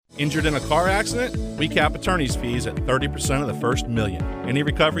Injured in a car accident? We cap attorney's fees at 30% of the first $1 million. Any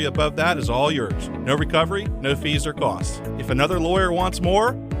recovery above that is all yours. No recovery, no fees or costs. If another lawyer wants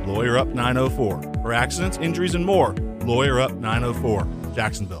more, Lawyer Up 904. For accidents, injuries, and more, Lawyer Up 904.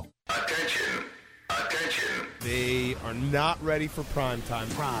 Jacksonville. Attention. They are not ready for prime time.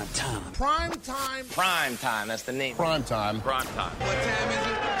 Prime time. Prime time. Prime time, that's the name. Prime time. Prime time. What time is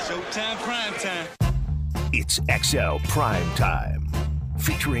it? Showtime prime time. It's XL Prime Time,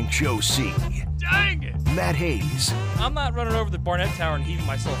 featuring Joe C. Dang it! Matt Hayes. I'm not running over the Barnett Tower and heaving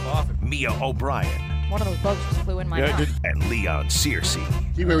myself off it. Mia O'Brien. One of those bugs just flew in my mouth. And Leon Searcy.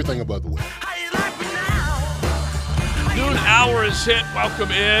 Keep everything above the way. Noon hour is hit.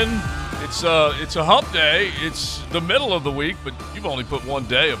 Welcome in. It's a hump day. It's the middle of the week, but you've only put one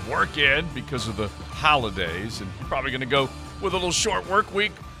day of work in because of the holidays, and you're probably going to go with a little short work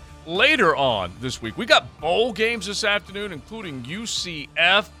week later on this week. We got bowl games this afternoon, including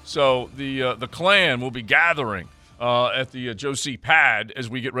UCF. So the clan will be gathering at the Joe C. Pad as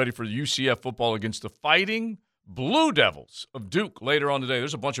we get ready for the UCF football against the Fighting Blue Devils of Duke later on today.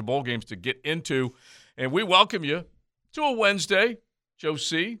 There's a bunch of bowl games to get into, and we welcome you to a Wednesday. Joe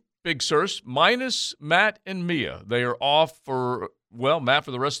C., Big Sirs, minus Matt and Mia. They are off for, Matt for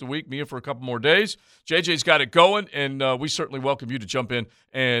the rest of the week, Mia for a couple more days. JJ's got it going, and we certainly welcome you to jump in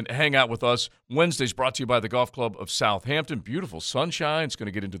and hang out with us. Wednesday's brought to you by the Golf Club of Southampton. Beautiful sunshine. It's going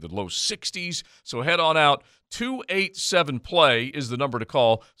to get into the low 60s, so head on out. 287-PLAY is the number to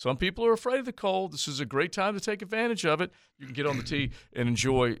call. Some people are afraid of the cold. This is a great time to take advantage of it. You can get on the tee and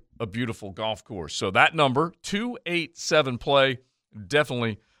enjoy a beautiful golf course. So that number, 287-PLAY,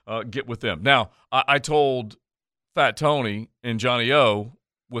 definitely get with them. Now, I told Fat Tony and Johnny O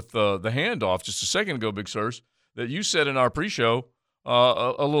with the handoff just a second ago, Big Sirs, that you said in our pre-show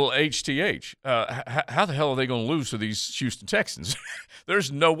a little HTH. How the hell are they going to lose to these Houston Texans? There's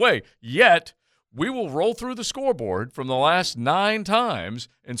no way. Yet, we will roll through the scoreboard from the last 9 times,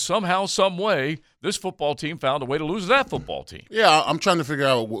 and somehow, some way, this football team found a way to lose that football team. Yeah, I'm trying to figure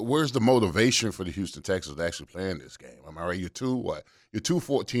out where's the motivation for the Houston Texans to actually play in this game. Am I right? You're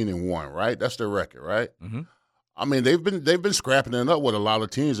 2-14-1, right? That's their record, right? Mm-hmm. I mean, they've been scrapping it up with a lot of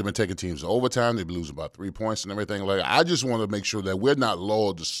teams. They've been taking teams to overtime. They've been losing about 3 points and everything like that. I just want to make sure that we're not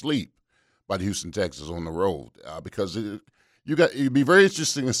lulled to sleep by the Houston Texans on the road because it'd be very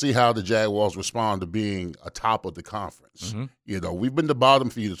interesting to see how the Jaguars respond to being atop of the conference. Mm-hmm. You know, we've been the bottom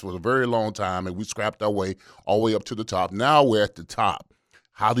feeders for a very long time, and we scrapped our way all the way up to the top. Now we're at the top.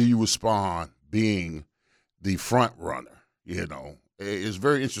 How do you respond being the front runner? You know, it's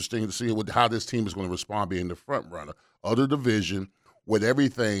very interesting to see how this team is going to respond being the front runner of the division with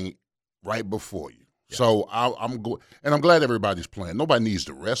everything right before you. Yeah. So I'm glad everybody's playing. Nobody needs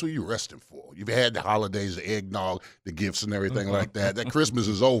to rest. What are you resting for? You've had the holidays, the eggnog, the gifts, and everything like that. That Christmas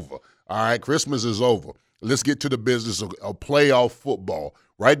is over. All right, Christmas is over. Let's get to the business of playoff football.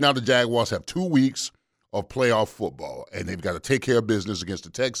 Right now, the Jaguars have 2 weeks of playoff football, and they've got to take care of business against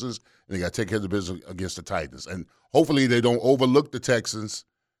the Texans, and they got to take care of the business against the Titans. And hopefully they don't overlook the Texans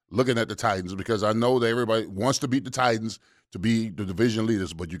looking at the Titans, because I know that everybody wants to beat the Titans to be the division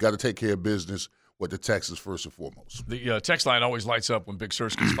leaders, but you got to take care of business with the Texans first and foremost. The text line always lights up when Big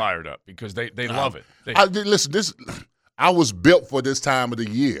Sirs gets fired up because they love it. Listen, I was built for this time of the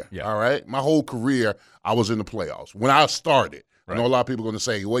year, Yeah. all right? My whole career, I was in the playoffs. When I started, Right. I know a lot of people are going to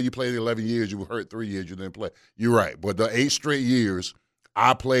say, well, you played 11 years, you were hurt 3 years, you didn't play. You're right. But the 8 straight years,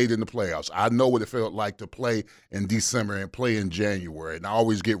 I played in the playoffs. I know what it felt like to play in December and play in January, and I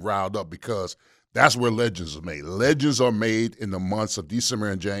always get riled up because that's where legends are made. Legends are made in the months of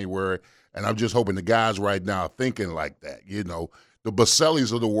December and January, and I'm just hoping the guys right now are thinking like that. You know, the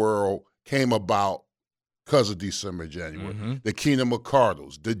Basellis of the world came about because of December and January. Mm-hmm. The Keenan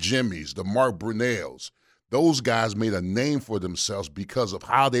McCardles, the Jimmies, the Mark Brunells, those guys made a name for themselves because of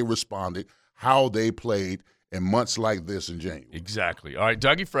how they responded, how they played in months like this in January. Exactly. All right,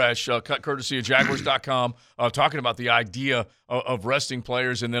 Dougie Fresh, cut courtesy of Jaguars.com, talking about the idea of resting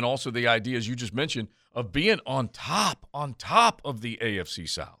players and then also the idea, as you just mentioned, of being on top of the AFC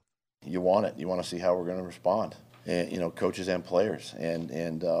South. You want it. You want to see how we're going to respond, and, coaches and players. And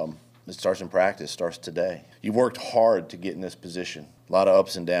it starts in practice, starts today. You worked hard to get in this position. A lot of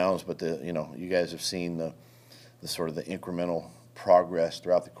ups and downs, but you guys have seen the sort of the incremental progress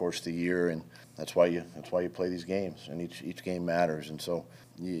throughout the course of the year, and that's why you play these games, and each game matters. And so,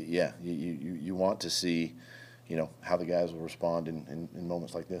 you want to see, how the guys will respond in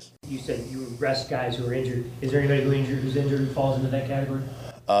moments like this. You said you would rest guys who are injured. Is there anybody who's injured who falls into that category?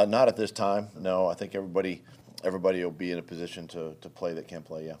 Not at this time. No, I think everybody will be in a position to play that can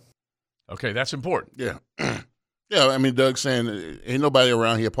play. Yeah. Okay, that's important. Yeah. Yeah, I mean, Doug's saying ain't nobody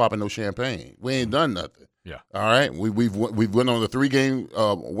around here popping no champagne. We ain't done nothing. Yeah. All right. We've went on a 3-game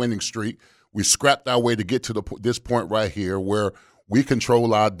winning streak. We scrapped our way to get to this point right here where we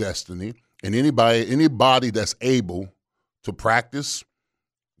control our destiny. And anybody that's able to practice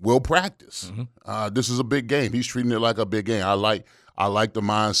will practice. Mm-hmm. This is a big game. He's treating it like a big game. I like the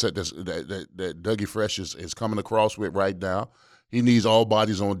mindset that Dougie Fresh is coming across with right now. He needs all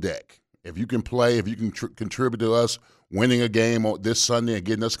bodies on deck. If you can play, if you can contribute to us winning a game this Sunday and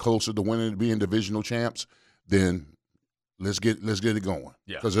getting us closer to being divisional champs, then let's get it going.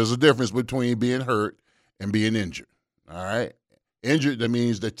 Yeah. Because there's a difference between being hurt and being injured. All right. Injured, that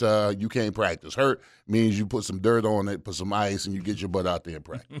means that you can't practice. Hurt means you put some dirt on it, put some ice, and you get your butt out there and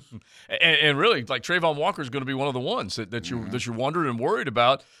practice. and really, like Trayvon Walker is going to be one of the ones that you're wondering and worried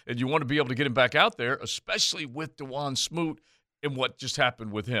about, and you want to be able to get him back out there, especially with DeJuan Smoot and what just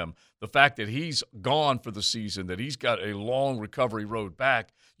happened with him. The fact that he's gone for the season, that he's got a long recovery road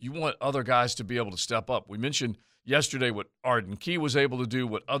back, you want other guys to be able to step up. We mentioned yesterday what Arden Key was able to do,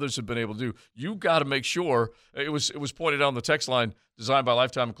 what others have been able to do. You got to make sure it was pointed out on the text line designed by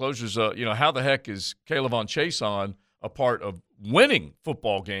Lifetime Enclosures. How the heck is Kaylavon Chason a part of winning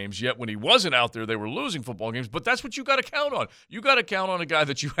football games? Yet when he wasn't out there, they were losing football games. But that's what you got to count on. You got to count on a guy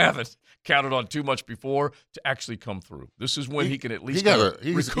that you haven't counted on too much before to actually come through. This is when he can at least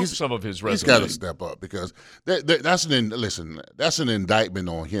recoup some of his resume. He's got to step up because that's an indictment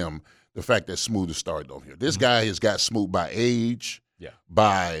on him. The fact that Smoot is starting on here. This guy has got Smoot by age,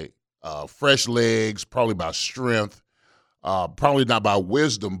 by fresh legs, probably by strength, probably not by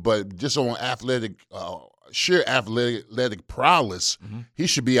wisdom, but just on sheer athletic prowess. He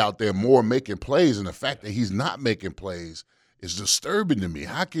should be out there more making plays, and the fact that he's not making plays is disturbing to me.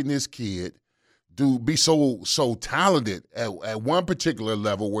 How can this kid be so talented at one particular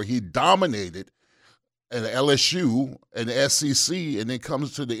level where he dominated at LSU and the SEC, and then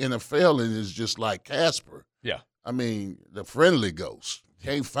comes to the NFL and is just like Casper? Yeah. I mean, the friendly ghost.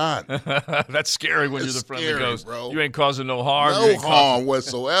 Can't find it. That's scary when you're the friendly ghost. Bro. You ain't causing no harm. No harm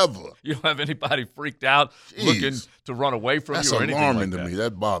whatsoever. You don't have anybody freaked out looking to run away from you or anything like that. That's alarming to me.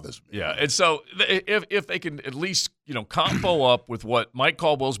 That bothers me. Yeah, and so if they can at least combo up with what Mike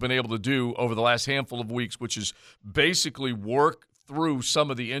Caldwell's been able to do over the last handful of weeks, which is basically work through some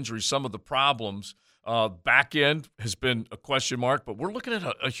of the injuries, some of the problems. Back end has been a question mark, but we're looking at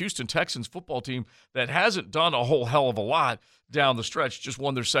a Houston Texans football team that hasn't done a whole hell of a lot down the stretch, just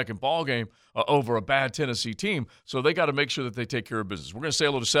won their second ball game over a bad Tennessee team. So they got to make sure that they take care of business. We're going to say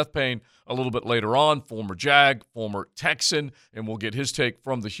hello to Seth Payne a little bit later on, former Jag, former Texan, and we'll get his take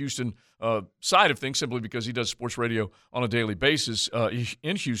from the Houston side of things simply because he does sports radio on a daily basis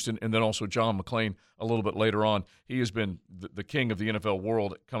in Houston, and then also John McClain a little bit later on. He has been the king of the NFL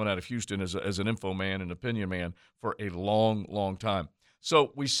world coming out of Houston as an info man and opinion man for a long, long time.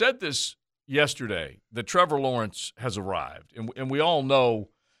 So we said this yesterday that Trevor Lawrence has arrived, and we all know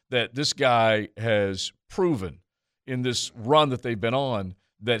that this guy has proven in this run that they've been on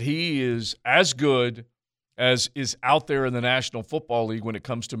that he is as good as is out there in the National Football League when it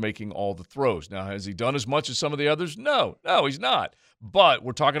comes to making all the throws. Now, has he done as much as some of the others? No, he's not. But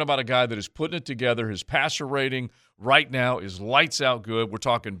we're talking about a guy that is putting it together. His passer rating right now is lights out good. We're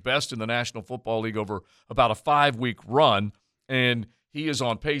talking best in the National Football League over about a 5-week run, and he is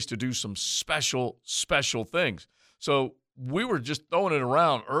on pace to do some special, special things. So we were just throwing it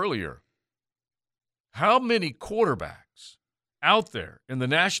around earlier. How many quarterbacks out there in the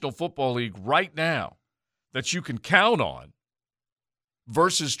National Football League right now that you can count on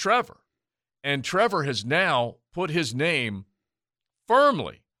versus Trevor? And Trevor has now put his name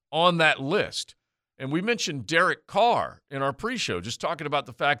firmly on that list. And we mentioned Derek Carr in our pre-show, just talking about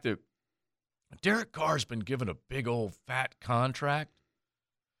the fact that Derek Carr's been given a big old fat contract.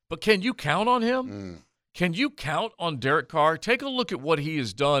 But can you count on him? Can you count on Derek Carr? Take a look at what he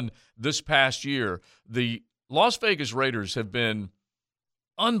has done this past year. The Las Vegas Raiders have been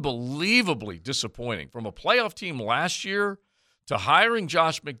unbelievably disappointing. From a playoff team last year to hiring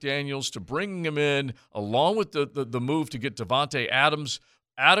Josh McDaniels to bringing him in, along with the move to get Davante Adams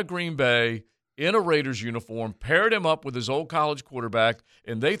out of Green Bay in a Raiders uniform, paired him up with his old college quarterback,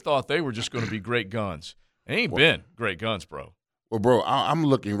 and they thought they were just going to be great guns. They ain't been great guns, bro. Well, bro, I'm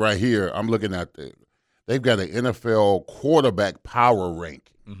looking right here. I'm looking at they've got an NFL quarterback power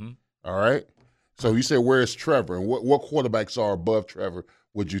ranking. All right? So you said, where's Trevor? And what quarterbacks are above Trevor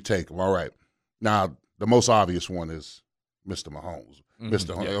would you take them? All right. Now, the most obvious one is Mr. Mahomes.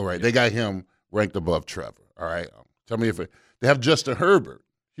 All right. They got him ranked above Trevor. All right. Tell me if they have Justin Herbert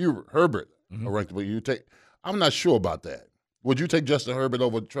ranked above you. I'm not sure about that. Would you take Justin Herbert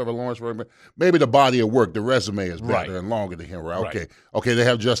over Trevor Lawrence? Maybe the body of work, the resume is better and longer than him, right? Okay, they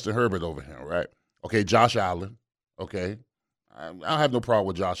have Justin Herbert over him, right? Okay, Josh Allen, okay. I don't have no problem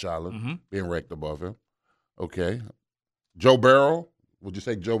with Josh Allen being ranked above him. Okay. Joe Burrow, would you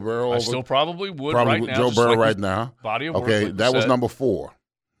take Joe Burrow over? I still probably would probably right now. Joe Burrow right now. Body of work. Okay, that was number 4.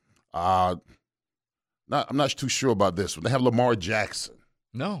 I'm not too sure about this one. They have Lamar Jackson.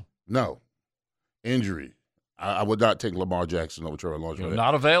 No. Injury. I would not take Lamar Jackson over Trevor Lawrence.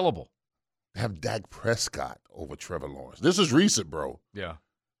 Not available. They have Dak Prescott over Trevor Lawrence. This is recent, bro. Yeah.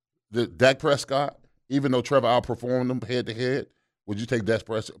 Dak Prescott, even though Trevor outperformed him head-to-head, would you take Dak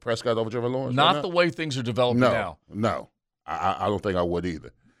Prescott over Trevor Lawrence? Not the way things are developing now. No. I don't think I would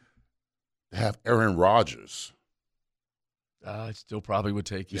either. They have Aaron Rodgers. I still probably would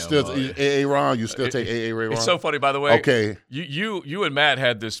take him. Aaron, you still take Aaron? It's so funny, by the way. Okay. You and Matt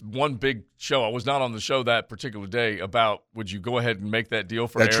had this one big show. I was not on the show that particular day about would you go ahead and make that deal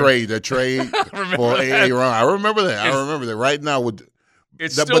for Aaron? That trade for Aaron. I remember that. Right now,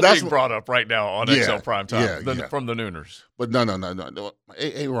 it's still being brought up right now on XL Primetime from the Nooners. But no.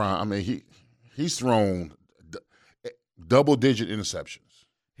 Aaron, I mean, he's thrown double-digit interceptions.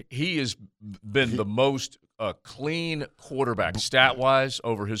 He has been the most clean quarterback stat-wise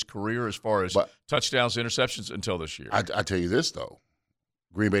over his career as far as touchdowns, interceptions until this year. I tell you this, though.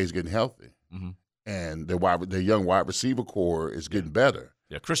 Green Bay's getting healthy, and their young wide receiver core is getting better.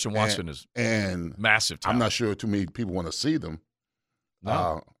 Yeah, Christian Watson is massive talent. I'm not sure too many people want to see them.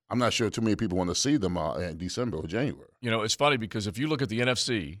 No. I'm not sure too many people want to see them in December or January. It's funny because if you look at the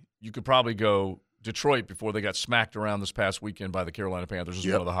NFC, you could probably go Detroit before they got smacked around this past weekend by the Carolina Panthers as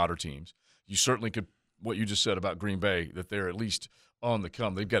one of the hotter teams. You certainly could, what you just said about Green Bay, that they're at least on the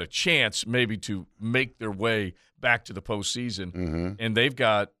come. They've got a chance maybe to make their way back to the postseason. And they've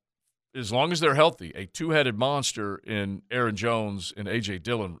got, as long as they're healthy, a two-headed monster in Aaron Jones and A.J.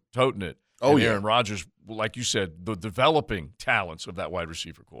 Dillon toting it. Aaron Rodgers, like you said, the developing talents of that wide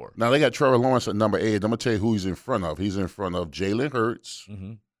receiver core. Now, they got Trevor Lawrence at number 8. I'm going to tell you who he's in front of. He's in front of Jalen Hurts.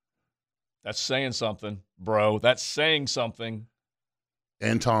 That's saying something, bro. That's saying something.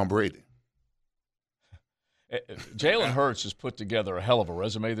 And Tom Brady. Jalen Hurts has put together a hell of a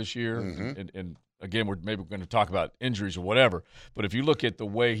resume this year. And again, we're going to talk about injuries or whatever. But if you look at the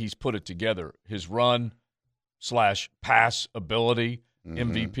way he's put it together, his run/pass ability,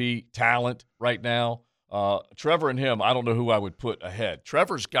 MVP talent right now, Trevor and him, I don't know who I would put ahead.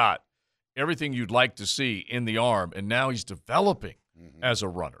 Trevor's got everything you'd like to see in the arm, and now he's developing as a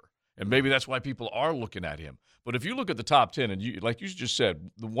runner. And maybe that's why people are looking at him. But if you look at the top 10, and like you just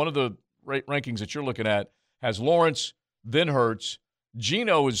said, one of the rankings that you're looking at has Lawrence, then Hurts.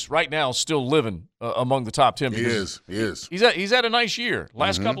 Geno is right now still living among the top 10. He is. He's had a nice year.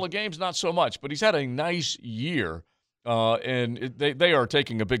 Last couple of games, not so much, but he's had a nice year. And they are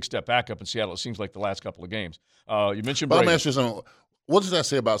taking a big step back up in Seattle, it seems like, the last couple of games. You mentioned Brady. But let me ask you something. What does that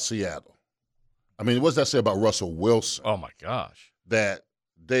say about Seattle? I mean, what does that say about Russell Wilson? Oh, my gosh. That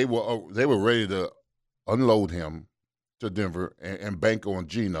they were ready to unload him to Denver and bank on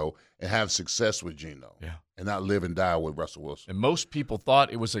Geno and have success with Geno. Yeah. And not live and die with Russell Wilson. And most people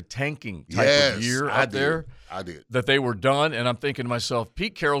thought it was a tanking type of year there. I did. That they were done. And I'm thinking to myself,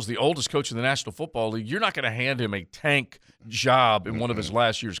 Pete Carroll's the oldest coach in the National Football League. You're not going to hand him a tank job in one of his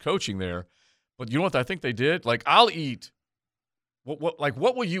last years coaching there. But you know what I think they did? Like, I'll eat.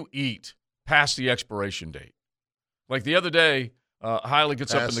 What will you eat past the expiration date? Like the other day, Hiley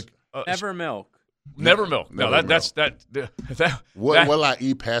gets up in the never milk. Never milk. No, that's. What will I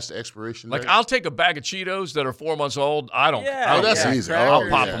eat past the expiration date? Like, I'll take a bag of Cheetos that are 4 months old. I don't. Yeah, that's easy. I'll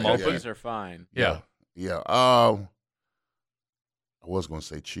pop them open. These are fine. Yeah. I was going to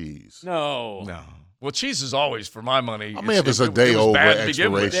say cheese. No. Well, cheese is always, for my money. I mean, if it's a day over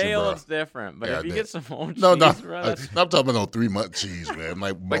expiration, day old, it's different. But if you get some old cheese, bro, I'm talking about 3-month cheese, man.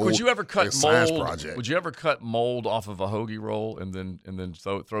 Like would you ever cut mold? Project. Would you ever cut mold off of a hoagie roll and then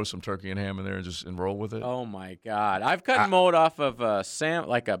throw some turkey and ham in there and roll with it? Oh my God, I've cut mold off of a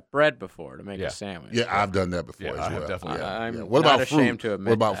bread before to make a sandwich. Yeah, I've done that before as well. I have definitely. I'm what not about ashamed fruit? to admit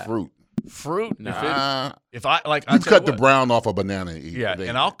What about that. fruit? Fruit? No. If I like, you cut the brown off a banana and eat. Yeah,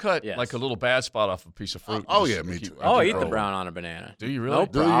 and I'll cut like a little bad spot off a piece of fruit. Me too. I'll eat the brown on a banana. Do you really? No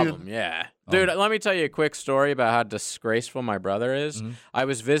problem. Yeah, dude. Let me tell you a quick story about how disgraceful my brother is. I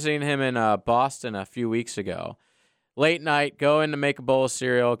was visiting him in Boston a few weeks ago. Late night, go in to make a bowl of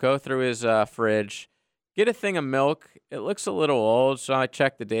cereal. Go through his fridge, get a thing of milk. It looks a little old, so I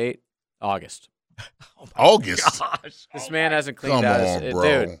check the date. August. August. Gosh. This man hasn't cleaned out his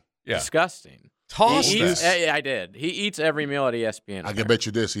bro. Dude. Yeah. Disgusting. Toss this. I did. He eats every meal at ESPN. I can bet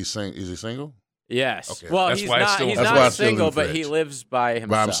you this. Is he single? Yes. Okay. Well, That's he's why it's not, still- he's That's not why it's still in single, the but he fridge. lives by himself.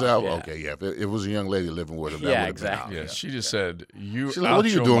 By himself? Yeah. Okay, yeah. If it was a young lady living with him, that Yeah, would have exactly. been out. Yeah, she just said, "You." She's like, what are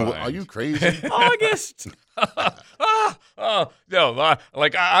you out doing? your Are mind." you crazy? August. No,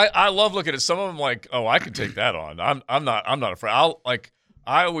 I love looking at some of them. Like, oh, I could take that on. I'm not afraid.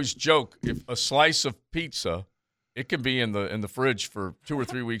 I always joke, if a slice of pizza, it can be in the fridge for 2 or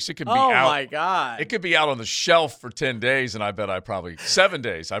 3 weeks. It could be Oh, out. my God. It could be out on the shelf for 10 days, and I bet 7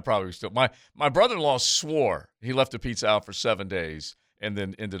 days. I probably still. My brother-in-law swore he left the pizza out for 7 days and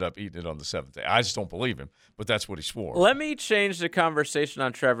then ended up eating it on the 7th day. I just don't believe him, but that's what he swore. Let me change the conversation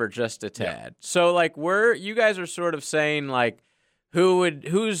on Trevor just a tad. So, like, you guys are sort of saying, like,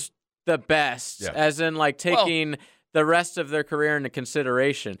 who's the best, as in, like, taking the rest of their career into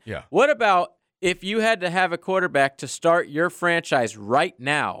consideration. Yeah. What about if you had to have a quarterback to start your franchise right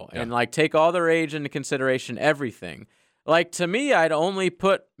now and, like, take all their age into consideration, everything? Like, to me, I'd only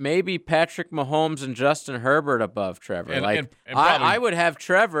put maybe Patrick Mahomes and Justin Herbert above Trevor. And probably, I I would have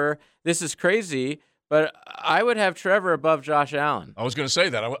Trevor. This is crazy, but I would have Trevor above Josh Allen. I was going to say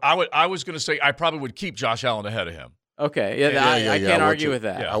that. I was going to say I probably would keep Josh Allen ahead of him. Okay, I can't argue with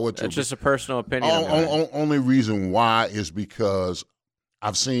that. Yeah, I would too. It's just a personal opinion. Only reason why is because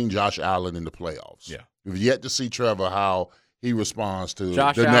I've seen Josh Allen in the playoffs. Yeah. We've yet to see Trevor how he responds to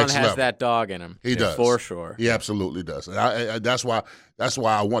Josh the Allen next has level. that dog in him. He does. For sure. He absolutely does. And that's why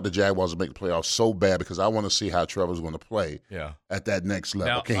I want the Jaguars to make the playoffs so bad, because I want to see how Trevor's going to play at that next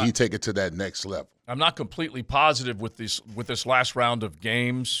level. Now, Can he take it to that next level? I'm not completely positive with this last round of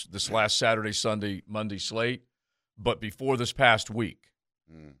games, this last Saturday, Sunday, Monday slate, but before this past week,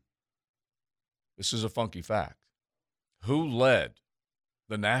 this is a funky fact. Who led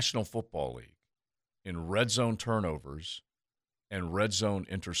the National Football League in red zone turnovers and red zone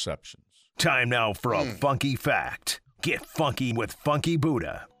interceptions? Time now for a funky fact. Get funky with Funky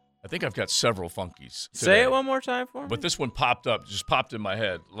Buddha. I think I've got several funkies today. Say it one more time for me. But this one popped in my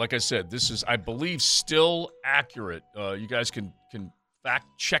head. Like I said, this is, I believe, still accurate. You guys can fact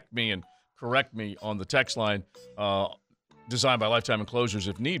check me and correct me on the text line, designed by Lifetime Enclosures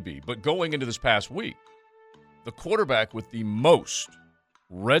if need be. But going into this past week, the quarterback with the most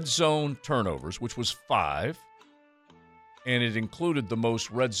red zone turnovers, which was 5, and it included the most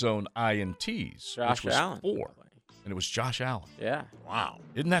red zone INTs, which was Allen. 4. And it was Josh Allen. Yeah. Wow.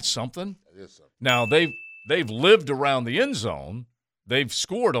 Isn't that something? That is something. Now, they've lived around the end zone. They've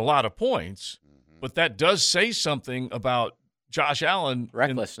scored a lot of points, but that does say something about Josh Allen.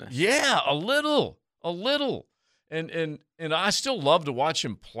 Recklessness. A little. And I still love to watch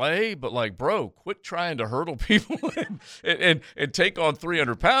him play, but, like, bro, quit trying to hurdle people and take on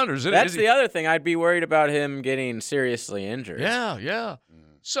 300-pounders. That's the other thing. I'd be worried about him getting seriously injured. Yeah.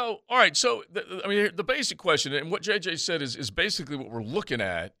 So, all right. So, the basic question, and what JJ said is basically what we're looking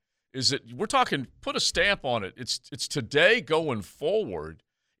at, is that we're talking, put a stamp on it. It's today going forward.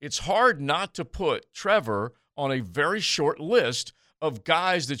 It's hard not to put Trevor on a very short list of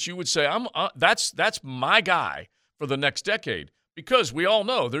guys that you would say, that's my guy for the next decade, because we all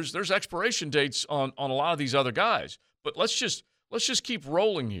know there's expiration dates on a lot of these other guys. But let's just keep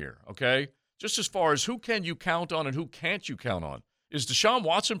rolling here, okay? Just as far as who can you count on and who can't you count on. Is Deshaun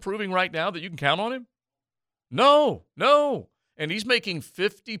Watson proving right now that you can count on him? No. And he's making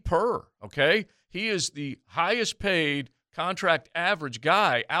 $50 per, okay? He is the highest paid contract average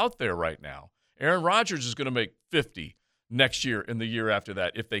guy out there right now. Aaron Rodgers is going to make $50 next year and the year after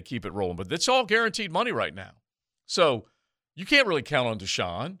that if they keep it rolling. But it's all guaranteed money right now. So you can't really count on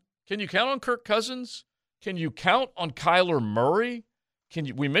Deshaun. Can you count on Kirk Cousins? Can you count on Kyler Murray?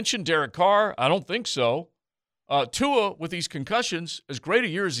 We mentioned Derek Carr. I don't think so. Tua, with these concussions, as great a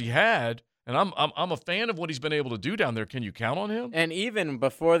year as he had, and I'm a fan of what he's been able to do down there. Can you count on him? And even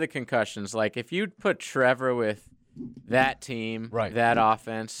before the concussions, like if you'd put Trevor with that team, that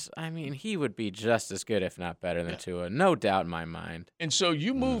offense, I mean, he would be just as good, if not better than Tua. No doubt in my mind. And so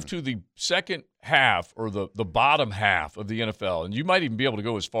you move to the second half or the bottom half of the NFL, and you might even be able to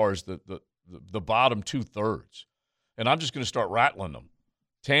go as far as the bottom 2/3. And I'm just going to start rattling them.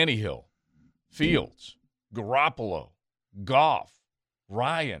 Tannehill, Fields, Garoppolo, Goff,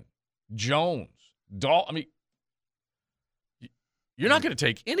 Ryan, Jones, Dalton. I mean, you're not going to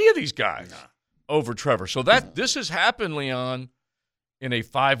take any of these guys over Trevor. So this has happened, Leon, in a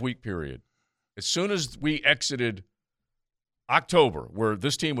 5-week period. As soon as we exited October, where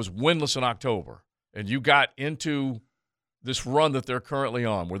this team was winless in October, and you got into this run that they're currently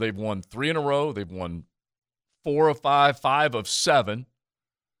on, where they've won 3 in a row, they've won 4 of 5, 5 of 7,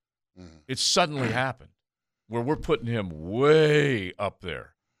 it's suddenly happened where we're putting him way up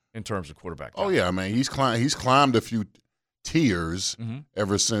there in terms of quarterback. Oh, yeah, man. He's climbed a few tears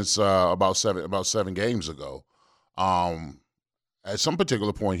ever since about seven games ago. At some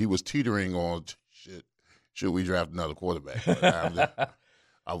particular point, he was teetering on should we draft another quarterback? Not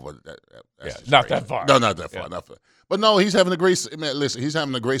that far. No, not that far. Not far. But no, he's having a great. Listen, he's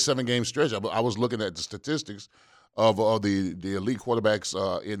having a great 7-game stretch. I was looking at the statistics of the elite quarterbacks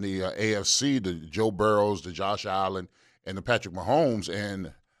in the AFC, the Joe Burrows, the Josh Allen, and the Patrick Mahomes,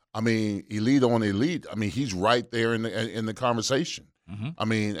 and elite on elite. He's right there in the conversation.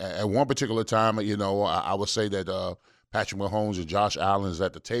 At one particular time, I would say that Patrick Mahomes and Josh Allen is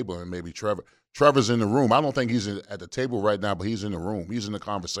at the table, and maybe Trevor's in the room. I don't think he's at the table right now, but he's in the room. He's in the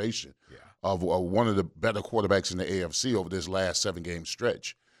conversation of one of the better quarterbacks in the AFC over this last 7-game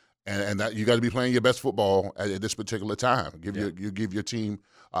stretch. And that you got to be playing your best football at this particular time. You give your team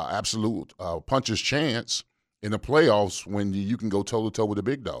absolute puncher's chance in the playoffs when you can go toe-to-toe with the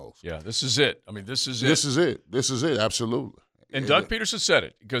big dogs. Yeah, this is it. This is it. This is it, absolutely. And Doug Peterson said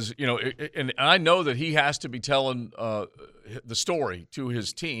it because, and I know that he has to be telling the story to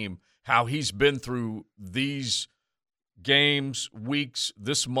his team how he's been through these games, weeks,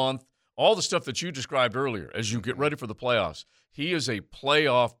 this month, all the stuff that you described earlier as you get ready for the playoffs. He is a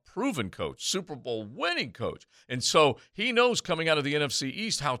playoff-proven coach, Super Bowl-winning coach. And so he knows coming out of the NFC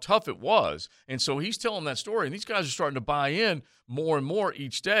East how tough it was. And so he's telling that story, and these guys are starting to buy in more and more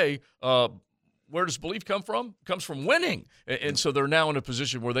each day. Where does belief come from? It comes from winning. And so they're now in a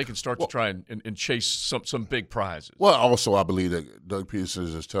position where they can start to try and chase some big prizes. Well, also I believe that Doug Peterson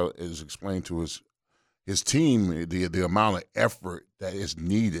is explaining to his team the amount of effort that is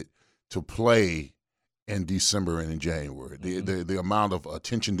needed to play in December and in January. The amount of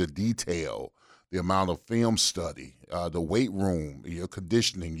attention to detail, the amount of film study, the weight room, your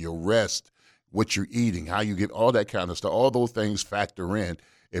conditioning, your rest, what you're eating, how you get all that kind of stuff. All those things factor in.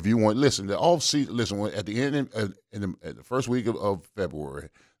 If you want, the off season. At the end, in the first week of February,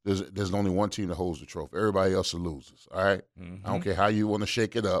 there's only one team that holds the trophy. Everybody else loses. All right, I don't care how you want to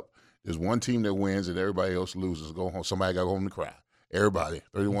shake it up. There's one team that wins, and everybody else loses. Go home. Somebody got to go home and cry. Everybody,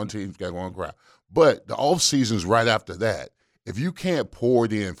 31 teams got to go home and cry. But the off season's right after that. If you can't pour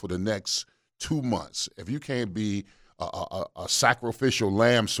it in for the next 2 months, if you can't be a sacrificial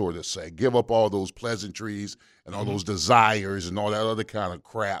lamb, so to say, give up all those pleasantries and all those desires and all that other kind of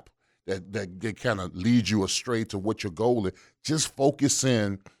crap that kind of leads you astray to what your goal is. Just focus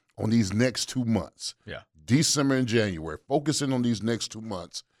in on these next 2 months. Yeah. December and January. Focus in on these next 2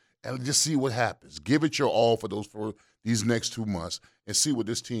 months and just see what happens. Give it your all for these next 2 months and see what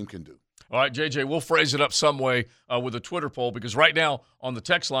this team can do. All right, JJ, we'll phrase it up some way with a Twitter poll because right now on the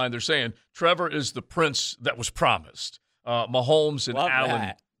text line they're saying Trevor is the prince that was promised. Mahomes and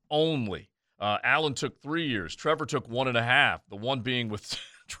Allen only. Allen took 3 years. Trevor took 1.5, the one being with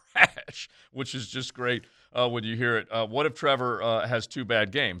trash, which is just great when you hear it. What if Trevor has 2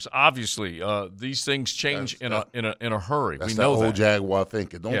 bad games? Obviously, these things change in a hurry. That's we know that old that. Jaguar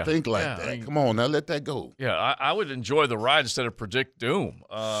thinking. Don't think like that. Come on, now let that go. Yeah, I would enjoy the ride instead of predict doom.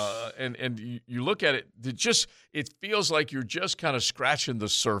 And you look at it, it feels like you're just kind of scratching the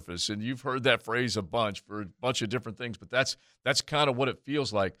surface. And you've heard that phrase a bunch for a bunch of different things, but that's kind of what it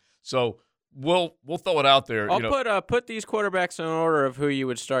feels like. So we'll throw it out there. I'll put these quarterbacks in order of who you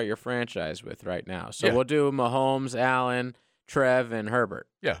would start your franchise with right now. So we'll do Mahomes, Allen, Trev, and Herbert.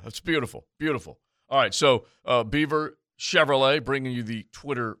 Yeah, that's beautiful. Beautiful. All right, so Beaver Chevrolet bringing you the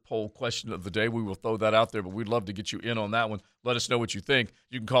Twitter poll question of the day. We will throw that out there, but we'd love to get you in on that one. Let us know what you think.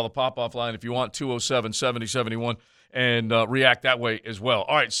 You can call the pop-off line if you want, 207-7071, and react that way as well.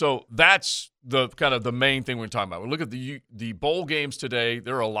 All right, so that's the kind of the main thing we're talking about. We look at the bowl games today.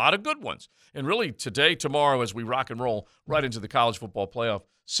 There are a lot of good ones. And really today, tomorrow, as we rock and roll right into the college football playoff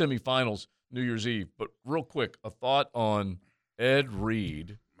semifinals, New Year's Eve. But real quick, a thought on Ed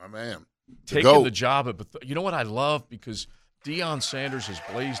Reed. My man. Taking the job at Bethune. You know what I love? Because Deion Sanders has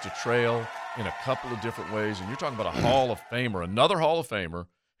blazed a trail in a couple of different ways. And you're talking about a Hall of Famer, another Hall of Famer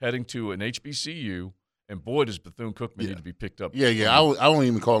heading to an HBCU. And boy, does Bethune-Cookman need to be picked up. Yeah. I don't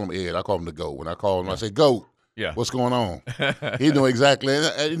even call him Ed. I call him the GOAT. When I call him, I say, GOAT. Yeah. What's going on? He know exactly.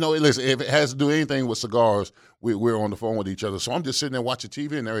 Listen, if it has to do anything with cigars, we're on the phone with each other. So I'm just sitting there watching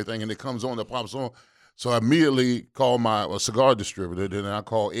TV and everything, and it comes on, it pops on. So I immediately call my cigar distributor. Then I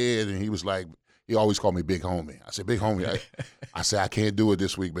call Ed, and he was like, he always called me Big Homie. I said, Big Homie. I said, I can't do it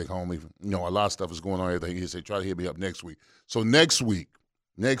this week, Big Homie. A lot of stuff is going on. Everything. He said, try to hit me up next week. So next week,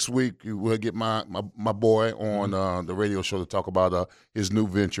 Next week, we'll get my boy on the radio show to talk about his new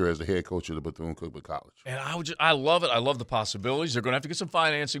venture as the head coach of the Bethune-Cookman College. And I love it. I love the possibilities. They're going to have to get some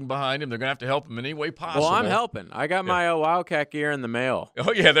financing behind him. They're going to have to help him in any way possible. Well, I'm helping. I got my Wildcat gear in the mail.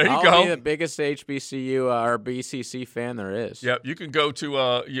 Oh, yeah, there you I'll go. I'll be the biggest HBCU or BCC fan there is. Yeah, you can go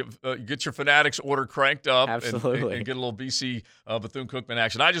to get your Fanatics order cranked up. Absolutely. And get a little BC Bethune-Cookman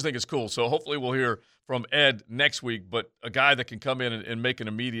action. I just think it's cool. So hopefully we'll hear from Ed next week, but a guy that can come in and make an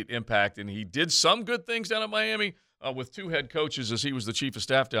immediate impact. And he did some good things down at Miami with 2 head coaches as he was the chief of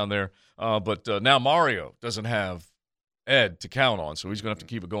staff down there. But now Mario doesn't have Ed to count on, so he's going to have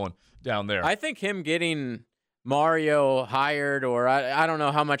to keep it going down there. I think him getting Mario hired, or I don't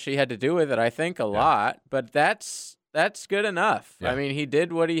know how much he had to do with it. I think a lot, but that's good enough. Yeah. I mean, he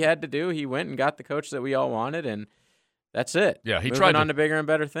did what he had to do. He went and got the coach that we all wanted, and that's it. Yeah, he Moving tried on to bigger and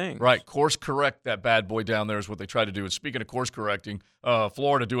better things. Right, course correct that bad boy down there is what they tried to do. And speaking of course correcting,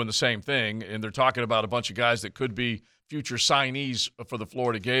 Florida doing the same thing, and they're talking about a bunch of guys that could be future signees for the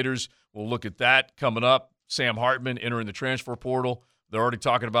Florida Gators. We'll look at that coming up. Sam Hartman entering the transfer portal. They're already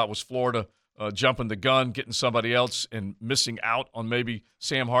talking about was Florida jumping the gun, getting somebody else, and missing out on maybe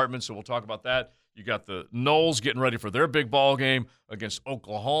Sam Hartman. So we'll talk about that. You got the Noles getting ready for their big ball game against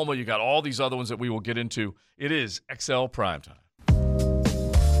Oklahoma. You got all these other ones that we will get into. It is XL Primetime.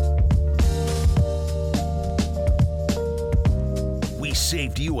 We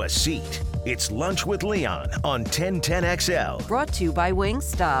saved you a seat. It's Lunch with Leon on 1010XL. Brought to you by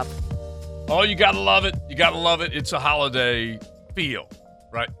Wingstop. Oh, you got to love it. You got to love it. It's a holiday feel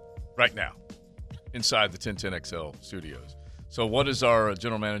right now inside the 1010XL studios. So what is our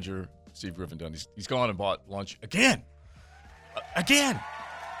general manager, Steve Griffin, done? He's gone and bought lunch again.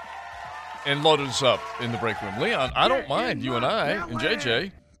 And loaded us up in the break room. Leon, I don't mind you and I and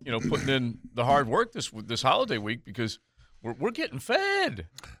JJ, putting in the hard work this holiday week because we're getting fed.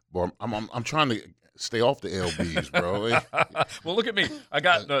 Well, I'm trying to stay off the LBs, bro. Well, look at me. I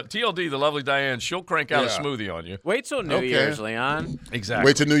got TLD, the lovely Diane. She'll crank out a smoothie on you. Wait till New Year's, Leon. Exactly.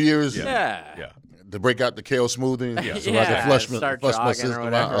 Wait till New Year's? Yeah. To break out the kale smoothie? Yeah. So I can flush my system or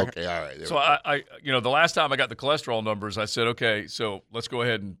whatever. out? Okay, all right. So I the last time I got the cholesterol numbers, I said, okay, so let's go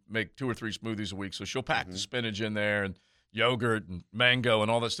ahead and make 2 or 3 smoothies a week. So she'll pack the spinach in there and yogurt and mango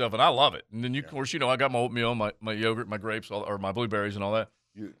and all that stuff, and I love it. And then, of course, I got my oatmeal, my yogurt, my grapes, or my blueberries and all that.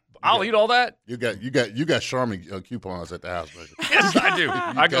 I'll eat all that. You got Charmin coupons at the house, baby. Yes, I do.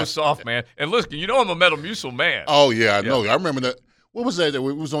 I go soft, man. And listen, I'm a Metamucil man. Oh, yeah, I know. I remember that. What was that? It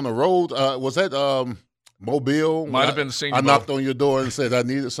was on the road. Was that Mobile? Might have been the senior. I knocked on your door and said I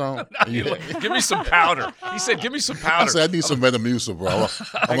needed some. Give me some powder. He said, give me some powder. I said, I need some Metamucil, bro.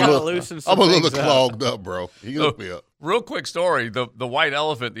 I'm a little clogged up, bro. He hooked me up. Real quick story. The white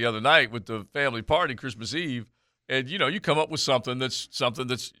elephant the other night with the family party, Christmas Eve, and, you come up with something that's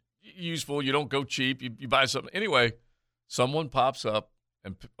useful. You don't go cheap. You buy something. Anyway, someone pops up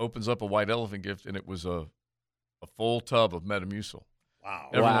and opens up a white elephant gift, and it was a full tub of Metamucil. Wow.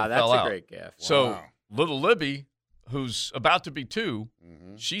 Wow, that's a great gift. So little Libby, who's about to be 2,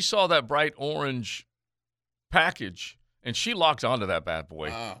 she saw that bright orange package, and she locked onto that bad boy.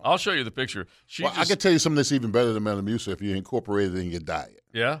 Wow. I'll show you the picture. I can tell you something that's even better than Metamucil if you incorporate it in your diet.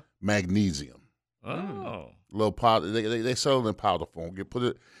 Yeah? Magnesium. Oh. A little powder. They sell it in powder form. Take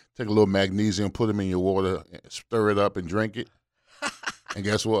a little magnesium, put them in your water, stir it up, and drink it. And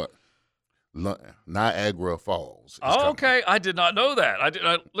guess what? Niagara Falls. Okay. I did not know that.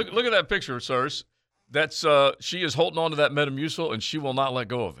 Look at that picture, sirs. That's she is holding on to that Metamucil, and she will not let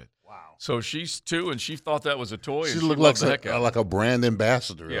go of it. Wow. So she's 2, and she thought that was a toy. She and looked like a brand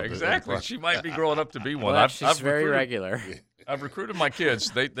ambassador. Yeah, exactly. She might be growing up to be one. Well, she's very regular. I've recruited my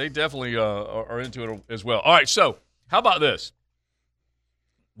kids. They definitely are into it as well. All right, so how about this?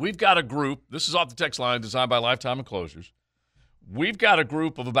 We've got a group. This is off the text line designed by Lifetime Enclosures. We've got a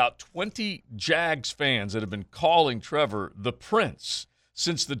group of about 20 Jags fans that have been calling Trevor the Prince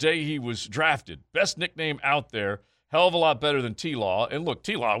since the day he was drafted. Best nickname out there. Hell of a lot better than T-Law. And look,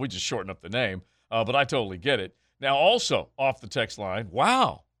 T-Law, we just shortened up the name, but I totally get it. Now, also off the text line,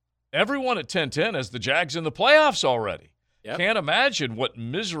 wow, everyone at 1010 has the Jags in the playoffs already. Yep. Can't imagine what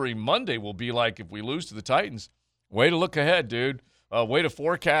Misery Monday will be like if we lose to the Titans. Way to look ahead, dude. Way to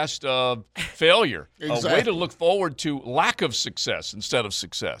forecast failure. Exactly. Way to look forward to lack of success instead of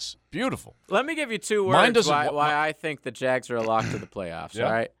success. Beautiful. Let me give you 2 words why I think the Jags are a lock to the playoffs, all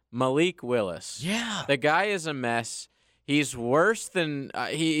right? Malik Willis. Yeah. The guy is a mess. He's worse than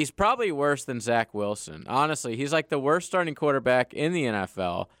he's probably worse than Zach Wilson. Honestly, he's like the worst starting quarterback in the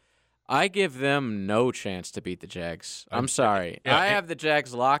NFL. I give them no chance to beat the Jags. I'm sorry. I have the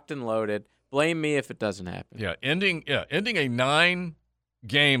Jags locked and loaded. Blame me if it doesn't happen. Yeah, ending a 9-2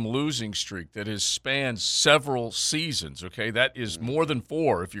 game losing streak that has spanned several seasons, okay? That is more than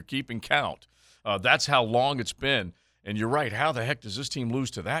 4 if you're keeping count. That's how long it's been. And you're right. How the heck does this team lose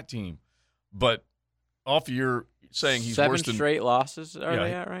to that team? But off of your saying he's 7 worse than straight losses are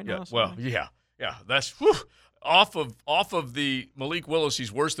they at right now? Well, yeah. That's off of the Malik Willis.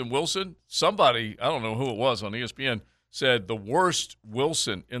 He's worse than Wilson. Somebody, I don't know who it was on ESPN, said the worst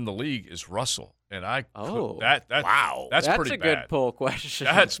Wilson in the league is Russell. And wow, that's pretty a bad. Good poll question.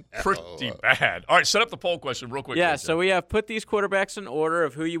 That's pretty bad. All right, set up the poll question real quick. Yeah, so we have put these quarterbacks in order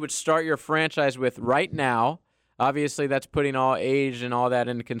of who you would start your franchise with right now. Obviously, that's putting all age and all that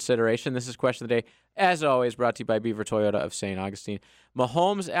into consideration. This is question of the day, as always, brought to you by Beaver Toyota of St. Augustine.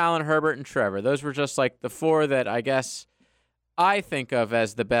 Mahomes, Allen, Herbert, and Trevor. Those were just like the 4 that I guess I think of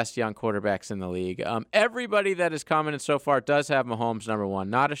as the best young quarterbacks in the league. Everybody that has commented so far does have Mahomes number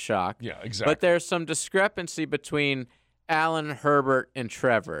 1. Not a shock. Yeah, exactly. But there's some discrepancy between Allen, Herbert, and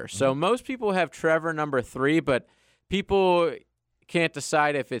Trevor. So most people have Trevor number 3, but people can't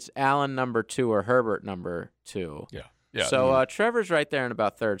decide if it's Allen number 2 or Herbert number 2. Yeah. So Trevor's right there in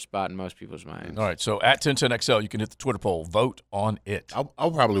about 3rd spot in most people's minds. All right, so at 1010XL, you can hit the Twitter poll. Vote on it. I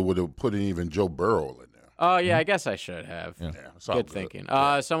probably would have put in even Joe Burrow in there. Oh, yeah, I guess I should have. Yeah, good thinking.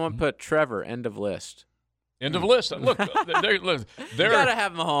 Someone put Trevor, end of list. End of list. Look, they're got to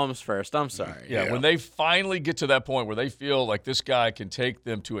have Mahomes first. I'm sorry. Yeah, when they finally get to that point where they feel like this guy can take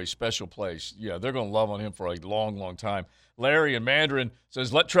them to a special place, they're going to love on him for a long, long time. Larry in Mandarin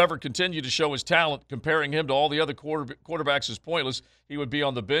says, let Trevor continue to show his talent. Comparing him to all the other quarterbacks is pointless. He would be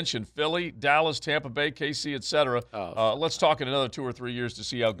on the bench in Philly, Dallas, Tampa Bay, KC, etc. Let's talk in another 2 or 3 years to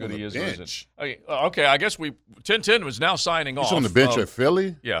see how good he is. Okay, I guess 1010 was now signing off. He's on the bench at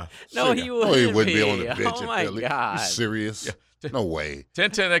Philly? Yeah. No, he wouldn't be on the bench at Oh, Philly. my God. You serious? Yeah. No way.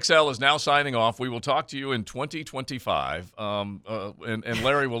 1010XL is now signing off. We will talk to you in 2025. And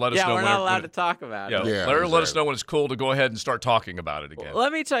Larry will let us know. Yeah, we're not allowed to talk about it. Yeah, Larry will let us know when it's cool to go ahead and start talking about it again. Well,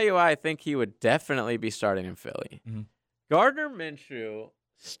 let me tell you why I think he would definitely be starting in Philly. Mm-hmm. Gardner Minshew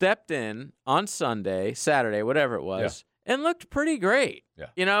stepped in on Saturday, whatever it was, and looked pretty great. Yeah.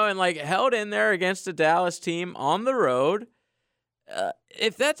 And held in there against a Dallas team on the road.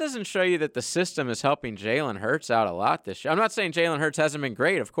 If that doesn't show you that the system is helping Jalen Hurts out a lot this year, I'm not saying Jalen Hurts hasn't been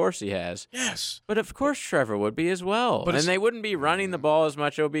great. Of course he has. Yes. But of course Trevor would be as well. And they wouldn't be running the ball as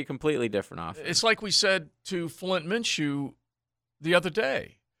much. It would be completely different offense. It's like we said to Flint Minshew the other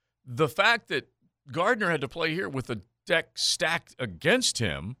day. The fact that Gardner had to play here with the deck stacked against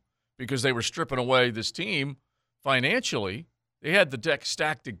him because they were stripping away this team financially. They had the deck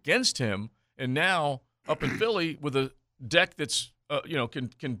stacked against him, and now up in Philly with a deck that's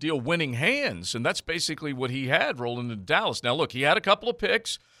can deal winning hands, and that's basically what he had rolling into Dallas. Now, look, he had a couple of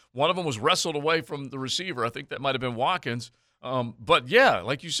picks. One of them was wrestled away from the receiver. I think that might have been Watkins. But, yeah,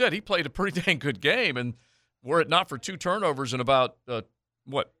 like you said, he played a pretty dang good game, and were it not for 2 turnovers in about,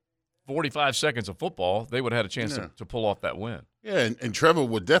 45 seconds of football, they would have had a chance to pull off that win. Yeah, and Trevor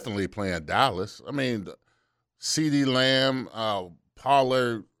would definitely play in Dallas. I mean, CeeDee Lamb,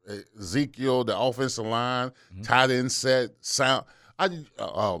 Pollard, Ezekiel, the offensive line, tight end set,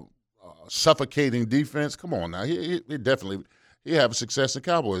 suffocating defense. Come on now, he definitely have success in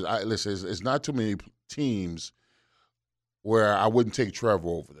Cowboys. Listen, it's not too many teams where I wouldn't take Trevor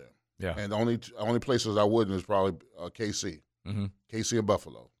over them. Yeah, and the only places I wouldn't is probably KC, KC and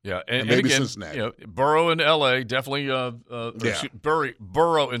Buffalo. Yeah, and maybe again, Cincinnati. Burrow in L.A. definitely.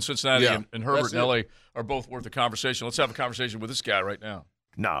 Burrow in Cincinnati and Herbert in L.A. are both worth a conversation. Let's have a conversation with this guy right now.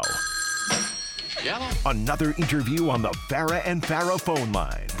 Now, another interview on the Farah and Farah phone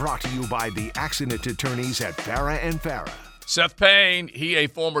line, brought to you by the accident attorneys at Farah and Farah. Seth Payne, he a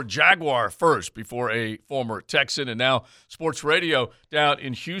former Jaguar first before a former Texan, and now sports radio down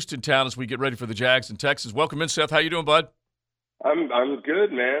in Houston town as we get ready for the Jags and Texans. Welcome in, Seth. How you doing, bud? I'm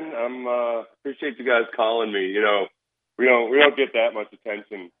good, man. Appreciate you guys calling me. We don't get that much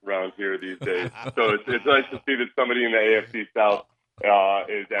attention around here these days, so it's nice to see that somebody in the AFC South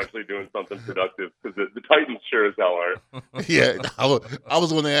is actually doing something productive, because the Titans sure as hell are. Yeah, I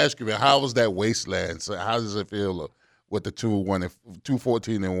was going to ask you, man, how was that wasteland? So how does it feel with the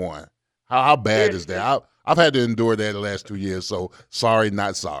 2-14-1? How bad is that? I've had to endure that the last 2 years, so sorry,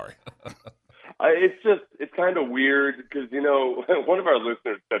 not sorry. It's kind of weird because, one of our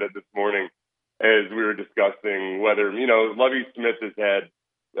listeners said it this morning as we were discussing whether, Lovie Smith has had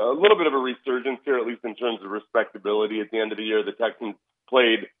a little bit of a resurgence here, at least in terms of respectability. At the end of the year, the Texans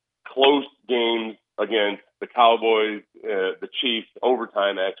played close games against the Cowboys, the Chiefs,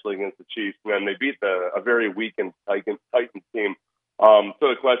 overtime actually against the Chiefs, and then they beat a very weakened Titans team. So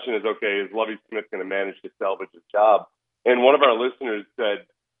the question is, okay, is Lovie Smith going to manage to salvage his job? And one of our listeners said,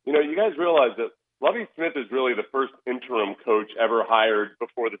 you guys realize that Lovie Smith is really the first interim coach ever hired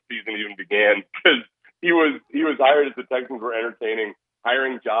before the season even began, because he was hired as the Texans were entertaining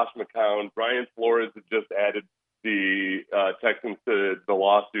hiring Josh McCown. Brian Flores had just added the Texans to the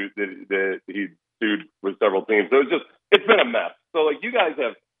lawsuit that he sued with several teams. So it's been a mess. So you guys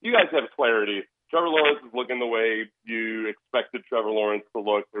have clarity. Trevor Lawrence is looking the way you expected Trevor Lawrence to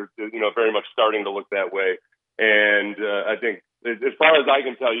look, or very much starting to look that way. And I think, as far as I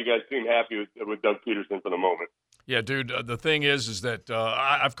can tell, you guys seem happy with Doug Peterson for the moment. Yeah, dude. The thing is that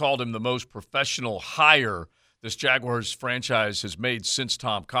I've called him the most professional hire this Jaguars franchise has made since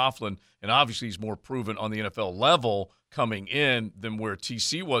Tom Coughlin, and obviously he's more proven on the NFL level coming in than where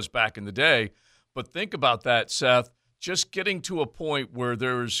TC was back in the day. But think about that, Seth. Just getting to a point where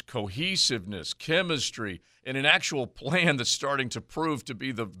there's cohesiveness, chemistry, and an actual plan that's starting to prove to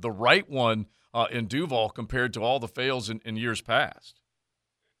be the right one in Duval compared to all the fails in years past.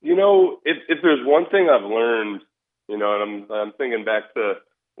 If there's one thing I've learned, and I'm thinking back to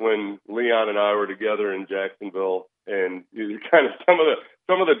when Leon and I were together in Jacksonville, and kind of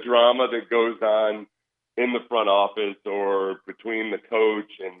some of the drama that goes on in the front office or between the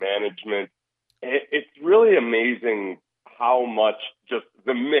coach and management. It's really amazing how much just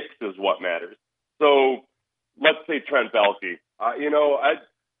the mix is what matters. So let's say Trent Baalke.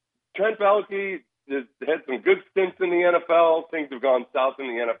 Trent Baalke has had some good stints in the NFL. Things have gone south in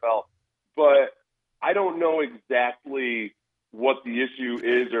the NFL. But I don't know exactly what the issue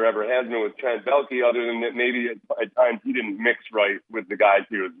is or ever has been with Trent Baalke, other than that maybe at times he didn't mix right with the guys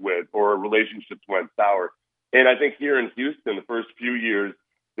he was with, or relationships went sour. And I think here in Houston, the first few years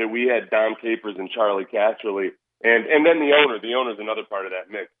that we had Dom Capers and Charlie Casserly, and then the owner's another part of that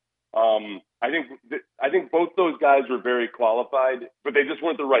mix. I think both those guys were very qualified, but they just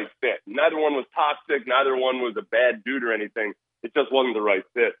weren't the right fit. Neither one was toxic. Neither one was a bad dude or anything. It just wasn't the right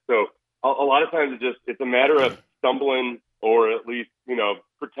fit. So a lot of times it's a matter of stumbling, or at least,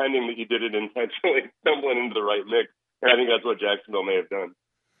 pretending that you did it intentionally, stumbling into the right mix. And I think that's what Jacksonville may have done.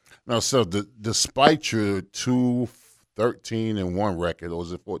 Now, so despite your 2-13-1 record, or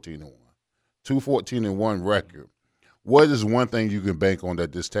was it 14-1? 2-14-1 record. What is one thing you can bank on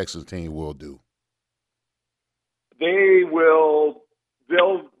that this Texas team will do?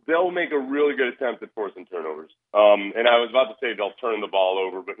 They'll make a really good attempt at forcing turnovers. And I was about to say they'll turn the ball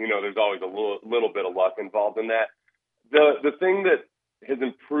over, but there's always a little bit of luck involved in that. The thing that has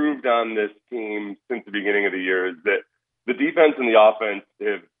improved on this team since the beginning of the year is that the defense and the offense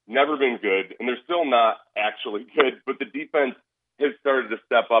have never been good, and they're still not actually good, but the defense has started to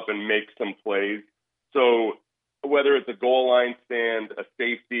step up and make some plays. So whether it's a goal line stand, a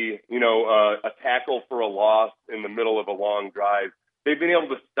safety, a tackle for a loss in the middle of a long drive, they've been able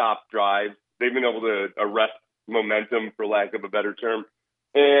to stop drives. They've been able to arrest momentum, for lack of a better term.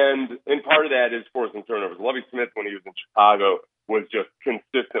 And part of that is forcing turnovers. Lovie Smith, when he was in Chicago, was just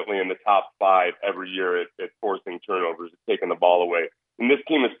consistently in the top 5 every year at forcing turnovers, taking the ball away. And this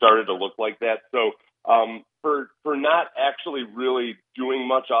team has started to look like that. So for not actually really doing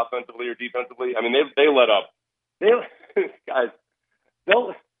much offensively or defensively, I mean, they let up. Guys, there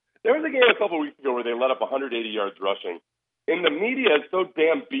was a game a couple of weeks ago where they let up 180 yards rushing. And the media is so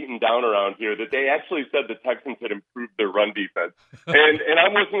damn beaten down around here that they actually said the Texans had improved their run defense. And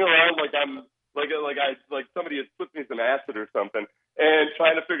I'm looking around like I'm like somebody has slipped me some acid or something, and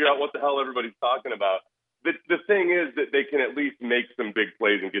trying to figure out what the hell everybody's talking about. The thing is that they can at least make some big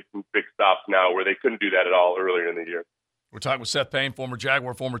plays and get some big stops now, where they couldn't do that at all earlier in the year. We're talking with Seth Payne, former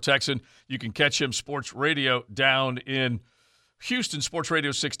Jaguar, former Texan. You can catch him sports radio down in Houston, Sports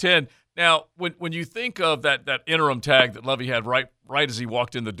Radio 610. Now, when you think of that interim tag that Lovie had right as he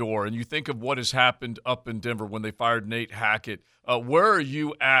walked in the door, and you think of what has happened up in Denver when they fired Nate Hackett, where are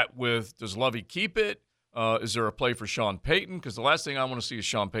you at with, does Lovie keep it? Is there a play for Sean Payton? Because the last thing I want to see is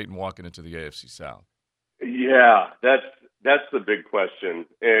Sean Payton walking into the AFC South. Yeah, that's the big question.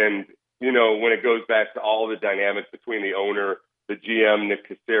 And, when it goes back to all the dynamics between the owner, the GM, Nick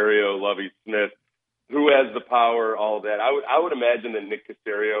Caserio, Lovie Smith, who has the power, all of that, I would imagine that Nick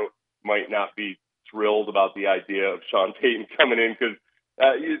Caserio might not be thrilled about the idea of Sean Payton coming in, because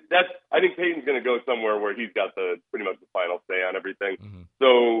I think Payton's going to go somewhere where he's got pretty much the final say on everything. Mm-hmm.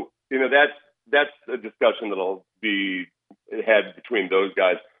 So, that's a discussion that'll be had between those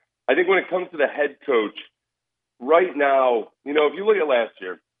guys. I think when it comes to the head coach, right now, if you look at last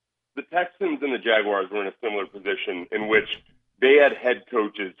year, the Texans and the Jaguars were in a similar position in which they had head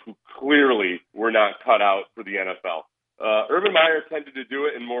coaches who clearly were not cut out for the NFL. Urban Meyer tended to do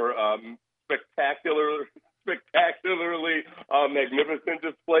it in more spectacularly magnificent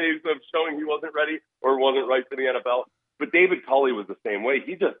displays of showing he wasn't ready or wasn't right for the NFL. But David Culley was the same way.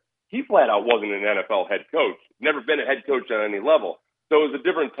 He flat out wasn't an NFL head coach. Never been a head coach on any level. So it was a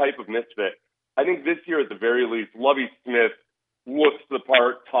different type of misfit. I think this year, at the very least, Lovie Smith looks the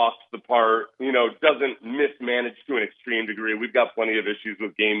part, talks the part, doesn't mismanage to an extreme degree. We've got plenty of issues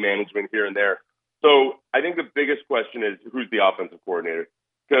with game management here and there. So I think the biggest question is who's the offensive coordinator?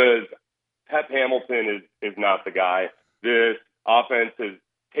 Because Pep Hamilton is not the guy. This offense has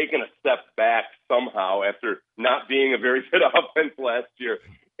taken a step back somehow after not being a very good offense last year.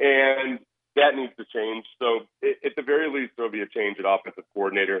 And that needs to change. So at the very least, there'll be a change at offensive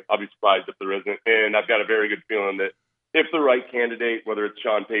coordinator. I'll be surprised if there isn't. And I've got a very good feeling that if the right candidate, whether it's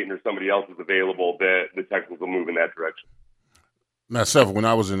Sean Payton or somebody else, is available, that the Texans will move in that direction. Now, Seth, when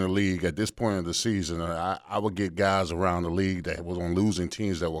I was in the league at this point of the season, I would get guys around the league that was on losing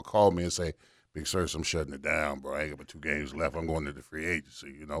teams that would call me and say, Big Sirs, I'm shutting it down, bro. I ain't got but 2 games left. I'm going to the free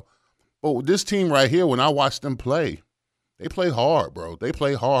agency, But with this team right here, when I watch them play, they play hard, bro. They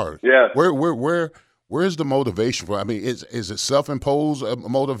play hard. Yeah. Where's the motivation for? I mean, is it self-imposed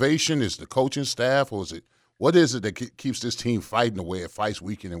motivation? Is the coaching staff, or what is it that keeps this team fighting the way it fights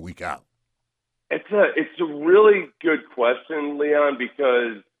week in and week out? It's a really good question, Leon,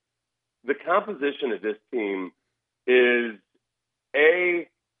 because the composition of this team is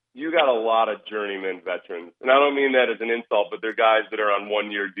you got a lot of journeyman veterans, and I don't mean that as an insult, but they're guys that are on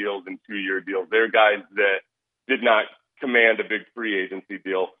 1-year deals and 2-year deals. They're guys that did not command a big free agency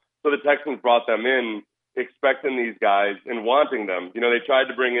deal. So the Texans brought them in expecting these guys and wanting them. They tried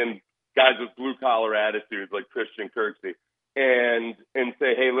to bring in guys with blue-collar attitudes like Christian Kirksey and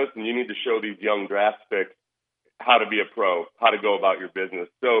say, hey, listen, you need to show these young draft picks how to be a pro, how to go about your business.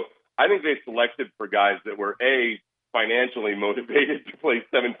 So I think they selected for guys that were, financially motivated to play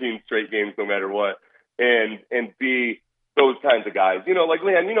 17 straight games no matter what, and B, those kinds of guys. Like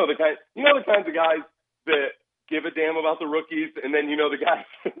Leon, the kinds of guys that give a damn about the rookies, and then the guys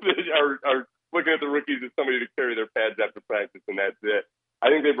that are looking at the rookies as somebody to carry their pads after practice, and that's it. I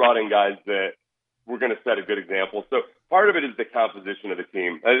think they brought in guys that were going to set a good example. So part of it is the composition of the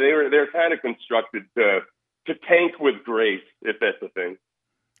team. They're kind of constructed to tank with grace, if that's the thing.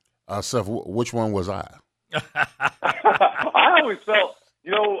 Seth, which one was I? I always felt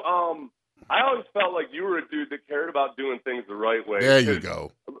like you were a dude that cared about doing things the right way. There you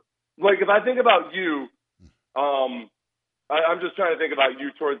go. Like, if I think about you, I'm just trying to think about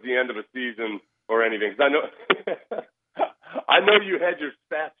you towards the end of a season or anything. Because I know you had your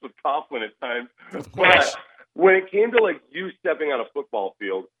spats with Coughlin at times. But when it came to, like, you stepping on a football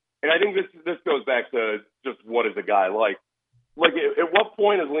field, and I think this goes back to just what is a guy like. Like, at what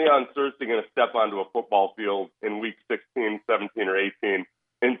point is Leon Searcy going to step onto a football field in week 16, 17, or 18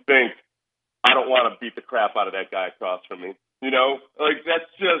 and think, I don't want to beat the crap out of that guy across from me? Like, that's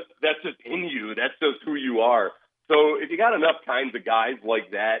just in you. That's just who you are. So if you got enough kinds of guys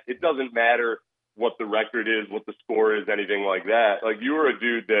like that, it doesn't matter what the record is, what the score is, anything like that. Like, you were a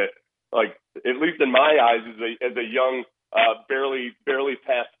dude that, like, at least in my eyes, as a young, barely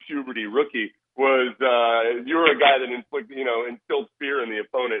past puberty rookie, you were a guy that instilled fear in the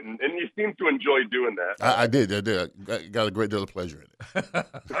opponent, and you seem to enjoy doing that. I did. I got a great deal of pleasure in it.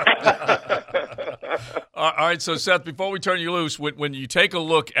 All right, so Seth, before we turn you loose, when you take a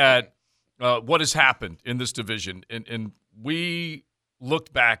look at what has happened in this division, and we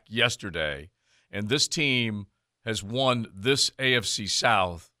looked back yesterday, and this team has won this AFC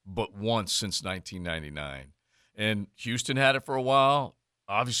South but once since 1999. And Houston had it for a while.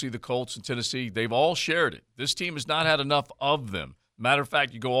 Obviously, the Colts and Tennessee, they've all shared it. This team has not had enough of them. Matter of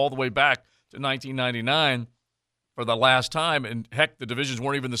fact, you go all the way back to 1999 for the last time, and, heck, the divisions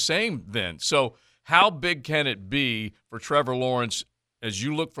weren't even the same then. So how big can it be for Trevor Lawrence, as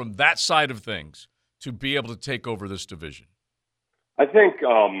you look from that side of things, to be able to take over this division? I think,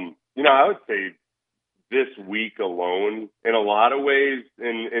 I would say this week alone, in a lot of ways,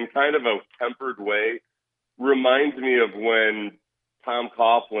 in kind of a tempered way, reminds me of when Tom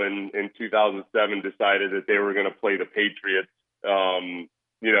Coughlin in 2007 decided that they were going to play the Patriots,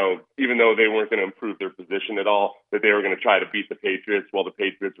 even though they weren't going to improve their position at all, that they were going to try to beat the Patriots while the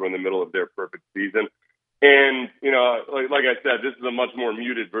Patriots were in the middle of their perfect season. And, like I said, this is a much more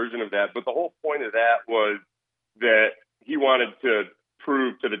muted version of that. But the whole point of that was that he wanted to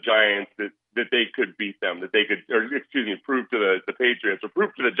prove to the Giants that they could beat them, prove to the Patriots, or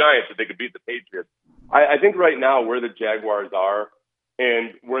prove to the Giants that they could beat the Patriots. I think right now where the Jaguars are,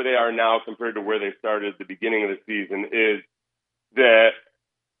 and where they are now compared to where they started at the beginning of the season, is that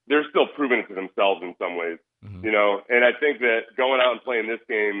they're still proving it to themselves in some ways, And I think that going out and playing this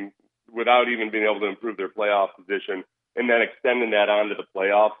game without even being able to improve their playoff position and then extending that onto the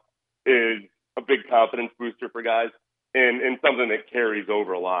playoffs is a big confidence booster for guys. and something that carries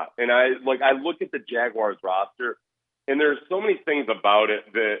over a lot. And I look at the Jaguars roster, and there's so many things about it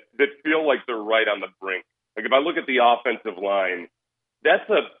that feel like they're right on the brink. Like if I look at the offensive line,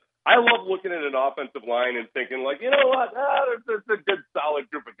 I love looking at an offensive line and thinking like, you know what, it's a good solid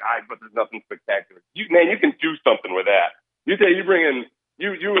group of guys, but there's nothing spectacular. You can do something with that. You bring in,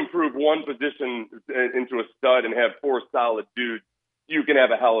 you improve one position into a stud and have 4 solid dudes, you can have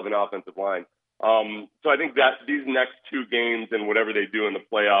a hell of an offensive line. So I think that these next 2 games and whatever they do in the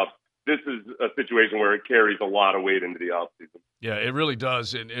playoffs, this is a situation where it carries a lot of weight into the offseason. Yeah, it really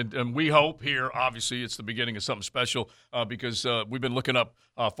does. And we hope here, obviously, it's the beginning of something special because we've been looking up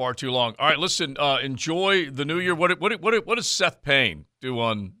far too long. All right, listen, enjoy the New Year. What does Seth Payne do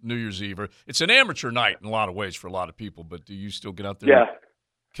on New Year's Eve? It's an amateur night in a lot of ways for a lot of people, but do you still get out there and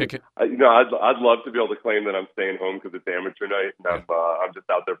kick it? I'd love to be able to claim that I'm staying home because it's amateur night and I'm just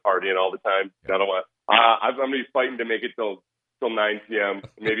out there partying all the time. I don't want. I'm going to be fighting to make it till 9 p.m.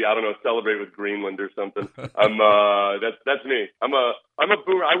 Maybe, I don't know, celebrate with Greenland or something. That's me. I'm a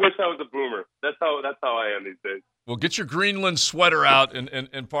boomer. I wish I was a boomer. That's how I am these days. Well, get your Greenland sweater out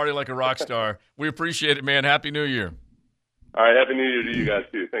and party like a rock star. We appreciate it, man. Happy New Year. All right, Happy New Year to you guys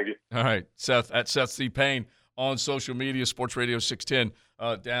too. Thank you. All right, Seth at Seth C. Payne on social media, Sports Radio 610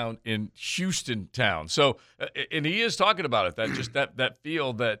 down in Houston town. So, and he is talking about it. That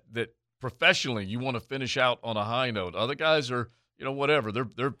feel that professionally you want to finish out on a high note. Other guys are, whatever.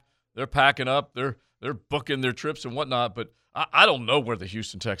 They're packing up. They're booking their trips and whatnot. But I don't know where the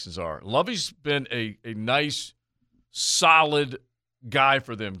Houston Texans are. Lovey's been a nice, solid guy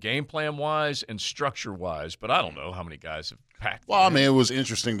for them, game plan wise and structure wise. But I don't know how many guys have packed. Well, I mean, it was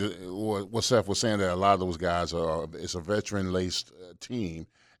interesting what Seth was saying, that a lot of those guys it's a veteran laced team.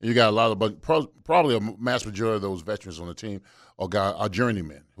 And you got a lot of, but probably a mass majority of those veterans on the team are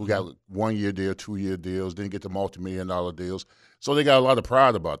journeymen who got 1-year deal, 2-year deals, didn't get the multi-million-dollar deals. So they got a lot of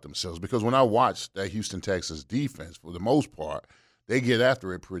pride about themselves, because when I watch that Houston Texans defense, for the most part, they get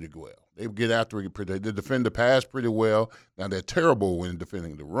after it pretty well. They get after it pretty. They defend the pass pretty well. Now they're terrible when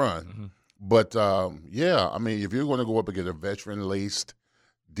defending the run, but I mean, if you're going to go up against a veteran-laced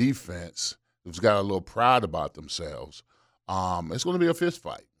defense who's got a little pride about themselves, it's going to be a fist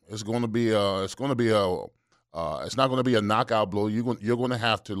fight. It's not going to be a knockout blow. You're going to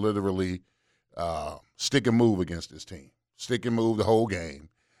have to literally stick and move against this team. Stick and move the whole game,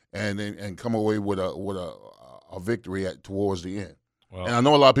 and come away with a victory towards the end. Well, and I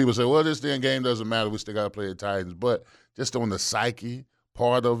know a lot of people say, well, this damn game doesn't matter. We still got to play the Titans. But just on the psyche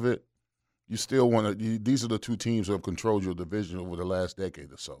part of it, you still want to – these are the 2 teams who have controlled your division over the last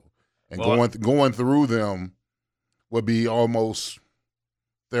decade or so. And going through them would be almost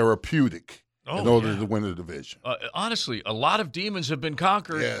therapeutic in order to win the division. Honestly, a lot of demons have been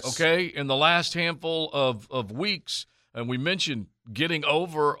conquered, in the last handful of weeks. And we mentioned getting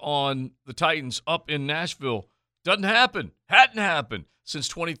over on the Titans up in Nashville. Hadn't happened since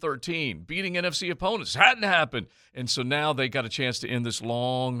 2013. Beating NFC opponents hadn't happened. And so now they got a chance to end this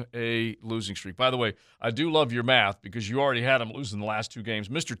long losing streak. By the way, I do love your math, because you already had them losing the last 2 games.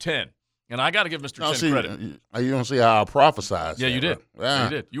 Mr. 10. And I got to give Mr. 10 credit. You don't see how I prophesied. Yeah, you did. Right? Yeah. You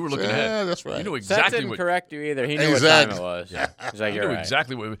did. You were looking ahead. Yeah, that's right. You knew exactly That didn't correct you either. He knew what time it was. Yeah. He's like, you're right.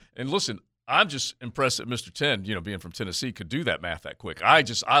 Exactly what. And listen, I'm just impressed that Mr. 10, being from Tennessee, could do that math that quick.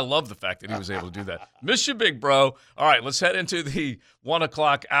 I love the fact that he was able to do that. Miss you, big bro. All right, let's head into the 1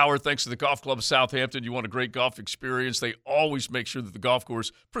 o'clock hour. Thanks to the Golf Club of Southampton. You want a great golf experience. They always make sure that the golf course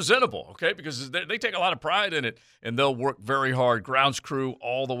is presentable, okay, because they take a lot of pride in it, and they'll work very hard. Grounds crew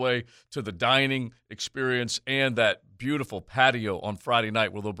all the way to the dining experience and that beautiful patio on Friday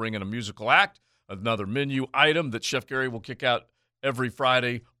night, where they'll bring in a musical act, another menu item that Chef Gary will kick out every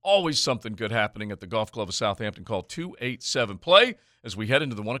Friday. Always something good happening at the Golf Club of Southampton. Call 287-PLAY as we head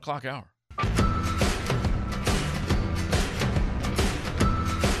into the 1 o'clock hour.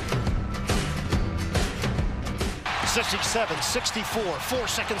 $67, 64, 4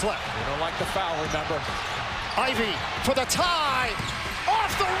 seconds left. You don't like the foul, remember. Ivy for the tie.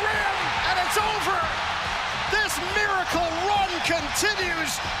 Off the rim, and it's over. This miracle run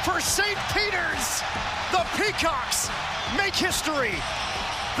continues for St. Peter's. The Peacocks make history.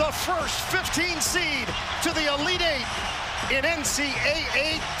 The first 15 seed to the Elite Eight in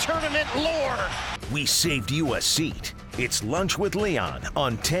NCAA tournament lore. We saved you a seat. It's Lunch with Leon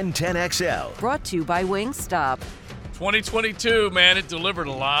on 1010XL. Brought to you by Wingstop. 2022, man, it delivered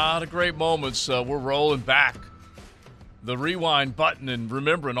a lot of great moments. We're rolling back the rewind button and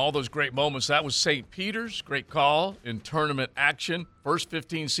remembering all those great moments. That was St. Peter's, great call in tournament action. First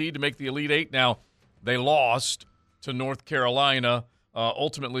 15 seed to make the Elite Eight. Now, they lost to North Carolina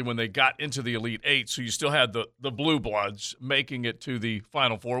ultimately when they got into the Elite Eight. So you still had the Blue Bloods making it to the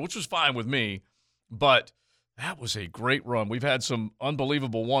Final Four, which was fine with me. But that was a great run. We've had some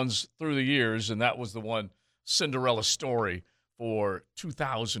unbelievable ones through the years, and that was the one Cinderella story for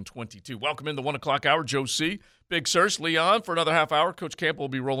 2022. Welcome in the 1 o'clock hour. Joe C., Big Sirs, Leon for another half hour. Coach Campbell will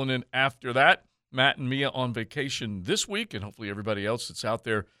be rolling in after that. Matt and Mia on vacation this week, and hopefully everybody else that's out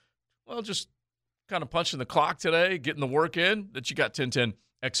there, well, just kind of punching the clock today, getting the work in, that you got 1010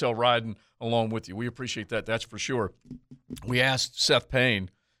 XL riding along with you. We appreciate that, that's for sure. We asked Seth Payne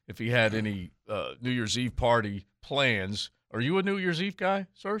if he had any New Year's Eve party plans. Are you a New Year's Eve guy,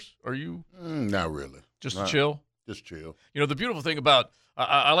 Sirs? Are you? Not really. Just chill? Just chill. You know, the beautiful thing about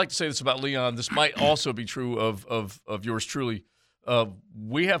I like to say this about Leon. This might also be true of yours truly.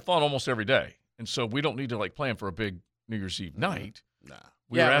 We have fun almost every day, and so we don't need to plan for a big New Year's Eve night. Nah.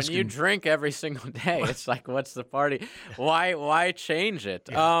 When you drink every single day, it's like, what's the party? Why change it?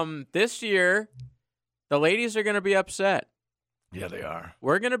 Yeah. This year, the ladies are going to be upset. Yeah, they are.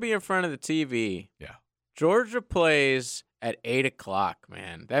 We're going to be in front of the TV. Yeah. Georgia plays at 8 o'clock,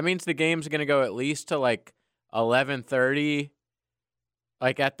 man. That means the game's going to go at least to 11:30,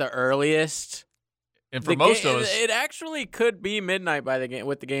 at the earliest. And for most of us, it actually could be midnight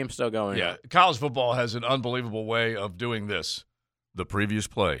with the game still going. Yeah, college football has an unbelievable way of doing this. The previous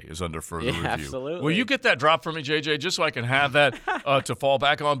play is under further review. Absolutely. Will you get that drop for me, JJ, just so I can have that to fall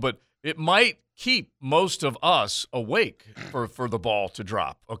back on? But it might keep most of us awake for the ball to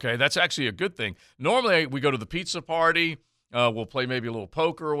drop, okay? That's actually a good thing. Normally, we go to the pizza party. We'll play maybe a little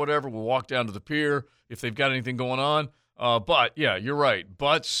poker or whatever. We'll walk down to the pier if they've got anything going on. But, yeah, you're right.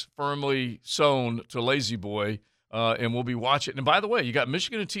 Butts firmly sewn to Lazy Boy, and we'll be watching. And, by the way, you got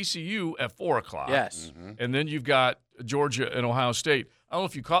Michigan and TCU at 4 o'clock. Yes. Mm-hmm. And then you've got Georgia and Ohio State. I don't know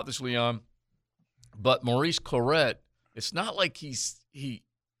if you caught this, Leon, but Maurice Clarett, it's not like he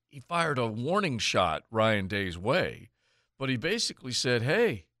fired a warning shot Ryan Day's way, but he basically said,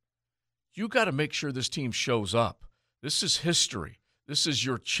 hey, you got to make sure this team shows up. This is history. This is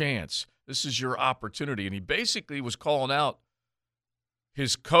your chance. This is your opportunity. And he basically was calling out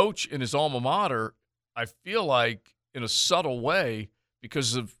his coach and his alma mater, I feel like, in a subtle way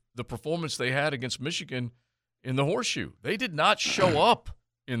because of the performance they had against Michigan in the Horseshoe. They did not show up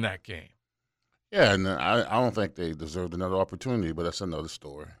in that game. Yeah, and I don't think they deserved another opportunity, but that's another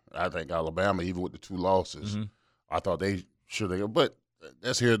story. I think Alabama, even with the 2 losses, I thought they should have. But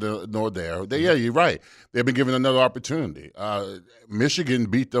that's here nor there. Yeah, you're right. They've been given another opportunity. Michigan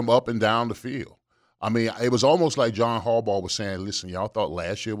beat them up and down the field. I mean, it was almost like John Harbaugh was saying, listen, y'all thought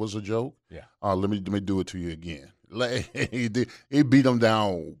last year was a joke? Yeah. Let me do it to you again. He beat them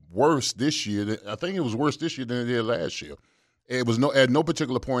down worse this year. I think it was worse this year than it did last year. It was at no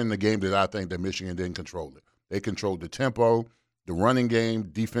particular point in the game that I think that Michigan didn't control it. They controlled the tempo, the running game,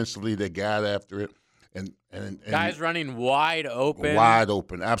 defensively they got after it, and guys running wide open. Wide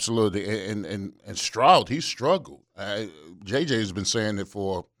open, absolutely. And Stroud, he struggled. JJ has been saying it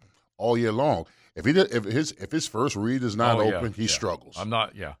for all year long. If his first read is not open, he struggles.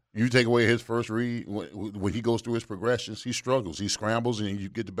 You take away his first read when he goes through his progressions, he struggles. He scrambles, and you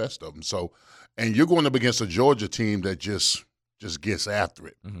get the best of him. So, and you're going up against a Georgia team that just gets after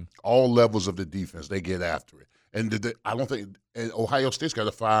it. Mm-hmm. All levels of the defense, they get after it. And I don't think Ohio State's got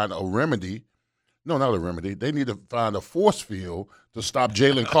to find a remedy. No, not a remedy. They need to find a force field to stop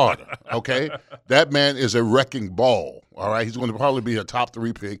Jalen Carter, okay? That man is a wrecking ball, all right? He's going to probably be a top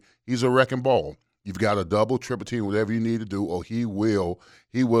 3 pick. He's a wrecking ball. You've got a double, triple team, whatever you need to do, or he will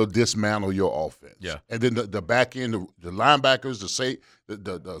dismantle your offense. Yeah. And then the back end, the linebackers,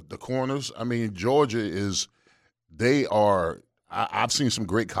 the corners. I mean, Georgia I've seen some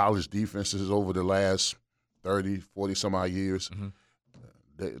great college defenses over the last 30, 40 some odd years.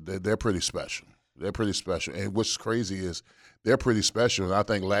 Mm-hmm. They're pretty special. They're pretty special. And what's crazy is they're pretty special, and I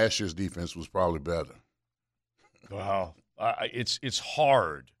think last year's defense was probably better. Wow. It's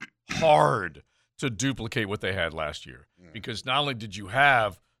hard to duplicate what they had last year because not only did you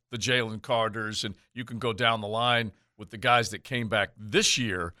have the Jalen Carters, and you can go down the line with the guys that came back this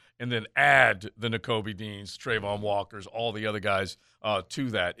year and then add the Nakobe Deans, Trayvon Walkers, all the other guys to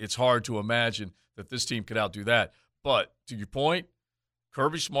that. It's hard to imagine that this team could outdo that. But to your point,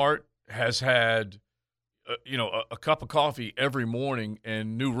 Kirby Smart has had a cup of coffee every morning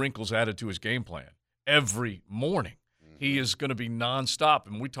and new wrinkles added to his game plan every morning. He is going to be nonstop.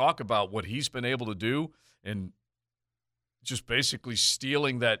 And we talk about what he's been able to do and just basically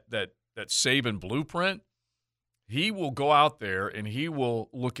stealing that Saban blueprint. He will go out there and he will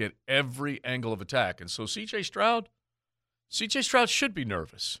look at every angle of attack. And so CJ Stroud should be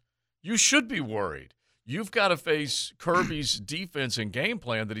nervous. You should be worried. you've got to face Kirby's defense and game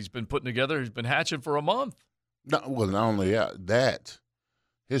plan that he's been putting together. He's been hatching for a month. Not only that,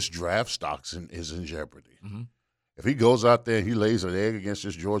 his draft stock is in jeopardy. Mm-hmm. If he goes out there and he lays an egg against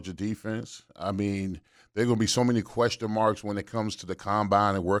this Georgia defense, I mean, there are going to be so many question marks when it comes to the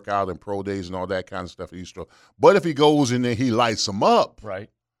combine and workout and pro days and all that kind of stuff. But if he goes in there, he lights them up. Right.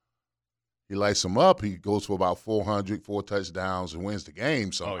 He lights them up. He goes for about 400, 4 touchdowns, and wins the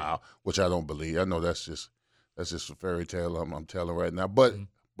game somehow, which I don't believe. I know that's just a fairy tale I'm telling right now. But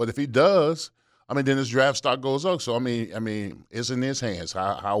if he does, I mean, then his draft stock goes up. So I mean, it's in his hands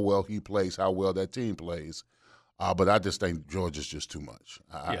how well he plays, how well that team plays. But I just think Georgia's just too much.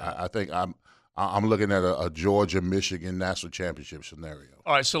 I think I'm looking at a Georgia-Michigan national championship scenario.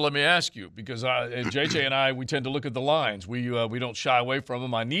 All right, so let me ask you, because and JJ and I, we tend to look at the lines. We don't shy away from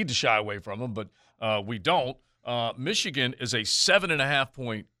them. I need to shy away from them, but we don't. Michigan is a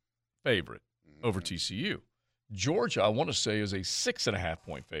 7.5-point favorite over TCU. Georgia, I want to say, is a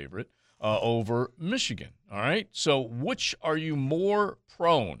 6.5-point favorite over Michigan. All right, so which are you more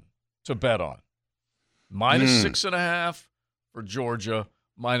prone to bet on? Minus 6.5 for Georgia,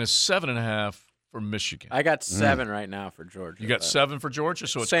 minus 7.5 for Michigan. I got 7 right now for Georgia. You got 7 for Georgia,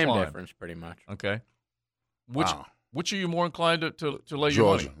 so it's same climbed. difference pretty much. Okay. Which are you more inclined to lay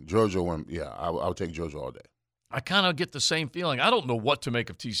Georgia. your money? Georgia win. Yeah, I'll take Georgia all day. I kind of get the same feeling. I don't know what to make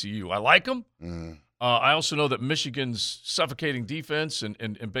of TCU. I like them. I also know that Michigan's suffocating defense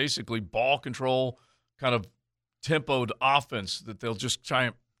and basically ball control, kind of tempoed offense that they'll just try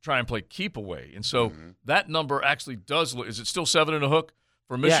and play keep away. And so that number actually does look – is it still 7 and a hook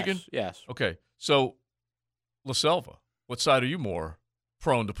for Michigan? Yes. Okay. So, LaSelva, what side are you more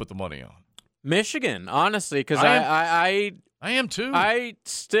prone to put the money on? Michigan, honestly, because I am too. I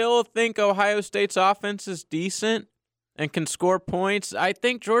still think Ohio State's offense is decent and can score points. I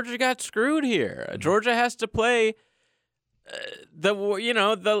think Georgia got screwed here. Georgia has to play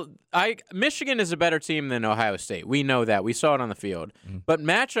Michigan is a better team than Ohio State. We know that. We saw it on the field. But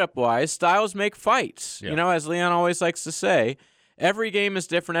matchup-wise, styles make fights. Yeah. As Leon always likes to say, every game is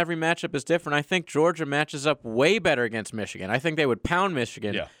different. Every matchup is different. I think Georgia matches up way better against Michigan. I think they would pound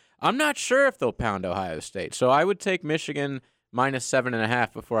Michigan. Yeah. I'm not sure if they'll pound Ohio State. So I would take Michigan minus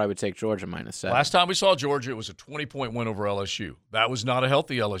 7.5 before I would take Georgia minus 7. Last time we saw Georgia, it was a 20-point win over LSU. That was not a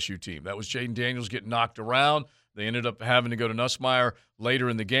healthy LSU team. That was Jaden Daniels getting knocked around. They ended up having to go to Nussmeier later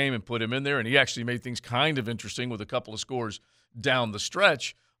in the game and put him in there, and he actually made things kind of interesting with a couple of scores down the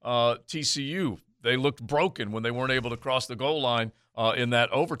stretch. TCU, they looked broken when they weren't able to cross the goal line in that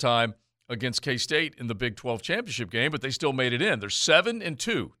overtime against K-State in the Big 12 championship game, but they still made it in. They're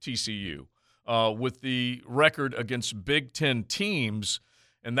 7-2, TCU, with the record against Big Ten teams,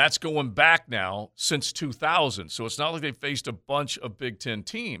 and that's going back now since 2000. So it's not like they faced a bunch of Big Ten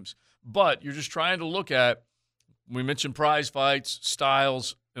teams, but you're just trying to look at, we mentioned prize fights,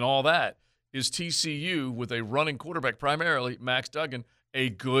 styles, and all that. Is TCU, with a running quarterback primarily, Max Duggan, a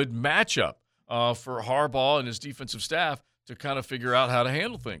good matchup for Harbaugh and his defensive staff to kind of figure out how to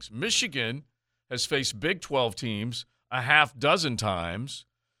handle things? Michigan has faced Big 12 teams a half dozen times.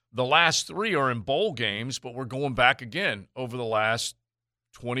 The last 3 are in bowl games, but we're going back again over the last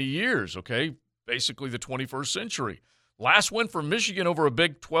 20 years, okay? Basically the 21st century. Last win for Michigan over a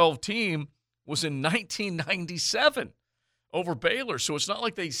Big 12 team was in 1997 over Baylor. So it's not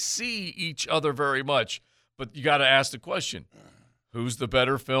like they see each other very much. But you got to ask the question, who's the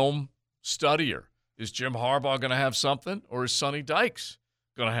better film studier? Is Jim Harbaugh going to have something, or is Sonny Dykes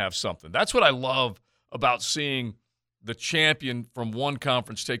going to have something? That's what I love about seeing the champion from one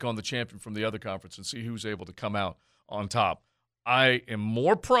conference take on the champion from the other conference and see who's able to come out on top. I am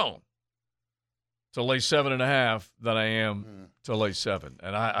more prone to lay 7.5 than I am to lay 7.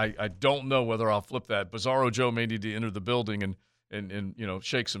 And I don't know whether I'll flip that. Bizarro Joe may need to enter the building and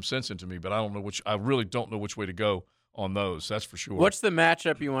shake some sense into me, but I really don't know which way to go on those. That's for sure. What's the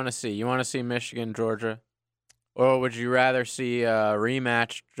matchup you want to see? You want to see Michigan, Georgia? Or would you rather see a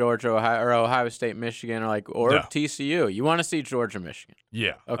rematch Ohio State, Michigan, or TCU? You want to see Georgia, Michigan?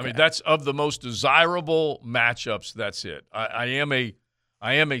 Yeah. Okay. I mean, that's of the most desirable matchups. That's it. I am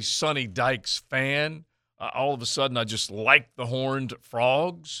a Sonny Dykes fan. All of a sudden, I just like the Horned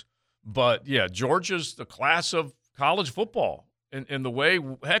Frogs. But, yeah, Georgia's the class of college football. In the way,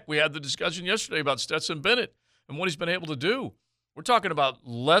 heck, we had the discussion yesterday about Stetson Bennett and what he's been able to do. We're talking about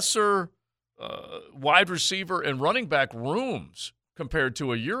lesser wide receiver and running back rooms compared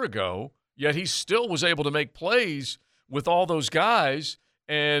to a year ago, yet he still was able to make plays with all those guys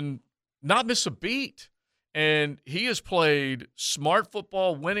and not miss a beat. And he has played smart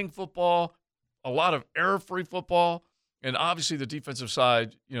football, winning football, a lot of error-free football, and obviously the defensive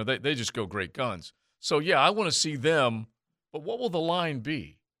side, they just go great guns. So, yeah, I want to see them. But what will the line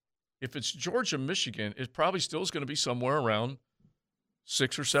be? If it's Georgia, Michigan, it probably still is going to be somewhere around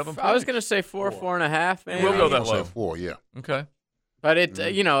 6 or 7 points. I was going to say 4.5. Maybe. We'll go that low. 4, yeah. Okay. But it,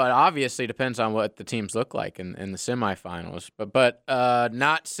 it obviously depends on what the teams look like in the semifinals. But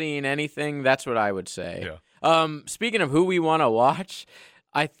not seeing anything, that's what I would say. Yeah. Speaking of who we want to watch,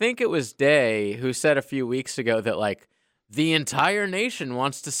 I think it was Day who said a few weeks ago that, like, the entire nation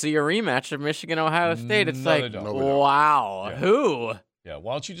wants to see a rematch of Michigan-Ohio State. It's wow, yeah. Who? Yeah,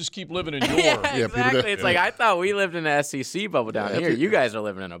 why don't you just keep living in your... Yeah, exactly. It's like, I thought we lived in the SEC bubble down here. You guys are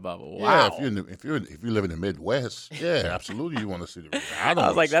living in a bubble. Wow. Yeah, if you live in the Midwest, yeah, absolutely you want to see the... I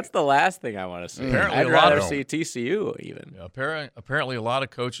was like, that's the last thing I want to see. I'd rather see TCU even. Yeah, apparently a lot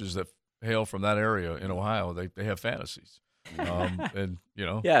of coaches that hail from that area in Ohio, they have fantasies. And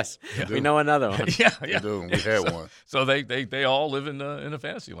yes, we know another one. yeah, we do. We had one. So they all live in a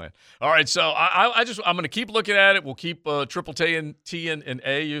fantasy land. All right, so I'm going to keep looking at it. We'll keep Triple T and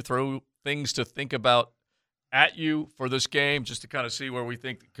A. You throw things to think about at you for this game, just to kind of see where we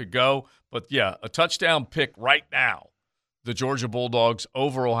think it could go. But yeah, a touchdown pick right now. The Georgia Bulldogs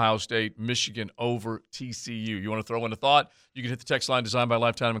over Ohio State, Michigan over TCU. You want to throw in a thought? You can hit the text line designed by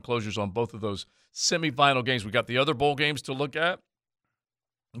Lifetime Enclosures on both of those semifinal games. We got the other bowl games to look at.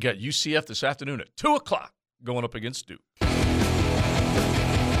 We got UCF this afternoon at 2 o'clock going up against Duke. We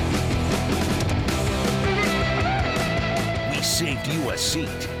saved you a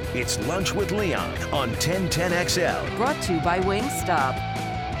seat. It's Lunch with Leon on 1010XL. Brought to you by Wingstop.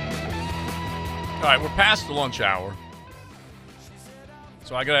 All right, we're past the lunch hour.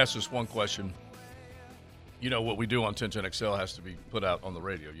 So I got to ask this one question. You know, what we do on 1010XL has to be put out on the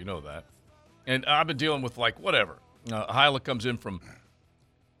radio. You know that. And I've been dealing with, like, whatever. Hyla comes in from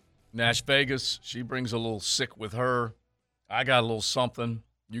Nash Vegas. She brings a little sick with her. I got a little something.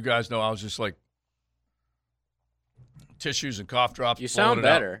 You guys know I was just like tissues and cough drops. You sound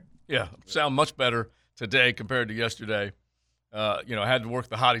better. Yeah, sound much better today compared to yesterday. I had to work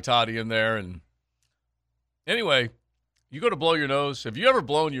the hottie toddy in there. And anyway, you go to blow your nose. Have you ever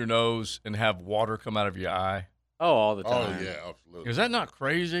blown your nose and have water come out of your eye? Oh, all the time. Oh, yeah, absolutely. Is that not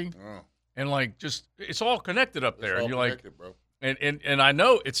crazy? Oh. And, like, just it's all connected up there. It's all and you're connected, like, bro. And I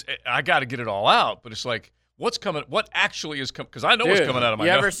know I got to get it all out, but it's like, what's coming? What actually is coming? Because I know what's coming out of my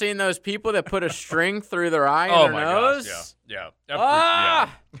nose. You ever seen those people that put a string through their eye oh and their my nose? Gosh, yeah.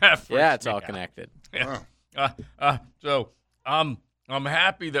 Yeah, it's all connected. Yeah. So I'm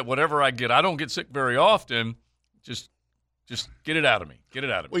happy that whatever I get, I don't get sick very often. Just get it out of me. Get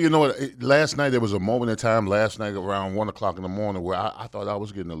it out of me. Well, you know what? Last night there was a moment in time. Last night around 1 o'clock in the morning where I thought I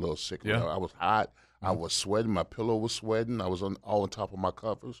was getting a little sick. Yeah. I was hot. I was sweating. My pillow was sweating. I was all on top of my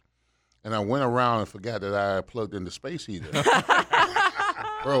covers, and I went around and forgot that I plugged in the space heater.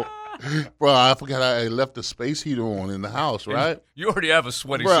 Bro, I forgot I left the space heater on in the house, right? You already have a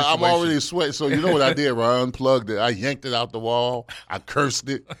sweaty situation. situation. I'm already sweating. So you know what I did, right? I unplugged it. I yanked it out the wall. I cursed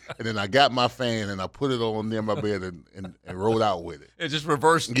it. And then I got my fan and I put it on near my bed and rolled out with it. It just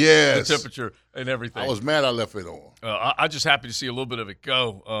reversed the temperature and everything. I was mad I left it on. I'm just happy to see a little bit of it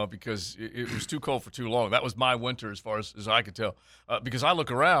go because it was too cold for too long. That was my winter as far as I could tell. Because I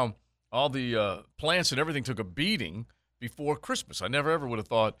look around, all the plants and everything took a beating before Christmas. I never ever would have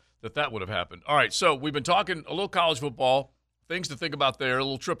thought that would have happened. All right, so we've been talking a little college football, things to think about there, a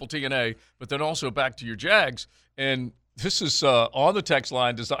little triple T and A, but then also back to your Jags. And this is on the text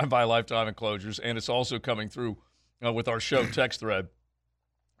line designed by Lifetime Enclosures, and it's also coming through with our show text thread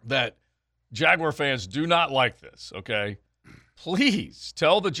that Jaguar fans do not like this, okay? Please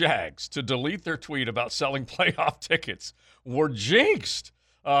tell the Jags to delete their tweet about selling playoff tickets. We're jinxed.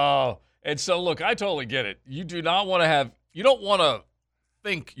 And so, look, I totally get it. You don't want to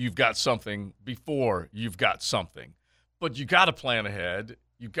think you've got something before you've got something. But you got to plan ahead.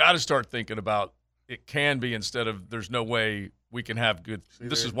 You got to start thinking about it can be instead of there's no way we can have good.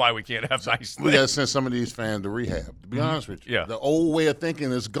 This is why we can't have nice things. We got to send some of these fans to rehab, to be honest with you. Yeah. The old way of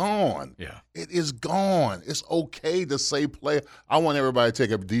thinking is gone. Yeah. It is gone. It's okay to say play. I want everybody to take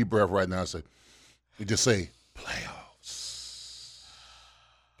a deep breath right now and just say playoffs.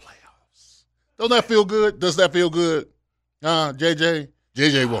 Playoffs. Don't that feel good? Does that feel good? JJ?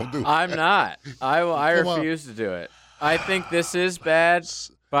 JJ won't do it. I'm not. I refuse to do it. I think this is bad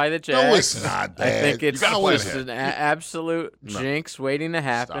by the Jags. No, it's not bad. I think it's an absolute jinx waiting to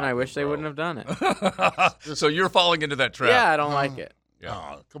happen. I wish they wouldn't have done it. So you're falling into that trap. Yeah, I don't like it.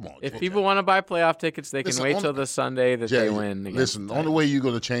 Yeah. Come on. If people want to buy playoff tickets, they can wait till the Sunday that they win. Listen, the only way you're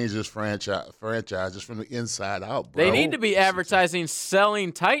going to change this franchise is from the inside out, bro. They need to be advertising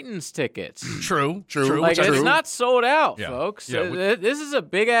selling Titans tickets. True. Like, it's not sold out, Yeah. folks. Yeah, This is a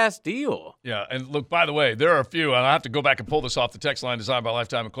big-ass deal. Yeah, and look, by the way, there are a few, and I have to go back and pull this off the text line designed by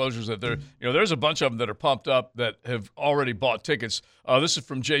Lifetime Enclosures, that there's a bunch of them that are pumped up that have already bought tickets. This is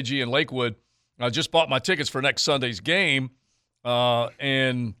from JG in Lakewood. I just bought my tickets for next Sunday's game.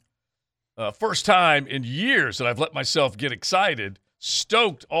 And first time in years that I've let myself get excited.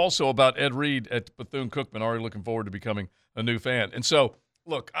 Stoked also about Ed Reed at Bethune-Cookman. Already looking forward to becoming a new fan. And so,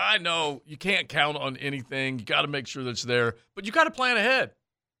 look, I know you can't count on anything. You got to make sure that it's there, but you got to plan ahead.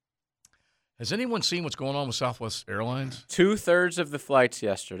 Has anyone seen what's going on with Southwest Airlines? 2/3 of the flights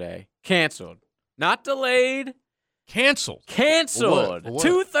yesterday canceled, not delayed. Canceled. Canceled. What?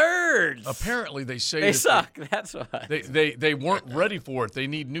 2/3. Apparently, they say they suck. That's why. They weren't ready for it. They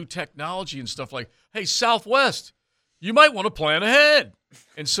need new technology and stuff like, hey, Southwest, you might want to plan ahead.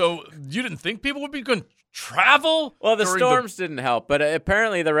 And so you didn't think people would be going to travel? Well, the storms didn't help, but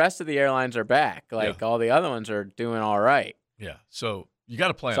apparently the rest of the airlines are back. Like all the other ones are doing all right. Yeah. So you got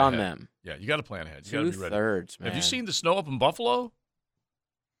to plan ahead. It's on them. Yeah, you got to plan ahead. You got to be ready. 2/3, man. Have you seen the snow up in Buffalo?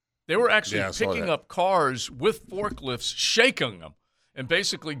 They were actually picking up cars with forklifts, shaking them, and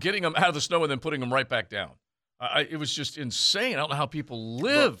basically getting them out of the snow and then putting them right back down. It was just insane. I don't know how people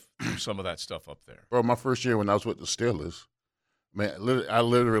live through some of that stuff up there. Bro, my first year when I was with the Steelers, man, I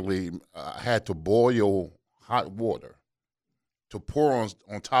literally had to boil hot water to pour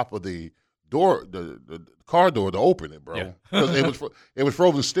on top of the door, the car door to open it, bro. Because it was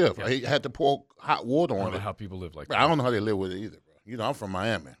frozen stiff. Yeah. I had to pour hot water on it. I don't know how people live like that. I don't know how they live with it either, bro. You know, I'm from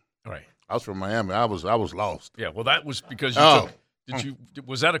Miami. Right. I was from Miami. I was lost. Yeah, well, that was because you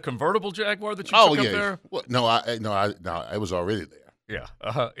was that a convertible Jaguar that you took up there? Well, no, it was already there.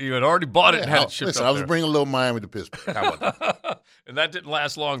 Yeah, you had already bought it and had it shipped listen, up I was there. bringing a little Miami to Pittsburgh. How about that? And that didn't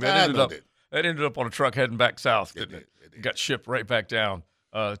last long. That ended up on a truck heading back south, didn't it? It got shipped right back down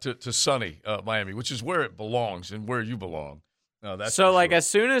to sunny Miami, which is where it belongs and where you belong. That's so, like, as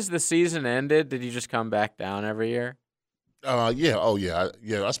soon as the season ended, did you just come back down every year? Yeah. Oh, yeah.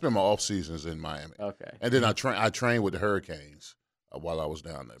 I spent my off seasons in Miami. Okay. And then I trained with the Hurricanes while I was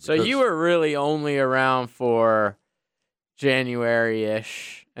down there. So you were really only around for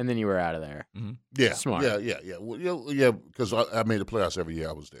January-ish, and then you were out of there. Mm-hmm. Yeah. Smart. Yeah. Well, because I made the playoffs every year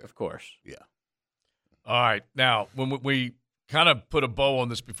I was there. Of course. Yeah. All right. Now, when we kind of put a bow on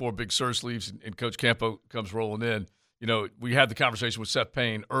this before Big Sirs leaves and Coach Campo comes rolling in, you know, we had the conversation with Seth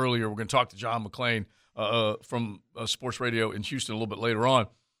Payne earlier. We're going to talk to John McClain from Sports Radio in Houston a little bit later on.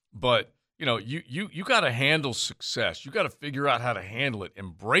 But, you know, you got to handle success. You got to figure out how to handle it.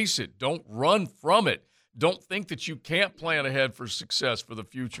 Embrace it. Don't run from it. Don't think that you can't plan ahead for success for the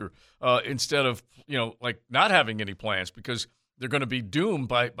future instead of, you know, like not having any plans because they're going to be doomed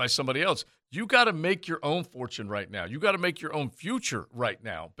by somebody else. You got to make your own fortune right now. You got to make your own future right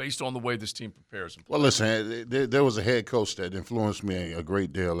now based on the way this team prepares. Well, listen, there was a head coach that influenced me a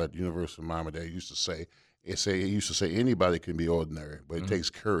great deal at the University of Miami that used to say anybody can be ordinary, but it takes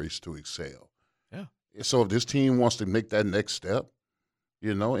courage to excel. Yeah. So if this team wants to make that next step,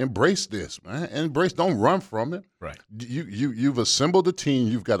 you know, embrace this, man. Don't run from it. Right. You've assembled a team.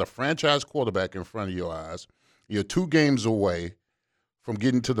 You've got a franchise quarterback in front of your eyes. You're 2 games away from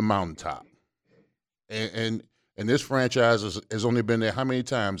getting to the mountaintop. And this franchise has only been there how many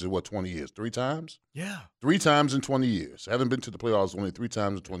times in 20 years? 3 times? Yeah. 3 times in 20 years. Haven't been to the playoffs only 3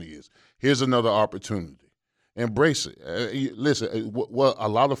 times in 20 years. Here's another opportunity. Embrace it. Listen, what a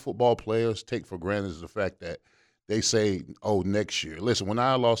lot of football players take for granted is the fact that they say, oh, next year. Listen, when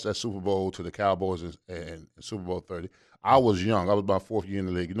I lost that Super Bowl to the Cowboys in Super Bowl 30, I was young. I was my 4th year in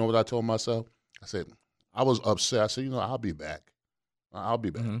the league. You know what I told myself? I said, I was upset. I said, you know, I'll be back. I'll be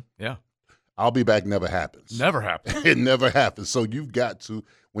back. Mm-hmm. Yeah. I'll be back never happens. Never happens. It never happens. So you've got to,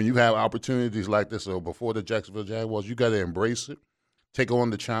 when you have opportunities like this, or before the Jacksonville Jaguars, you got to embrace it, take on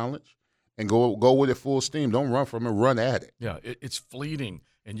the challenge, and go with it full steam. Don't run from it. Run at it. Yeah, it's fleeting.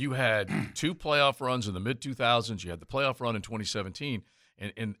 And you had 2 playoff runs in the mid-2000s. You had the playoff run in 2017,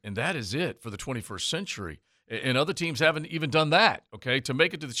 and that is it for the 21st century. And other teams haven't even done that, okay? To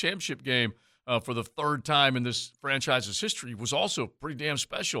make it to the championship game for the 3rd time in this franchise's history was also pretty damn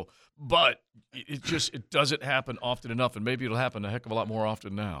special. But it doesn't happen often enough, and maybe it'll happen a heck of a lot more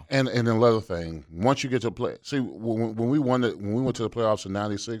often now. And another thing, once you get to play, see when we went to the playoffs in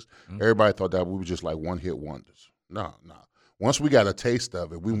 '96, everybody thought that we were just like one-hit wonders. No. Once we got a taste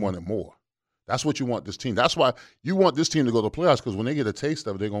of it, we wanted more. That's what you want this team. That's why you want this team to go to the playoffs, because when they get a taste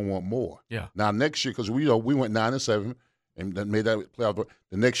of it, they're gonna want more. Yeah. Now next year, because we went 9-7, and then made that playoff.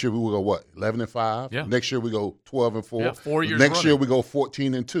 The next year we will go what? 11-5. Yeah. Next year we go 12-4. Yeah, 4 years Next year running. we go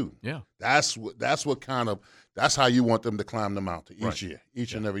 14-2. Yeah. That's how you want them to climb the mountain each Right. year,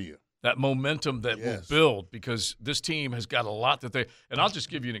 each and every year. That momentum that will build, because this team has got a lot that they – and I'll just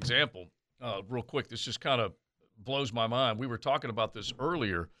give you an example real quick. This just kind of blows my mind. We were talking about this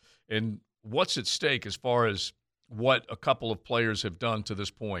earlier, and what's at stake as far as what a couple of players have done to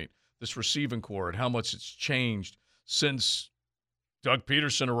this point, this receiving core, and how much it's changed since Doug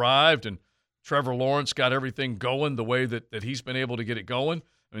Peterson arrived and Trevor Lawrence got everything going the way that he's been able to get it going.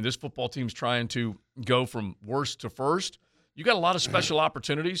 I mean, this football team's trying to go from worst to first. You got a lot of special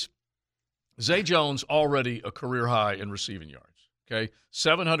opportunities. Zay Jones already a career high in receiving yards, okay?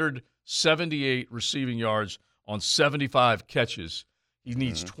 778 receiving yards on 75 catches. He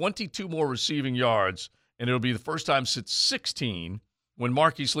needs 22 more receiving yards, and it'll be the first time since 16 when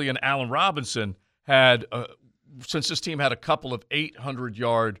Marquise Lee and Allen Robinson had, since this team had a couple of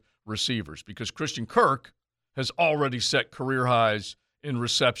 800-yard receivers, because Christian Kirk has already set career highs in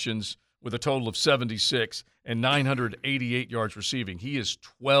receptions with a total of 76 and 988 yards receiving. He is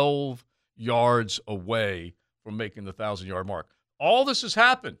 12 yards away from making the 1,000-yard mark. All this has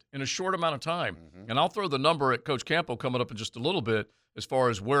happened in a short amount of time, and I'll throw the number at Coach Campo coming up in just a little bit as far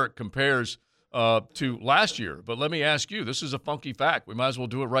as where it compares to last year. But let me ask you, this is a funky fact. We might as well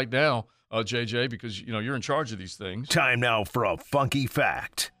do it right now, JJ, because you're in charge of these things. Time now for a funky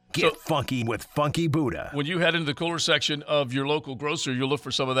fact. Get funky with Funky Buddha. When you head into the cooler section of your local grocer, you'll look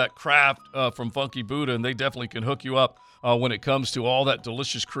for some of that craft from Funky Buddha, and they definitely can hook you up when it comes to all that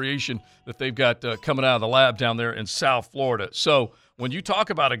delicious creation that they've got coming out of the lab down there in South Florida. So when you talk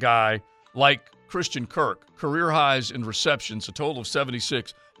about a guy like Christian Kirk, career highs in receptions, a total of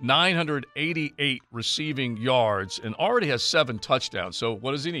 76, 988 receiving yards, and already has 7 touchdowns. So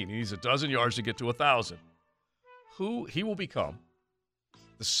what does he need? He needs 12 yards to get to 1,000. He will become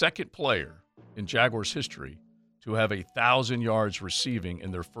the second player in Jaguars history to have 1,000 yards receiving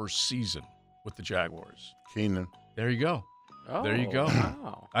in their first season with the Jaguars. Keenan. There you go. Oh, there you go.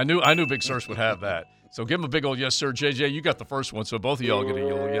 Wow. I knew Big Sirs would have that. So give him a big old yes, sir. JJ, you got the first one, so both of y'all get a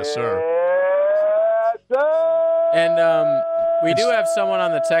little yes, sir. And we do have someone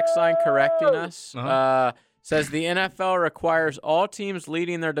on the text line correcting us. Uh-huh. Says the NFL requires all teams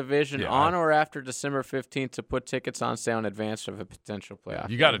leading their division on or after December 15th to put tickets on sale in advance of a potential playoff.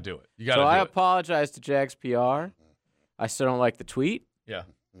 You got to do it. You got to So do I it. apologize to Jags PR. I still don't like the tweet. Yeah.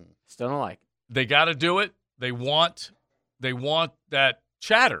 Still don't like it. They got to do it. They want that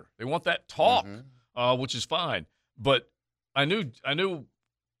chatter. They want that talk, which is fine. But I knew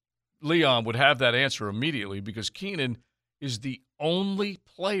Leon would have that answer immediately, because Keenan is the only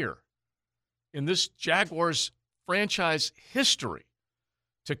player in this Jaguars franchise history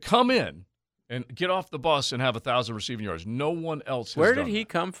to come in and get off the bus and have 1,000 receiving yards. No one else has Where done did he that.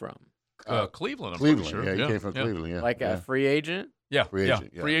 come from? Cleveland, I'm Cleveland, pretty sure. yeah, he came from Cleveland, yeah. Like a free agent? Yeah, Free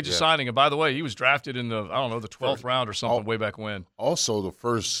agent, free agent yeah. signing. And by the way, he was drafted in the 12th round or something way back when. Also the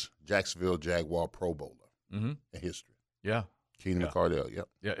first Jacksonville Jaguar Pro Bowler in history. Yeah. Keenan Cardell, yep.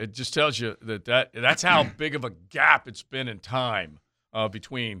 Yeah, it just tells you that's how big of a gap it's been in time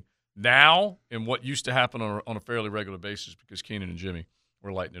between now and what used to happen on a fairly regular basis, because Keenan and Jimmy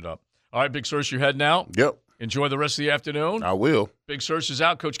were lighting it up. All right, Big Search, you're heading out. Yep. Enjoy the rest of the afternoon. I will. Big Search is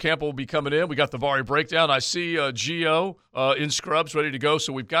out. Coach Campbell will be coming in. We got the Vari breakdown. I see Gio in scrubs ready to go.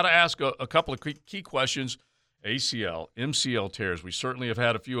 So we've got to ask a couple of key questions. ACL, MCL tears. We certainly have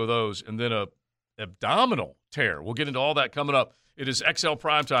had a few of those. And then a abdominal tear. We'll get into all that coming up. It is XL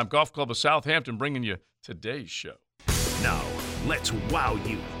Primetime Golf Club of Southampton bringing you today's show. Now, let's wow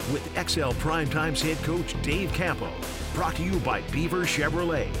you with XL Primetime's head coach Dave Campo. Brought to you by Beaver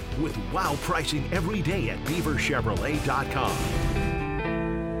Chevrolet, with wow pricing every day at beaverchevrolet.com.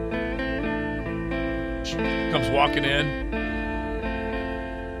 Comes walking in,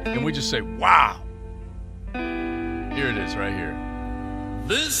 and we just say, wow. Here it is right here.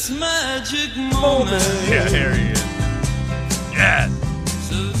 This magic moment. Yeah, here he is. Yeah.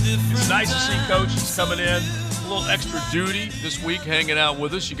 It's nice to see coaches coming in. A little extra duty this week hanging out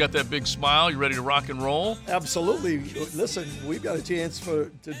with us. You got that big smile. You ready to rock and roll? Absolutely. Listen, we've got a chance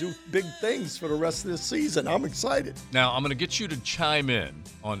to do big things for the rest of this season. I'm excited. Now, I'm going to get you to chime in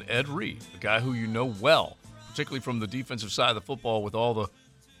on Ed Reed, a guy who you know well, particularly from the defensive side of the football with all the,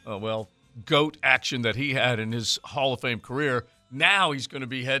 GOAT action that he had in his Hall of Fame career. Now he's going to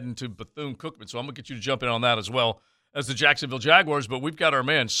be heading to Bethune-Cookman, so I'm going to get you to jump in on that as well as the Jacksonville Jaguars, but we've got our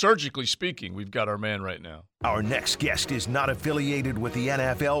man, surgically speaking, we've got our man right now. Our next guest is not affiliated with the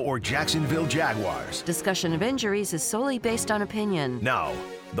NFL or Jacksonville Jaguars. Discussion of injuries is solely based on opinion. Now,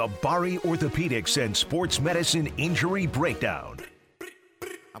 The Bari Orthopedics and Sports Medicine Injury Breakdown.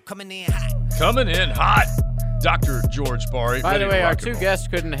 I'm coming in hot. Coming in hot. Dr. George Bari. By the way, our two guests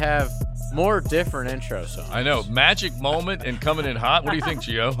couldn't have more different intro songs. I know. Magic Moment and Coming in Hot. What do you think,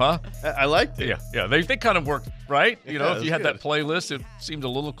 Gio? Huh? I liked it. Yeah. They kind of worked, right? You know, Yeah, if you had good. that playlist, it seemed a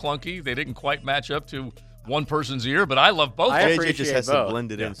little clunky. They didn't quite match up to one person's ear, but I love both. I of them. appreciate JJ just has both. to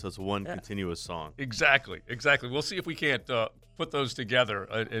blend it in so it's one continuous song. Exactly. We'll see if we can't put those together,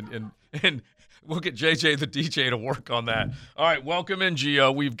 and we'll get JJ the DJ to work on that. All right, welcome in,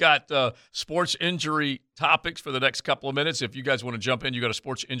 Gio. We've got sports injury topics for the next couple of minutes. If you guys want to jump in, you got a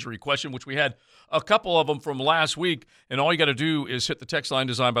sports injury question, which we had a couple of them from last week, and all you got to do is hit the text line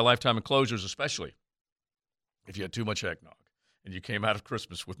designed by Lifetime Enclosures, especially if you had too much eggnog. And you came out of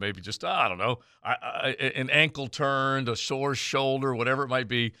Christmas with maybe just, I don't know, an ankle turned, a sore shoulder, whatever it might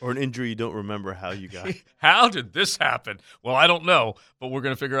be. Or an injury you don't remember how you got. How did this happen? Well, I don't know, but we're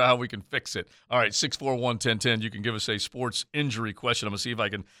going to figure out how we can fix it. All right, 641-1010. You can give us a sports injury question. I'm going to see if I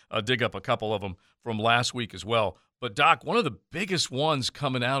can dig up a couple of them from last week as well. But, Doc, one of the biggest ones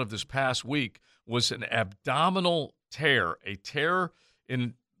coming out of this past week was an abdominal tear, a tear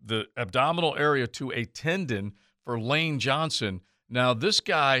in the abdominal area to a tendon for Lane Johnson. Now, this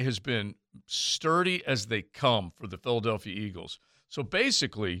guy has been sturdy as they come for the Philadelphia Eagles. So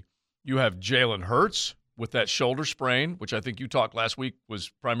basically, you have Jalen Hurts with that shoulder sprain, which I think you talked last week was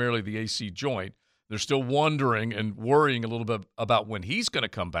primarily the AC joint. They're still wondering and worrying a little bit about when he's going to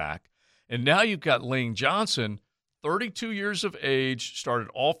come back. And now you've got Lane Johnson, 32 years of age, started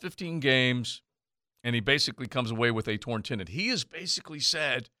all 15 games, and he basically comes away with a torn tendon. He has basically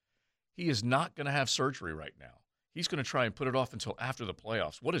said he is not going to have surgery right now. He's going to try and put it off until after the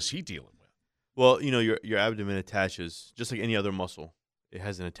playoffs. What is he dealing with? Well, you know, your abdomen attaches, just like any other muscle. It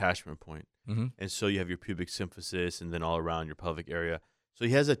has an attachment point. Mm-hmm. And so you have your pubic symphysis and then all around your pelvic area. So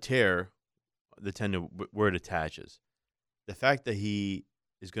he has a tear, the tendon, where it attaches. The fact that he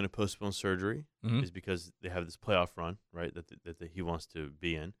is going to postpone surgery is because they have this playoff run, right, that he wants to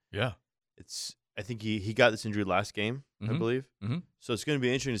be in. Yeah. I think he got this injury last game, I believe. Mm-hmm. So it's going to be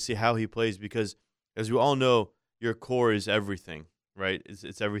interesting to see how he plays because, as we all know, your core is everything, right?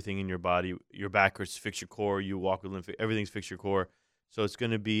 It's everything in your body. Your back hurts, fix your core. You walk with lymph, everything's fix your core. So it's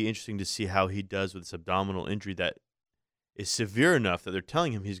going to be interesting to see how he does with this abdominal injury that is severe enough that they're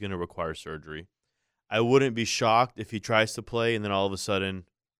telling him he's going to require surgery. I wouldn't be shocked if he tries to play and then all of a sudden,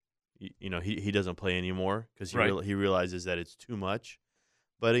 you know, he doesn't play anymore because he realizes that it's too much.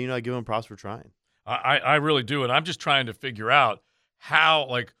 But, you know, I give him props for trying. I really do, and I'm just trying to figure out how,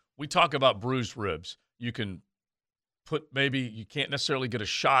 like, we talk about bruised ribs. You can maybe you can't necessarily get a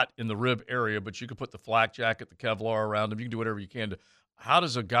shot in the rib area, but you can put the flak jacket, the Kevlar around them. You can do whatever you can to. How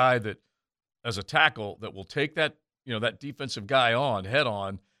does a guy that, as a tackle, that will take that, you know, that defensive guy on head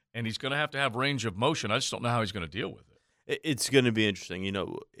on, and he's going to have range of motion? I just don't know how he's going to deal with it. It's going to be interesting. You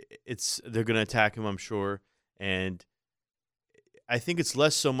know, they're going to attack him, I'm sure, and I think it's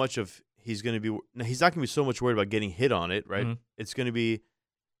less so much of he's not going to be so much worried about getting hit on it, right? Mm-hmm. It's going to be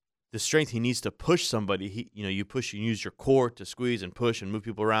the strength he needs to push somebody. You push and use your core to squeeze and push and move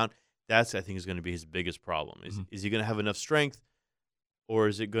people around. That's, I think, is going to be his biggest problem. Is he going to have enough strength, or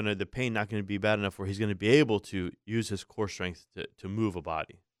is it the pain not going to be bad enough where he's going to be able to use his core strength to move a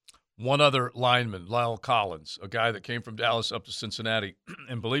body? One other lineman, Lyle Collins, a guy that came from Dallas up to Cincinnati,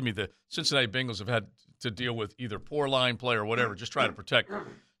 and believe me, the Cincinnati Bengals have had to deal with either poor line play or whatever, just trying to protect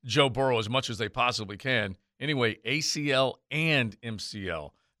Joe Burrow as much as they possibly can. Anyway, ACL and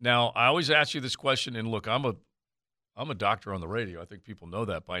MCL. Now, I always ask you this question, and look, I'm a doctor on the radio. I think people know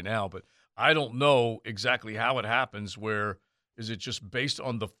that by now, but I don't know exactly how it happens. Where is it just based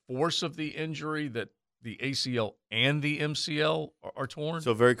on the force of the injury that the ACL and the MCL are torn?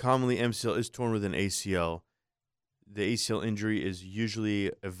 So very commonly, MCL is torn with an ACL. The ACL injury is usually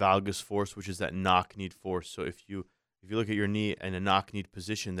a valgus force, which is that knock-knee force. So if you look at your knee in a knock-knee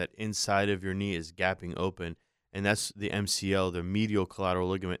position, that inside of your knee is gapping open. And that's the MCL, the medial collateral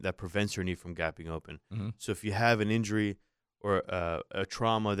ligament, that prevents your knee from gapping open. Mm-hmm. So if you have an injury or a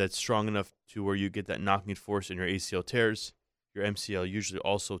trauma that's strong enough to where you get that knock-knee force and your ACL tears, your MCL usually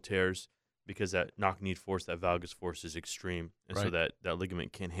also tears because that knock-knee force, that valgus force is extreme. And so that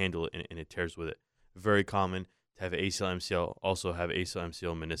ligament can't handle it and it tears with it. Very common to have an ACL, MCL, also have ACL,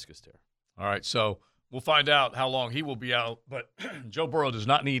 MCL, meniscus tear. All right, so we'll find out how long he will be out. But Joe Burrow does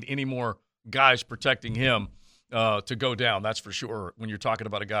not need any more guys protecting him to go down, that's for sure, when you're talking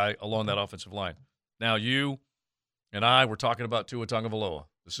about a guy along that offensive line. Now, you and I were talking about Tua Tagovailoa.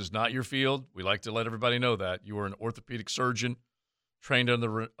 This is not your field. We like to let everybody know that. You are an orthopedic surgeon trained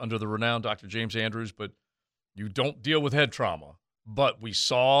under the renowned Dr. James Andrews, but you don't deal with head trauma. but we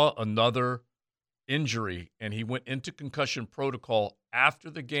saw another injury, and he went into concussion protocol after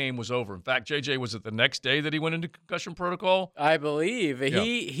the game was over. In fact, JJ, was it the next day that he went into concussion protocol? I believe. Yeah.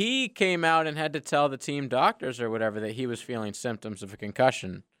 He came out and had to tell the team doctors or whatever that he was feeling symptoms of a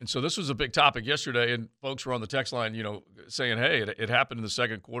concussion. And so this was a big topic yesterday, and folks were on the text line, saying, hey, it happened in the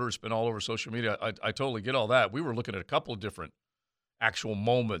second quarter. It's been all over social media. I totally get all that. We were looking at a couple of different actual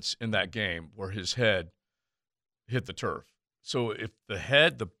moments in that game where his head hit the turf. So if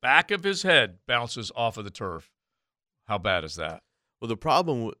the back of his head bounces off of the turf, how bad is that? Well, the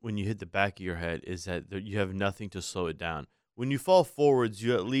problem when you hit the back of your head is that you have nothing to slow it down. When you fall forwards,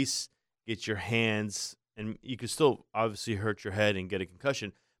 you at least get your hands, and you can still obviously hurt your head and get a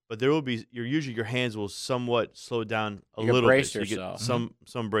concussion, but there will be usually your hands will somewhat slow down a little bit. So you get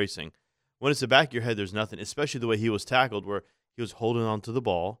some bracing. When it's the back of your head, there's nothing, especially the way he was tackled, where he was holding on to the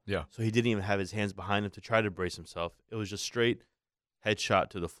ball. Yeah. So he didn't even have his hands behind him to try to brace himself. It was just straight headshot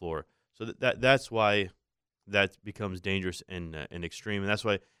to the floor. So that's why that becomes dangerous and extreme, and that's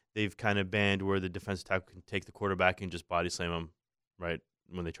why they've kind of banned where the defensive tackle can take the quarterback and just body slam him right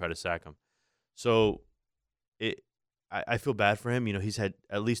when they try to sack him. So I feel bad for him. He's had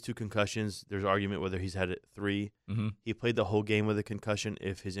at least 2 concussions. There's argument whether he's had 3. Mm-hmm. He played the whole game with a concussion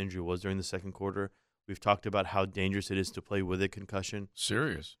if his injury was during the second quarter. We've talked about how dangerous it is to play with a concussion.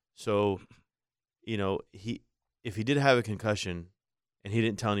 Serious. So, if he did have a concussion and he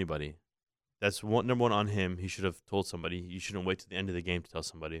didn't tell anybody, that's number one on him. He should have told somebody. You shouldn't wait to the end of the game to tell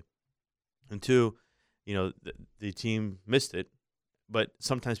somebody. And 2, the team missed it, but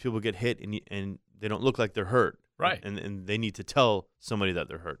sometimes people get hit and they don't look like they're hurt. Right. And they need to tell somebody that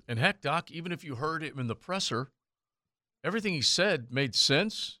they're hurt. And heck, Doc, even if you heard him in the presser, everything he said made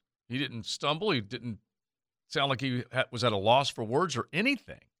sense. He didn't stumble. He didn't sound like he was at a loss for words or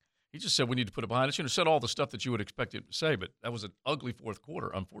anything. He just said, we need to put it behind us. Said all the stuff that you would expect him to say, but that was an ugly fourth quarter,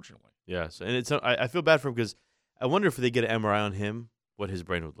 unfortunately. Yes, and I feel bad for him because I wonder if they get an MRI on him, what his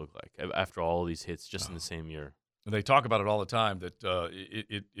brain would look like after all these hits just in the same year. And they talk about it all the time that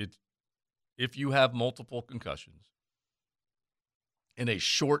if you have multiple concussions in a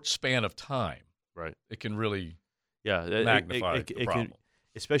short span of time, right, it can really magnify the problem.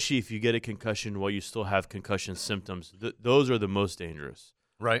 Especially if you get a concussion while you still have concussion symptoms. Those are the most dangerous.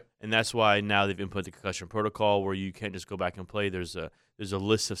 Right. And that's why now they've input the concussion protocol where you can't just go back and play. There's a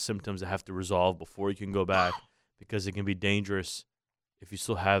list of symptoms that have to resolve before you can go back because it can be dangerous if you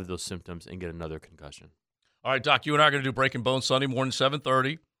still have those symptoms and get another concussion. All right, Doc, you and I are going to do Breaking Bones Sunday morning, 7:30.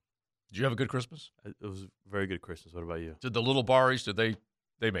 Did you have a good Christmas? It was a very good Christmas. What about you? Did the little Baris, they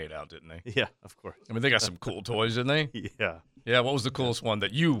made out, didn't they? Yeah, of course. I mean, they got some cool toys, didn't they? Yeah. Yeah, what was the coolest one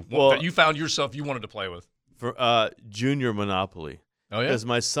that you found yourself you wanted to play with? For Junior Monopoly. Oh, yeah? Because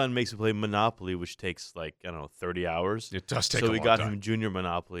my son makes me play Monopoly, which takes 30 hours. It does take a long time. So we got him Junior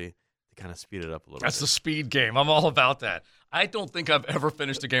Monopoly to kind of speed it up a little bit. That's the speed game. I'm all about that. I don't think I've ever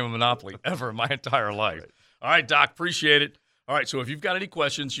finished a game of Monopoly ever in my entire life. Right. All right, Doc, appreciate it. All right, so if you've got any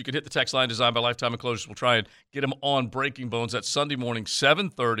questions, you can hit the text line designed by Lifetime Enclosures. We'll try and get them on Breaking Bones. That's Sunday morning,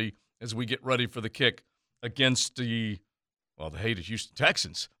 7:30, as we get ready for the kick against the hated Houston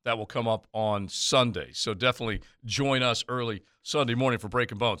Texans. That will come up on Sunday. So definitely join us early Sunday morning for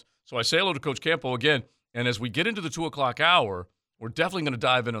Breaking Bones. So I say hello to Coach Campo again, and as we get into the 2 o'clock hour, we're definitely going to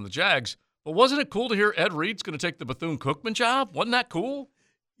dive in on the Jags. But wasn't it cool to hear Ed Reed's going to take the Bethune-Cookman job? Wasn't that cool?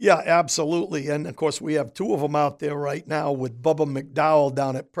 Yeah, absolutely. And, of course, we have 2 of them out there right now with Bubba McDowell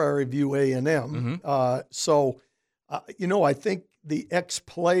down at Prairie View A&M. Mm-hmm. I think the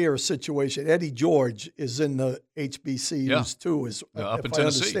ex-player situation, Eddie George is in the HBCUs too, if I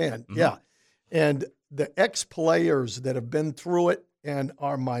understand. Mm-hmm. Yeah. And the ex-players that have been through it and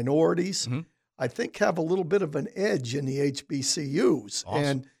are minorities, I think have a little bit of an edge in the HBCUs.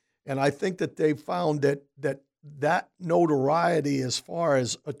 Awesome. And I think that they found that notoriety as far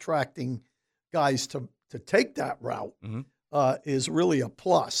as attracting guys to take that route is really a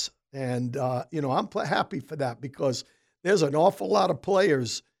plus. And, I'm happy for that because there's an awful lot of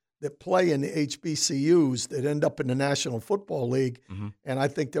players that play in the HBCUs that end up in the National Football League, and I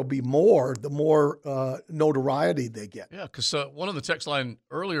think there'll be more the more notoriety they get. Yeah, because one of the text line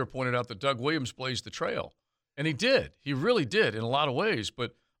earlier pointed out that Doug Williams blazed the trail, and he did. He really did in a lot of ways,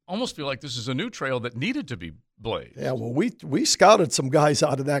 but almost feel like this is a new trail that needed to be blazed. Yeah, well, we scouted some guys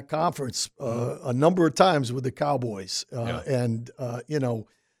out of that conference a number of times with the Cowboys, and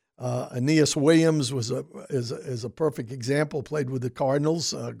Aeneas Williams is a perfect example. Played with the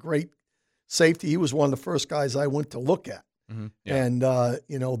Cardinals, great safety. He was one of the first guys I went to look at, and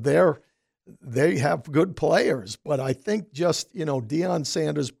they have good players. But I think just Deion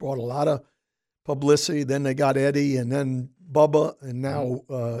Sanders brought a lot of publicity. Then they got Eddie, and then Bubba, and now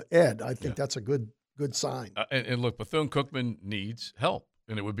Ed. I think that's a good sign. And look, Bethune-Cookman needs help,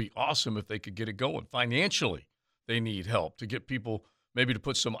 and it would be awesome if they could get it going. Financially, they need help to get people maybe to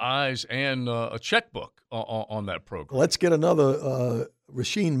put some eyes and a checkbook on that program. Let's get another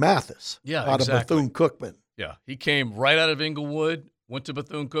Rashean Mathis out of Bethune-Cookman. Yeah, he came right out of Inglewood, went to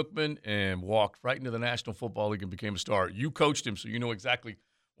Bethune-Cookman, and walked right into the National Football League and became a star. You coached him, so you know exactly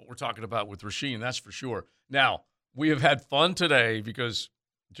what we're talking about with Rashean, that's for sure. Now, we have had fun today because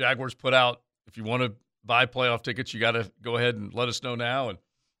Jaguars put out, if you want to buy playoff tickets, you got to go ahead and let us know now. And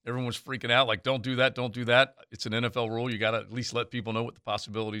everyone was freaking out, like, don't do that, don't do that. It's an NFL rule. You got to at least let people know what the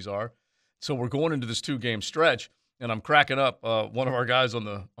possibilities are. So we're going into this 2-game stretch, and I'm cracking up. One of our guys on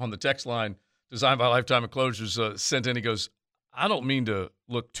the text line, Designed by Lifetime Enclosures, sent in, he goes, I don't mean to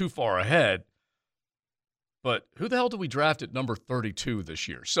look too far ahead, but who the hell did we draft at number 32 this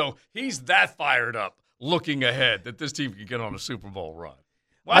year? So he's that fired up looking ahead that this team can get on a Super Bowl run.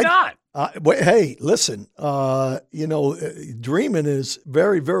 Why not? Hey, listen, dreaming is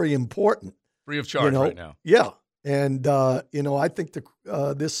very, very important. Free of charge right now. Yeah. And, I think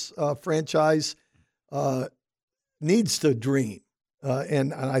this franchise needs to dream.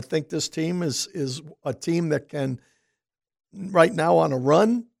 And I think this team is a team that can, right now on a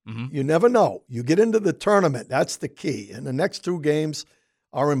run, you never know. You get into the tournament, that's the key. And the next 2 games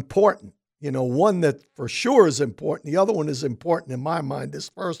are important. One that for sure is important. The other one is important in my mind, this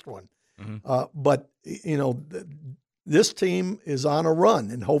first one. But, this team is on a run,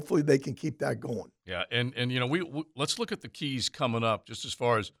 and hopefully they can keep that going. Yeah, and we let's look at the keys coming up just as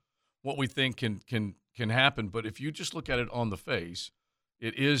far as what we think can happen. But if you just look at it on the face,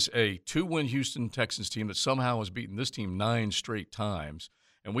 it is a 2-win Houston Texans team that somehow has beaten this team 9 straight times.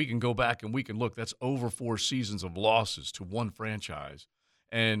 And we can go back and we can look. That's over 4 seasons of losses to one franchise.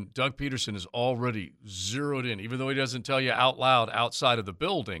 And Doug Peterson is already zeroed in. Even though he doesn't tell you out loud outside of the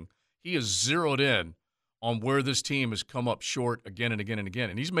building, he is zeroed in on where this team has come up short again and again and again.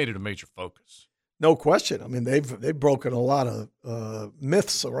 And he's made it a major focus. No question. I mean, they've broken a lot of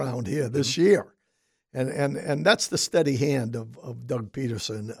myths around here this year. And that's the steady hand of Doug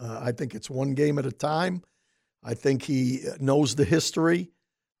Peterson. I think it's one game at a time. I think he knows the history.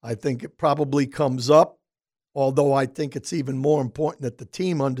 I think it probably comes up, although I think it's even more important that the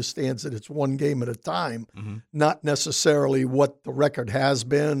team understands that it's one game at a time, not necessarily what the record has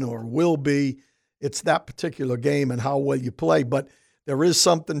been or will be. It's that particular game and how well you play. But there is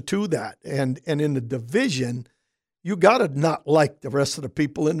something to that. And in the division, you got to not like the rest of the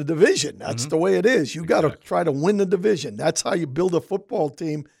people in the division. That's the way it is. You got to try to win the division. That's how you build a football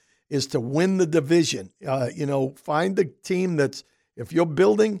team, is to win the division. Find the team that's, if you're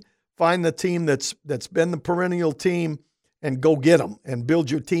building, find the team that's been the perennial team and go get them and build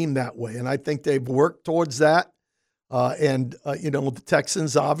your team that way. And I think they've worked towards that. The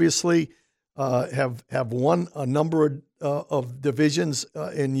Texans obviously have won a number of divisions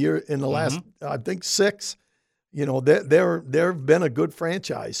in the last, I think, 6. They've been a good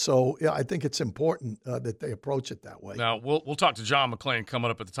franchise. So yeah, I think it's important that they approach it that way. Now we'll talk to John McClain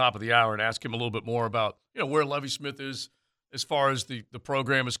coming up at the top of the hour and ask him a little bit more about where Lovie Smith is as far as the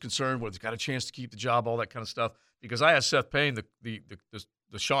program is concerned, whether he's got a chance to keep the job, all that kind of stuff. Because I asked Seth Payne the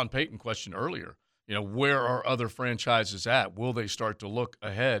Sean Payton question earlier. Where are other franchises at? Will they start to look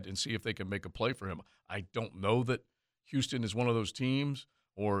ahead and see if they can make a play for him? I don't know that Houston is one of those teams,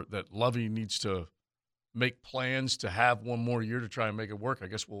 or that Lovie needs to make plans to have one more year to try and make it work. I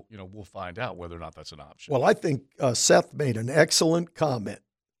guess we'll find out whether or not that's an option. Well, I think Seth made an excellent comment.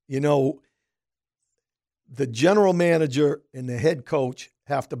 The general manager and the head coach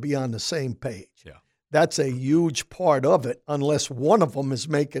have to be on the same page. Yeah. That's a huge part of it, unless one of them is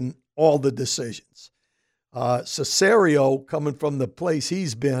making all the decisions. Cesario, coming from the place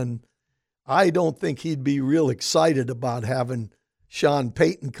he's been, I don't think he'd be real excited about having Sean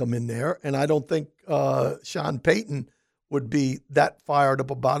Payton come in there, and I don't think Sean Payton would be that fired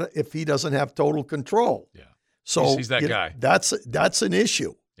up about it if he doesn't have total control. Yeah. So he's that guy. That's an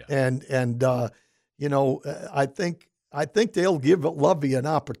issue. Yeah. I think they'll give Lovie an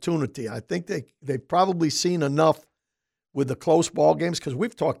opportunity. I think they've probably seen enough with the close ball games, because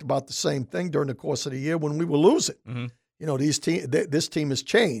we've talked about the same thing during the course of the year when we were losing. This team has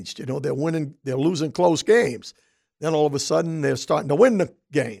changed. They're losing close games. Then all of a sudden they're starting to win the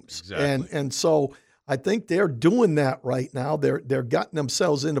games. Exactly. And so I think they're doing that right now. They're getting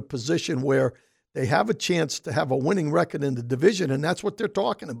themselves in a position where they have a chance to have a winning record in the division, and that's what they're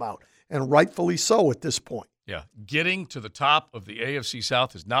talking about, and rightfully so at this point. Yeah, getting to the top of the AFC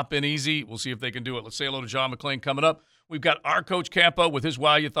South has not been easy. We'll see if they can do it. Let's say hello to John McClain coming up We've got our Coach Campo with his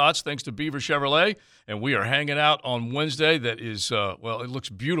Wow You Thoughts, thanks to Beaver Chevrolet. And we are hanging out on Wednesday. That is, it looks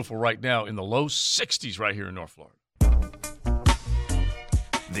beautiful right now in the low 60s right here in North Florida.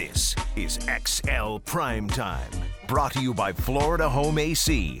 This is XL Prime Time, brought to you by Florida Home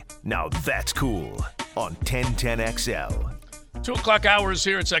AC. Now that's cool on 1010XL. 2 o'clock hours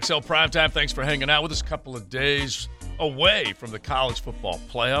here. It's XL Primetime. Thanks for hanging out with us. A couple of days away from the college football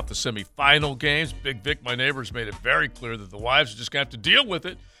playoff, the semifinal games. Big Vic, my neighbor, has made it very clear that the wives are just going to have to deal with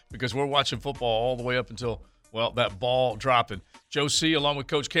it because we're watching football all the way up until, that ball dropping. Joe C., along with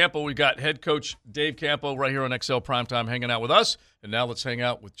Coach Campo, we got head coach Dave Campo right here on XL Primetime hanging out with us. And now let's hang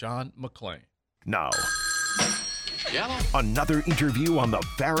out with John McClain. Now, another interview on the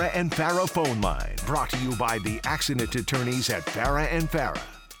Farah and Farah phone line, brought to you by the accident attorneys at Farah and Farah.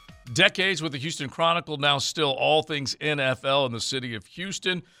 Decades with the Houston Chronicle, now still all things NFL in the city of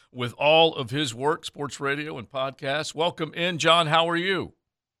Houston with all of his work, sports radio and podcasts. Welcome in, John. How are you?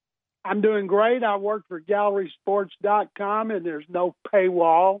 I'm doing great. I work for GallerySports.com, and there's no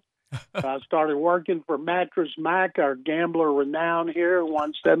paywall. I started working for Mattress Mac, our gambler renown here,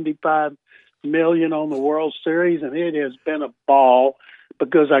 won $75 million on the World Series, and it has been a ball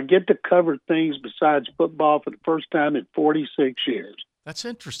because I get to cover things besides football for the first time in 46 years. That's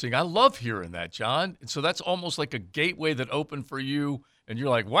interesting. I love hearing that, John. And so that's almost like a gateway that opened for you, and you're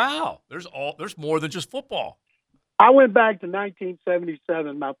like, wow, there's more than just football. I went back to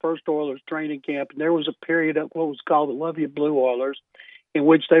 1977, my first Oilers training camp, and there was a period of what was called the Love You Blue Oilers, in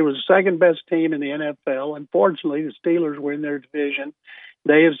which they were the second best team in the NFL. Unfortunately, the Steelers were in their division,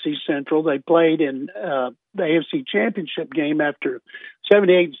 the AFC Central. They played in the AFC Championship game after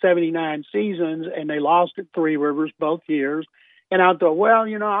 78 and 79 seasons, and they lost at Three Rivers both years. And I thought,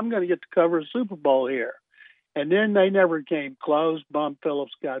 I'm going to get to cover a Super Bowl here. And then they never came close. Bum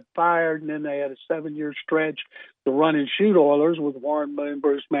Phillips got fired, and then they had a 7-year stretch, the run-and-shoot Oilers with Warren Moon,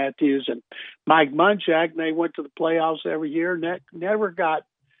 Bruce Matthews, and Mike Munchak, and they went to the playoffs every year. Never got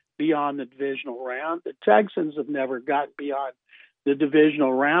beyond the divisional round. The Texans have never gotten beyond the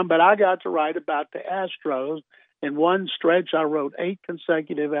divisional round, but I got to write about the Astros. In one stretch, I wrote 8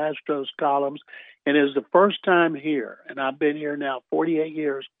 consecutive Astros columns, and it was the first time here, and I've been here now 48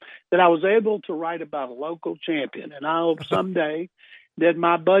 years, that I was able to write about a local champion. And I hope someday that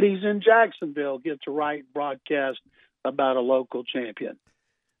my buddies in Jacksonville get to write broadcast about a local champion.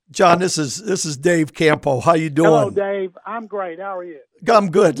 John, this is Dave Campo. How you doing? Hello, Dave. I'm great. How are you?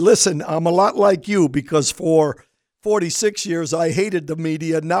 I'm good. Listen, I'm a lot like you because for 46 years I hated the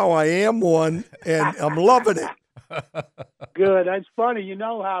media. Now I am one, and I'm loving it. Good. That's funny. You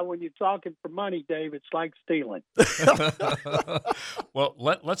know how when you're talking for money, Dave, it's like stealing. Well,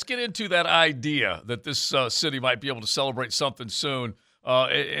 let's get into that idea that this city might be able to celebrate something soon.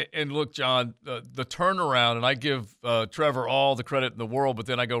 And look, John, the turnaround, and I give Trevor all the credit in the world, but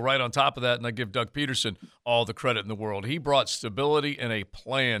then I go right on top of that and I give Doug Peterson all the credit in the world. He brought stability and a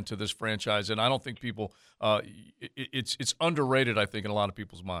plan to this franchise, and I don't think people it's underrated, I think, in a lot of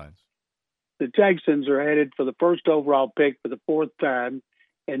people's minds. The Texans are headed for the first overall pick for the 4th time,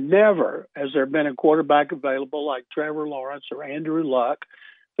 and never has there been a quarterback available like Trevor Lawrence or Andrew Luck,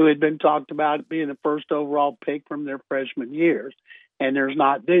 who had been talked about being the first overall pick from their freshman years. And there's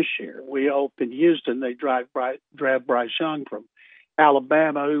not this year. We hope in Houston they draft Bryce Young from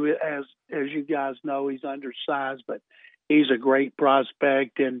Alabama, who, as you guys know, he's undersized, but he's a great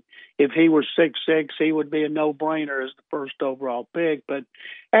prospect. And if he were 6'6", he would be a no-brainer as the first overall pick. But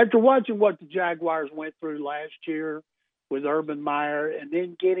after watching what the Jaguars went through last year with Urban Meyer, and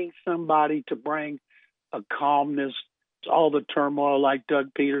then getting somebody to bring a calmness to all the turmoil like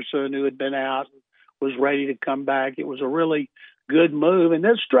Doug Peterson, who had been out and was ready to come back, it was a really good move. And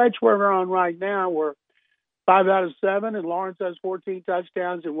this stretch where we're on right now, we're 5 out of 7, and Lawrence has 14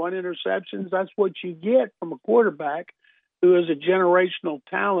 touchdowns and 1 interception. That's what you get from a quarterback who is a generational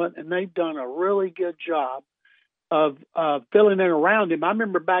talent, and they've done a really good job of filling in around him. I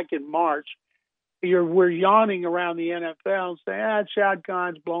remember back in March, we're yawning around the NFL and saying, Shad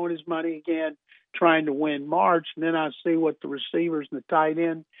Khan's blowing his money again, trying to win March. And then I see what the receivers and the tight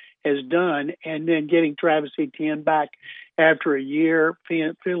end has done, and then getting Travis Etienne back after a year,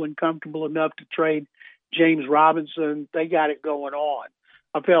 feeling comfortable enough to trade James Robinson. They got it going on.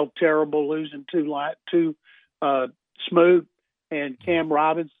 I felt terrible losing two Smoot and Cam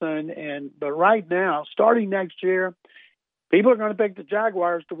Robinson. But right now, starting next year, people are going to pick the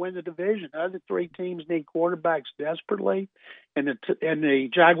Jaguars to win the division. The other 3 teams need quarterbacks desperately, and the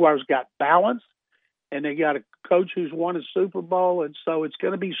Jaguars got balance, and they got a coach who's won a Super Bowl, and so it's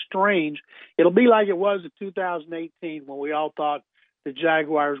going to be strange. It'll be like it was in 2018 when we all thought the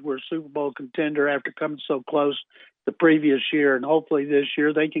Jaguars were a Super Bowl contender after coming so close the previous year, and hopefully this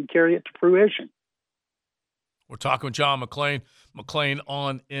year they can carry it to fruition. We're talking with John McClain. McClain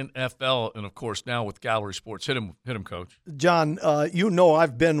on NFL, and of course now with Gallery Sports. Hit him, Coach. John,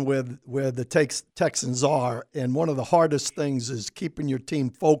 I've been where the Texans are, and one of the hardest things is keeping your team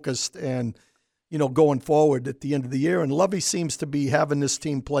focused and going forward at the end of the year. And Lovey seems to be having this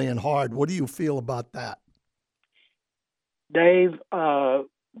team playing hard. What do you feel about that? Dave,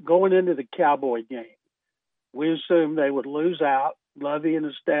 going into the Cowboy game, we assumed they would lose out. Lovey and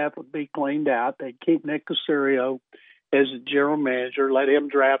the staff would be cleaned out. They'd keep Nick Caserio as the general manager, let him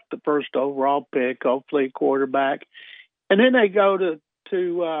draft the first overall pick, hopefully a quarterback. And then they go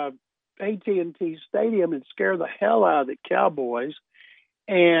to AT&T Stadium and scare the hell out of the Cowboys.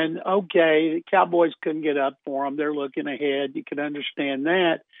 And, okay, the Cowboys couldn't get up for them. They're looking ahead. You can understand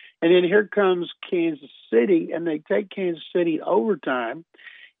that. And then here comes Kansas City, and they take Kansas City overtime.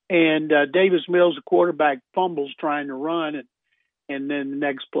 And Davis Mills, the quarterback, fumbles trying to run, and then the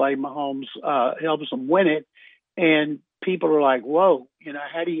next play, Mahomes helps them win it. And people are like, whoa,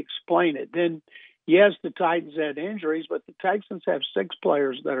 how do you explain it? Then, yes, the Titans had injuries, but the Texans have 6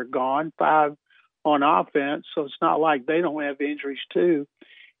 players that are gone, 5 on offense, so it's not like they don't have injuries too.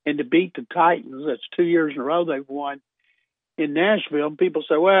 And to beat the Titans, that's 2 years in a row they've won in Nashville. And people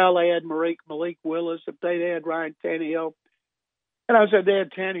say, well, they had Malik Willis. If they had Ryan Tannehill. And I said they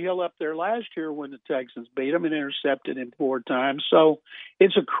had Tannehill up there last year when the Texans beat him and intercepted him 4 times. So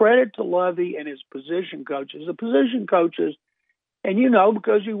it's a credit to Lovey and his position coaches. The position coaches, and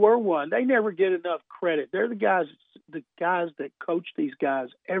because you were one, they never get enough credit. They're the guys that coach these guys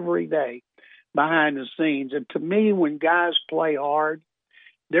every day behind the scenes. And to me, when guys play hard,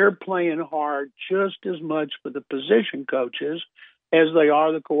 they're playing hard just as much for the position coaches as they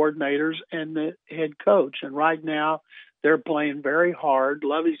are the coordinators and the head coach. And right now, they're playing very hard.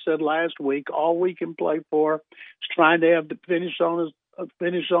 Lovey said last week, all we can play for is trying to have the finish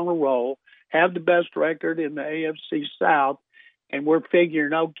on a roll, have the best record in the AFC South, and we're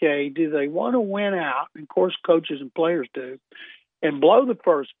figuring, okay, do they want to win out? And of course, coaches and players do, and blow the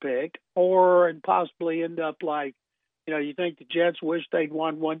first pick, and possibly end up like, you think the Jets wish they'd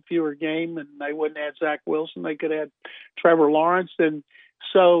won 1 fewer game and they wouldn't have Zach Wilson. They could have Trevor Lawrence. And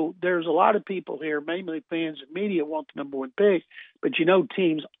so there's a lot of people here, mainly fans and media, want the number 1 pick. But,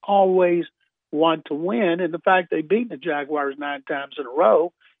 teams always want to win. And the fact they beat the Jaguars 9 times in a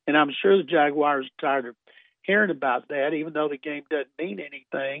row, and I'm sure the Jaguars are tired of hearing about that, even though the game doesn't mean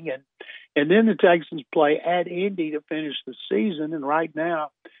anything. And then the Texans play at Indy to finish the season. And right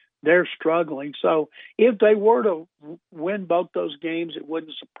now, they're struggling. So if they were to win both those games, it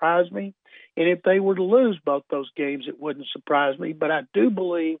wouldn't surprise me. And if they were to lose both those games, it wouldn't surprise me. But I do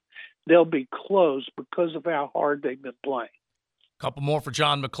believe they'll be close because of how hard they've been playing. Couple more for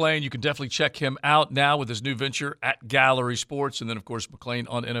John McClain. You can definitely check him out now with his new venture at Gallery Sports. And then, of course, McClain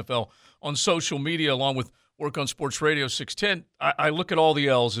on NFL on social media, along with work on Sports Radio 610. I look at all the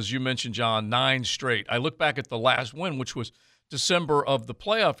L's, as you mentioned, John, 9 straight. I look back at the last win, which was December of the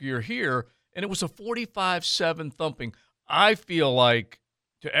playoff year here, and it was a 45-7 thumping. I feel like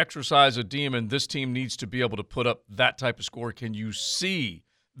to exercise a demon, this team needs to be able to put up that type of score. Can you see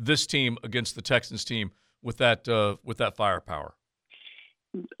this team against the Texans team with that firepower?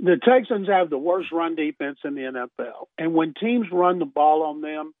 The Texans have the worst run defense in the NFL, and when teams run the ball on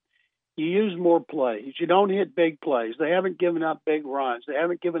them, you use more plays. You don't hit big plays. They haven't given up big runs. They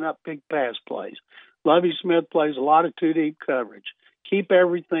haven't given up big pass plays. Lovie Smith plays a lot of 2-deep coverage. Keep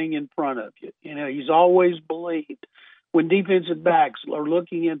everything in front of you. He's always believed when defensive backs are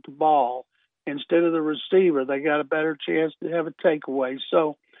looking at the ball instead of the receiver, they got a better chance to have a takeaway.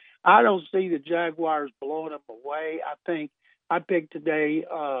 So I don't see the Jaguars blowing them away. I think I picked today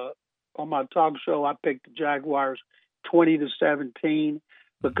on my talk show, I picked the Jaguars 20-17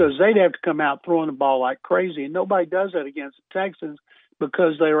 because they'd have to come out throwing the ball like crazy. And nobody does that against the Texans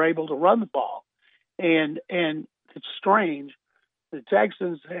because they're able to run the ball. And it's strange. The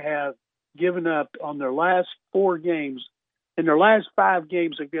Texans have given up on their last 4 games. In their last 5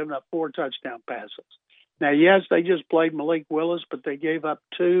 games, they've given up 4 touchdown passes. Now, yes, they just played Malik Willis, but they gave up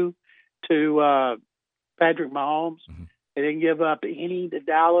 2 to Patrick Mahomes. Mm-hmm. They didn't give up any to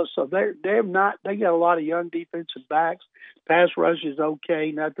Dallas. So they got a lot of young defensive backs. Pass rush is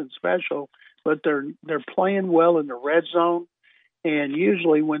okay, nothing special, but they're playing well in the red zone. And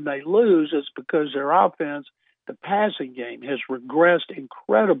usually when they lose, it's because their offense, the passing game, has regressed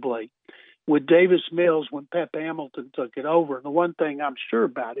incredibly with Davis Mills when Pep Hamilton took it over. And the one thing I'm sure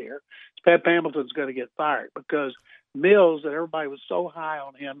about here is Pep Hamilton's going to get fired because Mills, that everybody was so high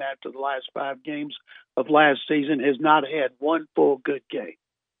on him after the last 5 games of last season, has not had one full good game.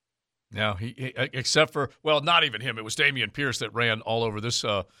 No, he except for, well, not even him. It was Damian Pierce that ran all over this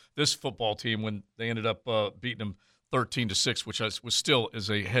football team when they ended up beating them 13-6, which was still is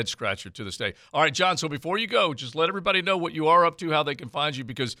a head scratcher to this day. All right, John. So before you go, just let everybody know what you are up to, how they can find you,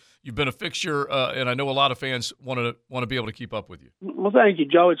 because you've been a fixture, and I know a lot of fans want to be able to keep up with you. Well, thank you,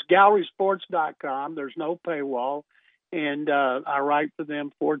 Joe. It's GallerySports.com. There's no paywall. And I write for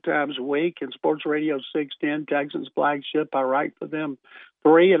them 4 times a week. And Sports Radio 610, Texans flagship, I write for them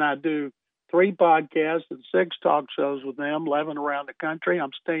 3. And I do 3 podcasts and 6 talk shows with them, 11 around the country.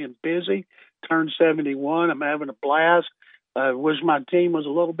 I'm staying busy. Turned 71. I'm having a blast. Wish my team was a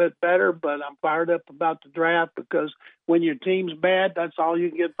little bit better, but I'm fired up about the draft because when your team's bad, that's all you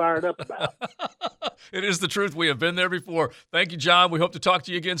can get fired up about. It is the truth. We have been there before. Thank you, John. We hope to talk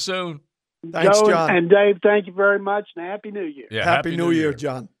to you again soon. Thanks, Joe John. and Dave, thank you very much, and Happy New Year. Yeah, Happy New Year,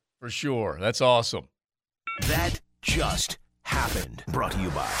 John. For sure. That's awesome. That just happened. Brought to you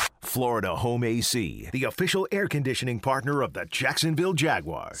by Florida Home AC, the official air conditioning partner of the Jacksonville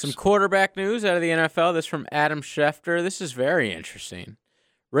Jaguars. Some quarterback news out of the NFL. This from Adam Schefter. This is very interesting.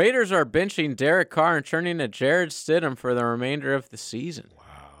 Raiders are benching Derek Carr and turning to Jared Stidham for the remainder of the season.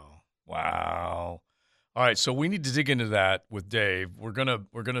 Wow. All right, so we need to dig into that with Dave. We're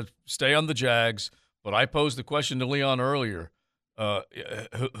gonna stay on the Jags, but I posed the question to Leon earlier.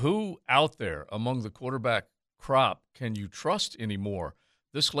 Who out there among the quarterback crop can you trust anymore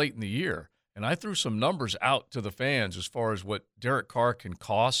this late in the year? And I threw some numbers out to the fans as far as what Derek Carr can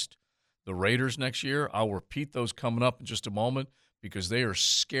cost the Raiders next year. I'll repeat those coming up in just a moment because they are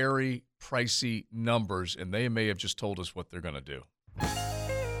scary, pricey numbers, and they may have just told us what they're going to do.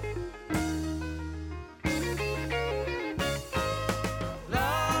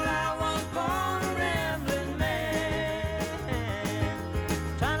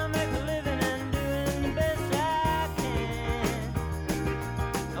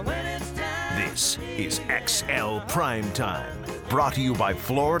 This is XL Prime Time, brought to you by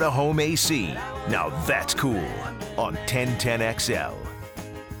Florida Home AC. Now that's cool on 1010XL.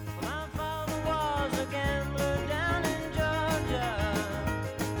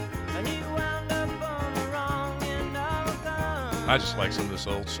 I just like some of this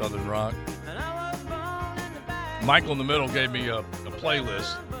old Southern rock. Michael in the middle gave me a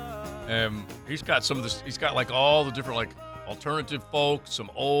playlist, and he's got some of this. He's got like all the different like alternative folk, some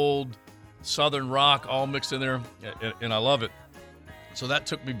old Southern rock, all mixed in there, and I love it. So that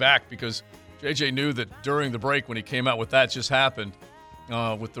took me back because JJ knew that during the break when he came out with That Just Happened,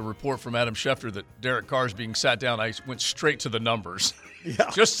 with the report from Adam Schefter that Derek Carr is being sat down, I went straight to the numbers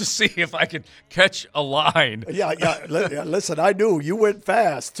just to see if I could catch a line. Yeah. Listen, I knew you went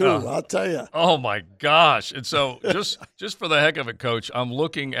fast too. I'll tell you. Oh my gosh! And so just for the heck of it, Coach, I'm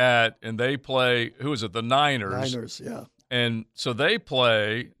looking at, and they play. Who is it? The Niners. Niners, yeah. And so they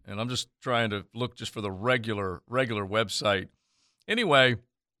play, and I'm just trying to look just for the regular website. Anyway,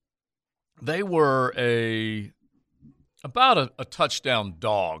 they were about a touchdown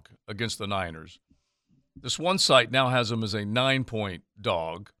dog against the Niners. This one site now has them as a 9-point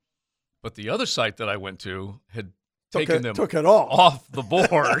dog, but the other site that I went to had taken them off the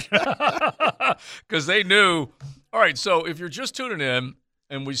board because they knew, all right, so if you're just tuning in,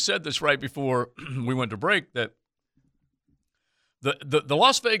 and we said this right before we went to break, that the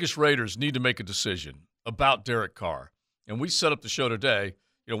Las Vegas Raiders need to make a decision about Derek Carr. And we set up the show today,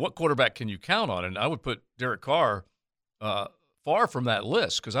 what quarterback can you count on? And I would put Derek Carr far from that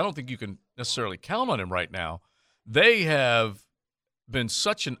list because I don't think you can necessarily count on him right now. They have been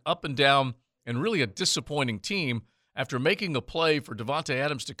such an up and down and really a disappointing team after making a play for Devontae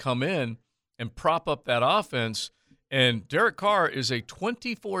Adams to come in and prop up that offense. And Derek Carr is a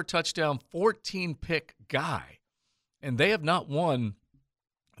 24-touchdown, 14-pick guy. And they have not won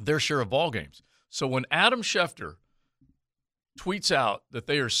their share of ball games. So when Adam Schefter tweets out that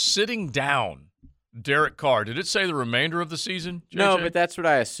they are sitting down Derek Carr, did it say the remainder of the season, JJ? No, but that's what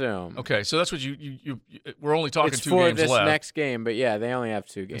I assume. Okay, so that's what you we're only talking it's 2 games left. It's for this next game, but yeah, they only have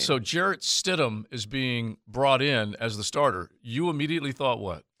 2 games. So Jarrett Stidham is being brought in as the starter. You immediately thought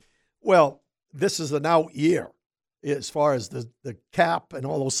what? Well, this is an out year as far as the cap and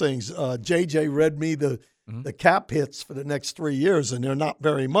all those things. JJ read me the cap hits for the next 3 years, and they're not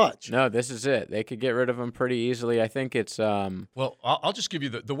very much. No, this is it. They could get rid of him pretty easily. I think it's Well, I'll just give you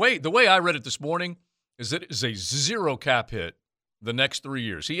the way I read it this morning is it is a 0 cap hit the next 3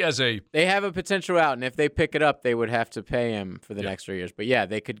 years. They have a potential out, and if they pick it up, they would have to pay him for the next 3 years. But yeah,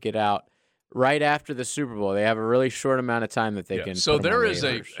 they could get out right after the Super Bowl. They have a really short amount of time that they can. So put him there on is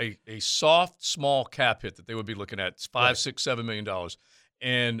waivers. a soft, small cap hit that they would be looking at. It's $5, $6, $7 million,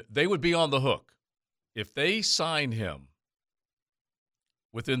 and they would be on the hook if they sign him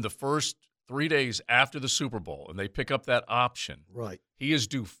within the first 3 days after the Super Bowl and they pick up that option, right, he is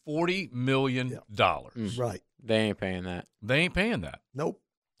due $40 million. Right. They ain't paying that. They ain't paying that. Nope.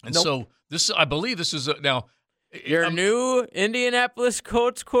 And so I believe this is now your new Indianapolis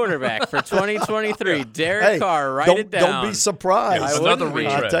Colts quarterback for 2023, Derek Carr. Write it down. Don't be surprised. Another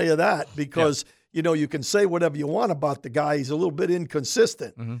retread. I'll tell you that because you can say whatever you want about the guy. He's a little bit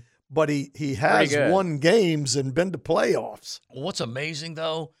inconsistent, but he has won games and been to playoffs. What's amazing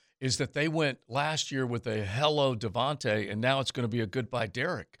though is that they went last year with a hello Devontae, and now it's going to be a goodbye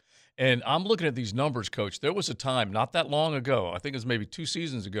Derek. And I'm looking at these numbers, Coach. There was a time not that long ago, I think it was maybe 2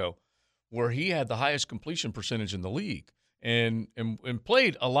 seasons ago, where he had the highest completion percentage in the league and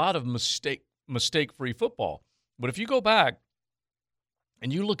played a lot of mistake-free football. But if you go back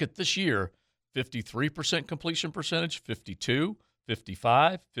and you look at this year, 53% completion percentage, 52,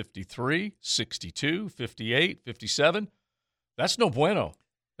 55, 53, 62, 58, 57, that's no bueno.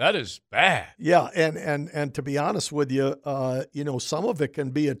 That is bad. Yeah, and to be honest with you, some of it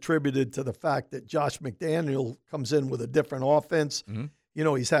can be attributed to the fact that Josh McDaniel comes in with a different offense.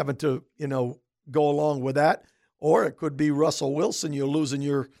 He's having to, go along with that. Or it could be Russell Wilson. You're losing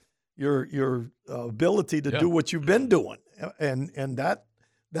your ability to do what you've been doing. And that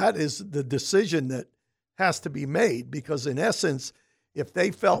is the decision that has to be made because, in essence, if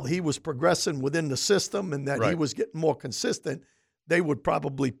they felt he was progressing within the system and that he was getting more consistent, they would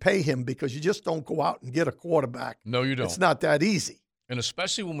probably pay him because you just don't go out and get a quarterback. No, you don't. It's not that easy. And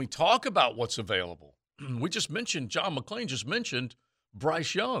especially when we talk about what's available. We just mentioned, John McClain just mentioned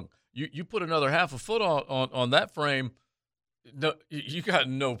Bryce Young. You put another half a foot on that frame, no, you got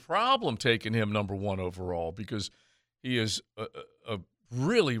no problem taking him number 1 overall because he is a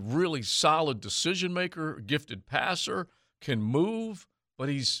really, really solid decision maker, gifted passer, can move, but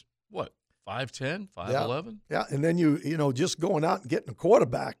he's, 5'10", 5'11"? Yeah, and then you just going out and getting a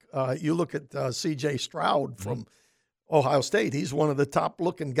quarterback. You look at C.J. Stroud from Ohio State. He's one of the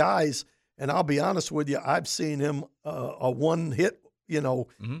top-looking guys, and I'll be honest with you, I've seen him a one-hit.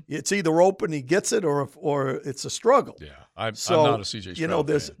 It's either open, he gets it, or it's a struggle. Yeah, I'm not a C.J. Stroud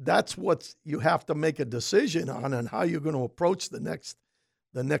fan. That's what you have to make a decision on and how you're going to approach the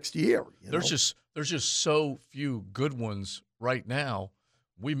next year. There's just so few good ones right now.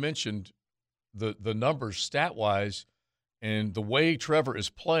 We mentioned the numbers stat-wise, and the way Trevor is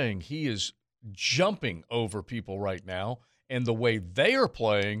playing, he is jumping over people right now, and the way they are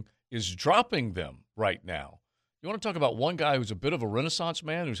playing is dropping them right now. You want to talk about one guy who's a bit of a renaissance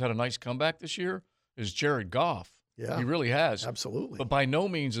man who's had a nice comeback this year is Jared Goff. Yeah, he really has. Absolutely. But by no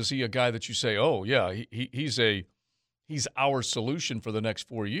means is he a guy that you say, oh, yeah, he's our solution for the next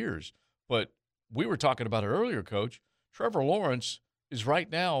 4 years. But we were talking about it earlier, Coach. Trevor Lawrence is right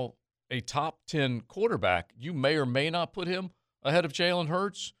now a top 10 quarterback. You may or may not put him ahead of Jalen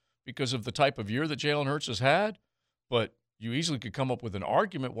Hurts because of the type of year that Jalen Hurts has had, but you easily could come up with an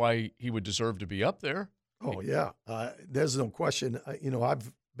argument why he would deserve to be up there. Oh, yeah. There's no question.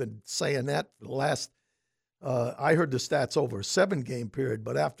 I've been saying that for the last I heard the stats over a 7-game period,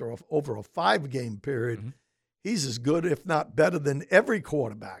 but after over a 5-game period, he's as good, if not better, than every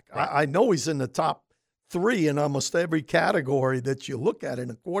quarterback. Right. I know he's in the top 3 in almost every category that you look at in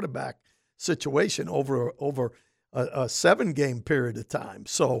a quarterback situation over a 7-game period of time.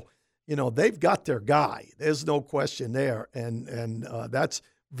 So, they've got their guy. There's no question there. And that's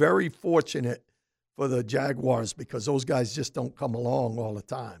very fortunate for the Jaguars because those guys just don't come along all the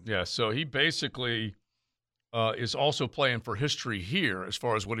time. Yeah, so he basically is also playing for history here as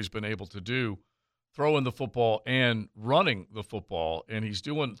far as what he's been able to do, throwing the football and running the football. And he's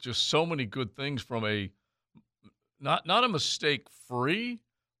doing just so many good things from a not a mistake-free,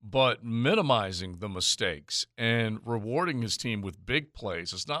 but minimizing the mistakes and rewarding his team with big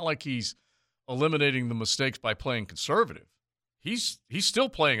plays. It's not like he's eliminating the mistakes by playing conservative. He's still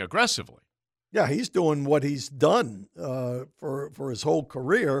playing aggressively. Yeah, he's doing what he's done for his whole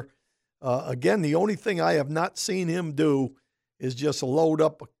career. Again, the only thing I have not seen him do is just load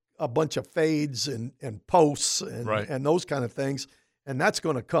up a bunch of fades and posts and those kind of things. And that's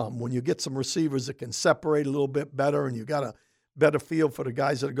going to come when you get some receivers that can separate a little bit better and you got a better feel for the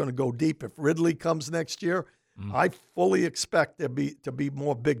guys that are going to go deep. If Ridley comes next year, I fully expect there to be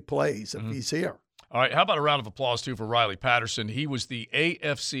more big plays if he's here. All right, how about a round of applause, too, for Riley Patterson? He was the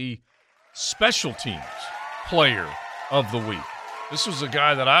AFC Special Teams Player of the Week. This was a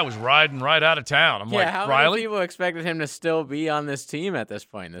guy that I was riding right out of town. How Riley? many people expected him to still be on this team at this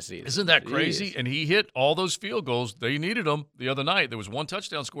point in the season? Isn't that crazy? And he hit all those field goals. They needed them the other night. There was one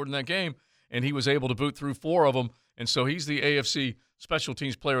touchdown scored in that game, and he was able to boot through 4 of them And so he's the AFC Special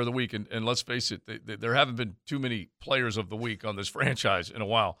Teams Player of the Week. And let's face it, there haven't been too many players of the week on this franchise in a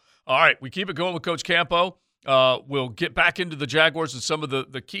while. All right, we keep it going with Coach Campo. We'll get back into the Jaguars and some of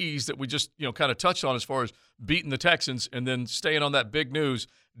the keys that we just kind of touched on as far as beating the Texans, and then staying on that big news.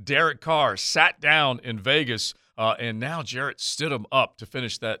 Derek Carr sat down in Vegas, and now Jarrett Stidham up to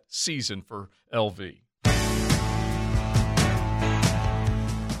finish that season for LV.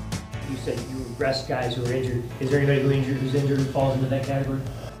 You said you rest guys who are injured. Is there anybody who's injured who falls into that category?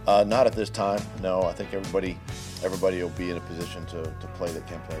 Not at this time. No, I think everybody will be in a position to play that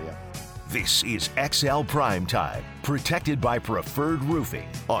can play, yeah. This is XL Prime Time, protected by Preferred Roofing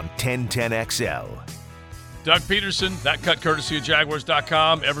on 1010XL. Doug Peterson, that cut courtesy of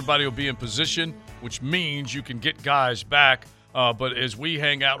Jaguars.com. Everybody will be in position, which means you can get guys back. But as we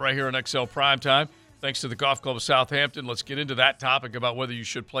hang out right here on XL Prime Time, thanks to the Golf Club of Southampton, let's get into that topic about whether you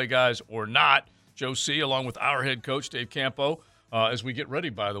should play guys or not. Joe C., along with our head coach, Dave Campo, as we get ready,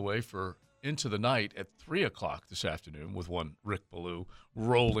 by the way, for Into the Night at 3 o'clock this afternoon with one Rick Ballou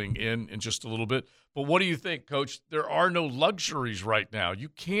rolling in just a little bit. But what do you think, Coach? There are no luxuries right now. You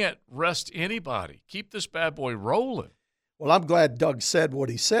can't rest anybody. Keep this bad boy rolling. Well, I'm glad Doug said what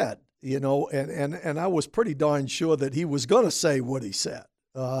he said, and I was pretty darn sure that he was going to say what he said.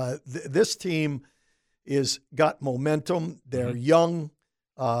 This team is got momentum. They're young.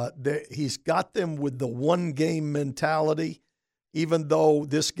 He's got them with the one-game mentality. Even though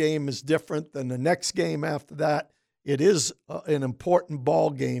this game is different than the next game after that, it is an important ball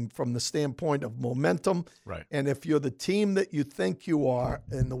game from the standpoint of momentum. Right. And if you're the team that you think you are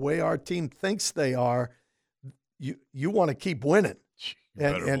and the way our team thinks they are, you want to keep winning.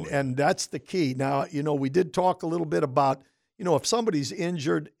 And that's the key. Now, we did talk a little bit about, if somebody's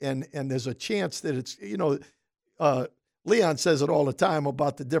injured and there's a chance that it's, Leon says it all the time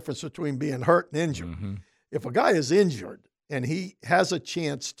about the difference between being hurt and injured. Mm-hmm. If a guy is injured and he has a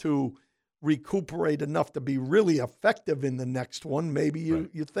chance to recuperate enough to be really effective in the next one, maybe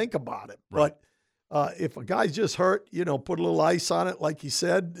you think about it. Right. But if a guy's just hurt, put a little ice on it, like he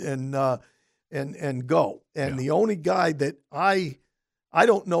said, and go. And the only guy that I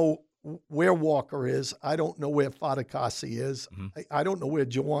don't know where Walker is. I don't know where Fatukasi is. Mm-hmm. I don't know where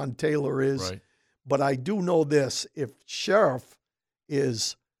Jawan Taylor is. Right. But I do know this: if Sheriff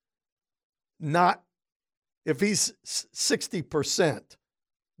is not, if he's 60%,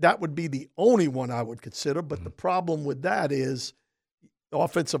 that would be the only one I would consider. But the problem with that is the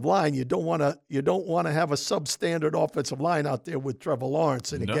offensive line. You don't want to have a substandard offensive line out there with Trevor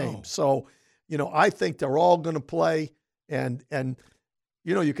Lawrence in a game. So, I think they're all going to play. And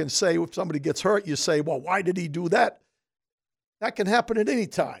you can say if somebody gets hurt, you say, well, why did he do that? That can happen at any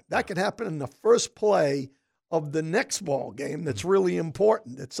time. That can happen in the first play of the next ball game that's really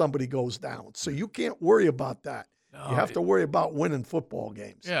important that somebody goes down. So you can't worry about that. No, you have to worry about winning football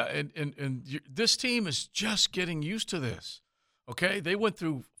games. Yeah, and this team is just getting used to this, okay? They went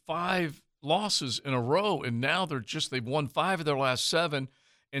through 5 losses in a row, and now they've won 5 of their last 7,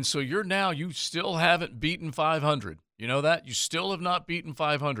 and so you still haven't beaten 500. You know that? You still have not beaten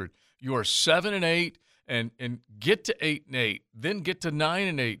 500. You are 7-8, and get to 8-8, then get to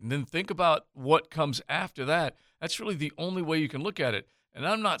 9-8, and then think about what comes after that. That's really the only way you can look at it. And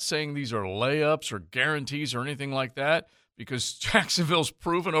I'm not saying these are layups or guarantees or anything like that, because Jacksonville's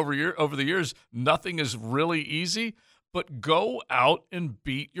proven over the years nothing is really easy. But go out and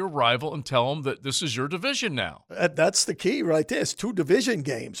beat your rival and tell them that this is your division now. That's the key right there. It's 2 division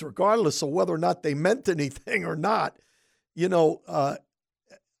games, regardless of whether or not they meant anything or not.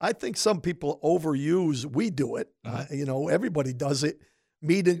 I think some people overuse. We do it. Everybody does it.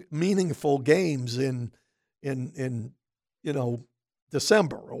 Meaningful games in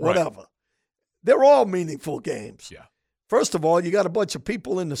December or whatever. Right. They're all meaningful games. Yeah. First of all, you got a bunch of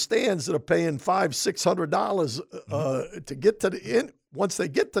people in the stands that are paying $500-$600 to get to the end once they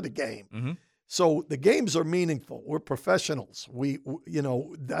get to the game. Mm-hmm. So the games are meaningful. We're professionals.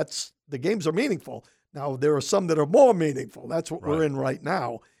 The games are meaningful. Now there are some that are more meaningful. That's what we're in right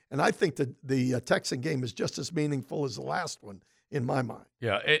now. And I think that the Texan game is just as meaningful as the last one in my mind.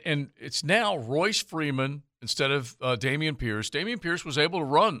 Yeah, and it's now Royce Freeman instead of Dameon Pierce. Dameon Pierce was able to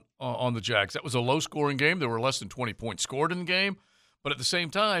run on the Jags. That was a low-scoring game. There were less than 20 points scored in the game. But at the same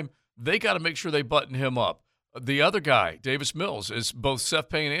time, they got to make sure they button him up. The other guy, Davis Mills, as both Seth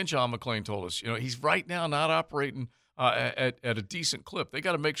Payne and John McClain told us, he's right now not operating at a decent clip. They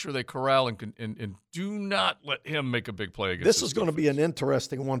got to make sure they corral and do not let him make a big play against this is going to be an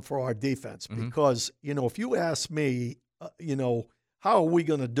interesting one for our defense because, if you ask me, how are we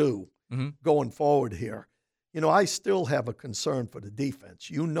going to do going forward here? I still have a concern for the defense.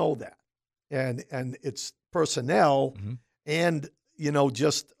 You know that. And it's personnel and,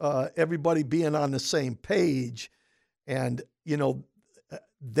 just everybody being on the same page. And,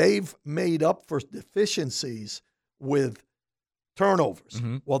 they've made up for deficiencies with turnovers.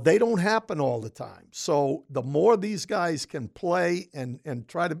 Well, they don't happen all the time. So the more these guys can play and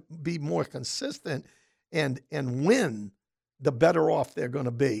try to be more consistent and win, the better off they're going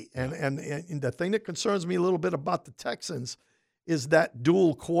to be. And the thing that concerns me a little bit about the Texans is that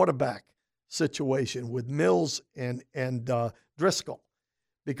dual quarterback situation with Mills and Driscoll,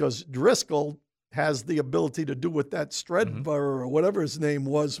 because Driscoll has the ability to do what that Stredver or whatever his name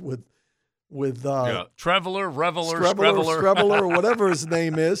was with Treveler, or whatever his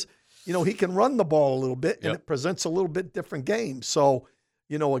name is. He can run the ball a little bit, and it presents a little bit different game. So,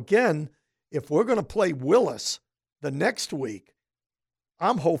 again, if we're going to play Willis the next week,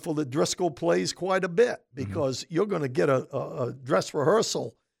 I'm hopeful that Driscoll plays quite a bit, because you're going to get a dress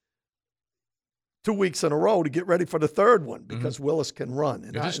rehearsal 2 weeks in a row to get ready for the third one, because Willis can run.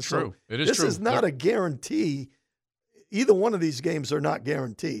 And it is true. This is not a guarantee. Either one of these games are not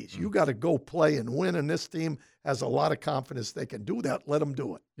guarantees. You got to go play and win, and this team has a lot of confidence they can do that. Let them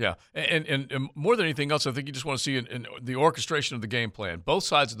do it. Yeah, and more than anything else, I think you just want to see in the orchestration of the game plan, both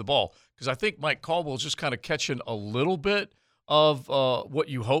sides of the ball, because I think Mike Caldwell's just kind of catching a little bit of what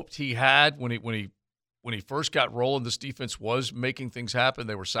you hoped he had when he first got rolling. This defense was making things happen.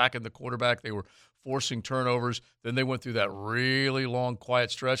 They were sacking the quarterback. They were forcing turnovers. Then they went through that really long, quiet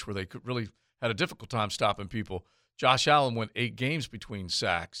stretch where they really had a difficult time stopping people. Josh Allen went 8 games between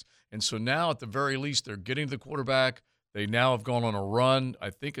sacks. And so now, at the very least, they're getting to the quarterback. They now have gone on a run. I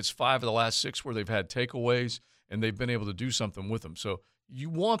think it's 5 of the last 6 where they've had takeaways, and they've been able to do something with them. So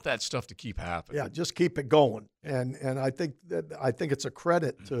you want that stuff to keep happening. Yeah, just keep it going. And I think it's a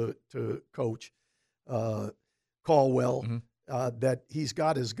credit to Coach Caldwell that he's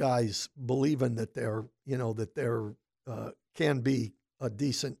got his guys believing that they're can be a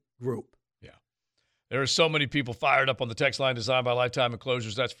decent group. There are so many people fired up on the text line designed by Lifetime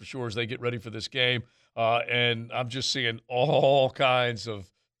Enclosures, that's for sure, as they get ready for this game. And I'm just seeing all kinds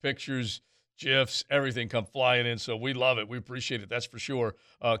of pictures, GIFs, everything come flying in. So we love it. We appreciate it. That's for sure.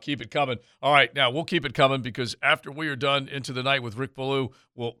 Keep it coming. All right, now we'll keep it coming, because after we are done into the night with Rick Ballou,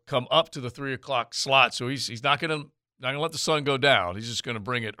 we'll come up to the 3 o'clock slot. So he's not going to let the sun go down. He's just going to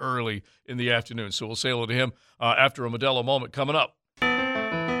bring it early in the afternoon. So we'll say hello to him after a Modelo moment coming up.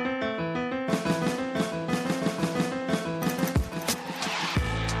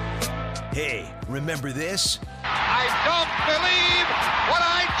 Hey, remember this? I don't believe what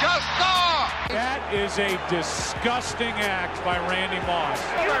I just saw. That is a disgusting act by Randy Moss.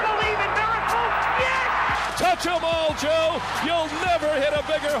 You believe in miracles? Yes! Touch 'em all, Joe. You'll never hit a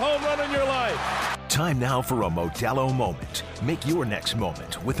bigger home run in your life. Time now for a Modelo moment. Make your next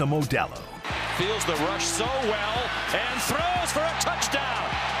moment with a Modelo. Feels the rush so well and throws for a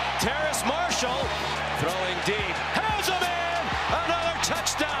touchdown. Terrace Marshall throwing deep. Has him in! Another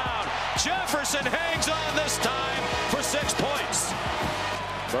touchdown! Jefferson hangs on this time for 6 points.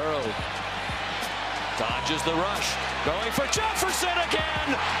 Burrow dodges the rush. Going for Jefferson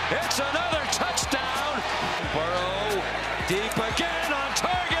again. It's another touchdown. Burrow deep again, on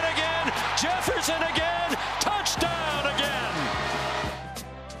target again. Jefferson again. Touchdown again.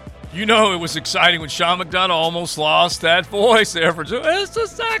 You know it was exciting when Sean McDonough almost lost that voice there for just a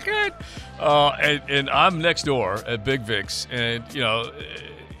second. And I'm next door at Big Vic's, and,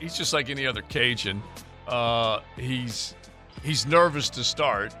 he's just like any other Cajun. He's nervous to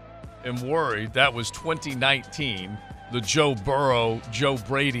start and worried. That was 2019, the Joe Burrow, Joe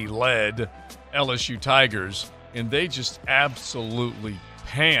Brady-led LSU Tigers, and they just absolutely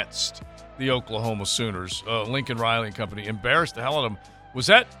pantsed the Oklahoma Sooners. Lincoln Riley and company embarrassed the hell out of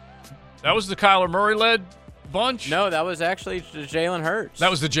them. That was the Kyler Murray-led bunch? No, that was actually the Jalen Hurts.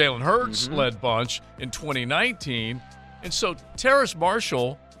 That was the Jalen Hurts-led bunch in 2019. And so Terrace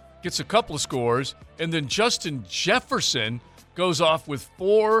Marshall gets a couple of scores, and then Justin Jefferson goes off with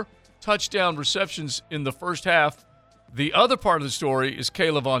 4 touchdown receptions in the first half. The other part of the story is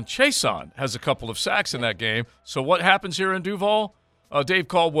Kayvon Chaisson has a couple of sacks in that game. So what happens here in Duval? Dave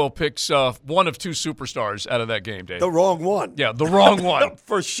Caldwell picks one of 2 superstars out of that game, Dave. The wrong one. Yeah, the wrong one.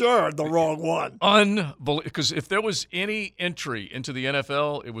 For sure, the wrong one. Unbelievable. Because if there was any entry into the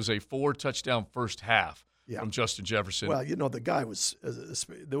NFL, it was a 4-touchdown first half from Justin Jefferson. Well, the guy was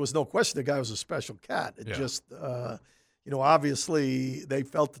there was no question the guy was a special cat. It just, obviously they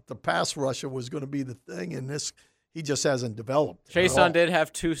felt that the pass rusher was going to be the thing, and this, He just hasn't developed. Chason did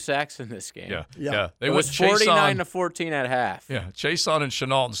have 2 sacks in this game. Yeah. It was 49-14 at half. Yeah, Chason and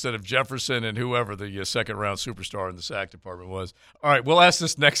Chenault instead of Jefferson and whoever the second-round superstar in the sack department was. All right, we'll ask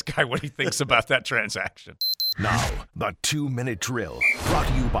this next guy what he thinks about that transaction. Now, the 2-minute drill, brought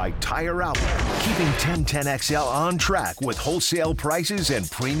to you by Tire Outlet, keeping 1010XL on track with wholesale prices and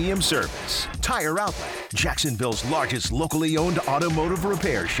premium service. Tire Outlet, Jacksonville's largest locally owned automotive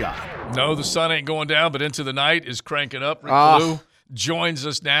repair shop. No, the sun ain't going down, but Into the Night is cranking up. Rick Ballou joins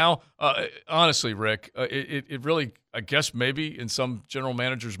us now. Honestly, Rick, it really, I guess maybe in some general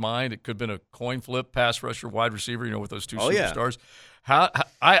manager's mind, it could have been a coin flip, pass rusher, wide receiver, with those 2 superstars.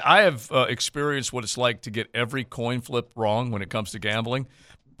 I have experienced what it's like to get every coin flip wrong when it comes to gambling,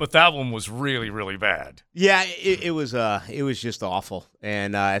 but that one was really, really bad. Yeah, it was just awful.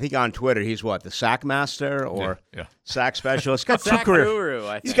 And I think on Twitter he's the sack master or sack specialist. He's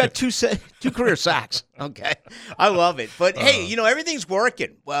got he's got two career sacks. Okay, I love it. But hey, everything's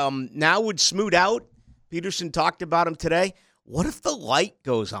working. Now would Smoot out? Peterson talked about him today. What if the light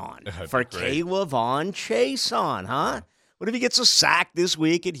goes on for K'Lavon Chaisson, huh? What if he gets a sack this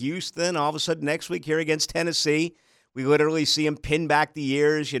week at Houston? All of a sudden next week here against Tennessee, we literally see him pin back the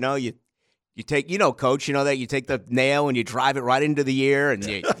ears. You take, Coach, that you take the nail and you drive it right into the ear and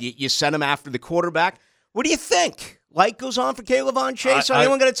you send him after the quarterback. What do you think? Light goes on for K'Lavon Chaisson.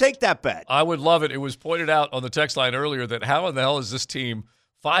 Anyone going to take that bet? I would love it. It was pointed out on the text line earlier that how in the hell is this team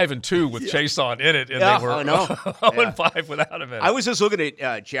 5-2 with Chaisson in it, and they were 0-5 without him in it. I was just looking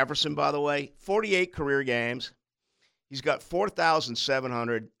at Jefferson, by the way, 48 career games. He's got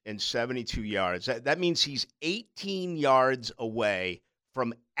 4,772 yards. That means he's 18 yards away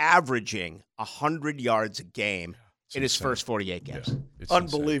from averaging 100 yards a game in his first 48 games. Yeah,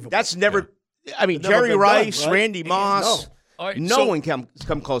 unbelievable. That's never Jerry Rice, done, right? Randy Moss, no one come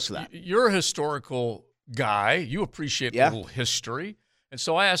close to that. You're a historical guy. You appreciate a little history. And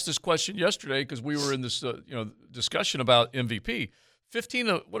so I asked this question yesterday because we were in this discussion about MVP. 15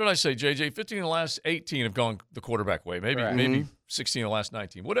 of, what did I say, JJ? 15 of the last 18 have gone the quarterback way. Maybe 16 of the last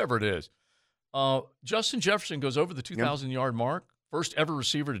 19, whatever it is. Justin Jefferson goes over the 2,000-yard mark. First ever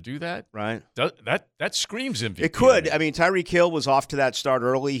receiver to do that. Right. That screams MVP. It could. I mean, Tyreek Hill was off to that start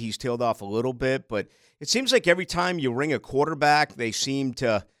early. He's tailed off a little bit. But it seems like every time you ring a quarterback, they seem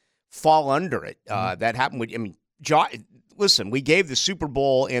to fall under it. That happened with, listen, we gave the Super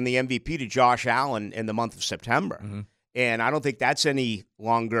Bowl and the MVP to Josh Allen in the month of September. And I don't think that's any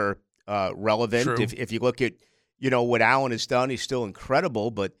longer relevant. If you look at, what Allen has done, he's still incredible.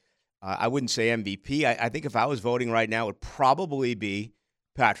 But I wouldn't say MVP. I think if I was voting right now, it would probably be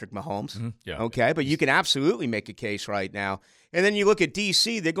Patrick Mahomes. Okay, but you can absolutely make a case right now. And then you look at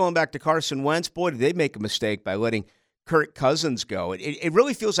D.C., they're going back to Carson Wentz. Boy, did they make a mistake by letting Kirk Cousins go. It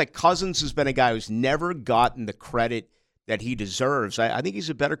really feels like Cousins has been a guy who's never gotten the credit that he deserves. I think he's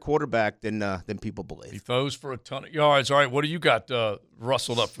a better quarterback than people believe. He throws for a ton of yards. All right, what do you got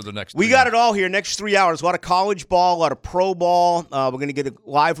rustled up for the next 3 We got it all here, next 3 hours. A lot of college ball, a lot of pro ball. We're going to get a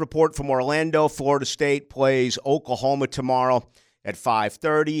live report from Orlando. Florida State plays Oklahoma tomorrow at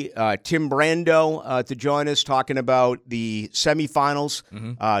 5:30. Tim Brando to join us talking about the semifinals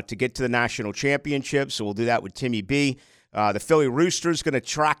to get to the national championship. So we'll do that with Timmy B. The Philly Roosters going to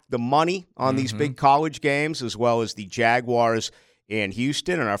track the money on these big college games, as well as the Jaguars and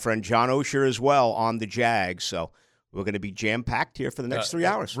Houston, and our friend John Osher as well on the Jags. So we're going to be jam-packed here for the next 3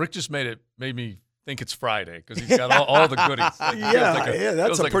 hours. Rick just made me think it's Friday because he's got all the goodies.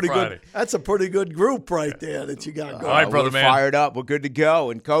 That's a pretty good group right there that you got going. All right, brother, man. Fired up. We're good to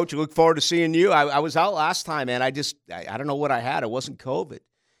go. And, Coach, I look forward to seeing you. I was out last time, man. I don't know what I had. It wasn't COVID.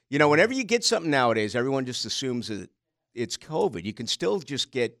 Whenever you get something nowadays, everyone just assumes that it's COVID. You can still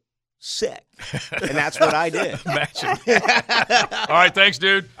just get sick. And that's what I did. Imagine. All right, thanks,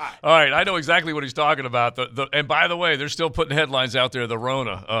 dude. All right, I know exactly what he's talking about. And by the way, they're still putting headlines out there. The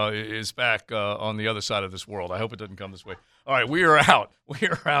Rona is back on the other side of this world. I hope it doesn't come this way. All right, we are out.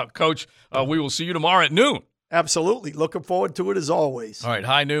 Coach, we will see you tomorrow at noon. Absolutely. Looking forward to it as always. All right,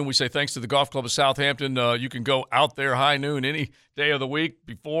 high noon. We say thanks to the Golf Club of Southampton. You can go out there high noon any day of the week.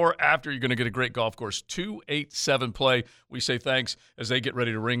 Before, after, you're going to get a great golf course. 287 play. We say thanks as they get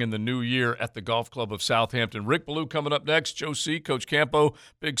ready to ring in the new year at the Golf Club of Southampton. Rick Ballou coming up next. Joe C., Coach Campo,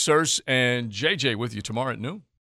 Big Sirs, and JJ with you tomorrow at noon.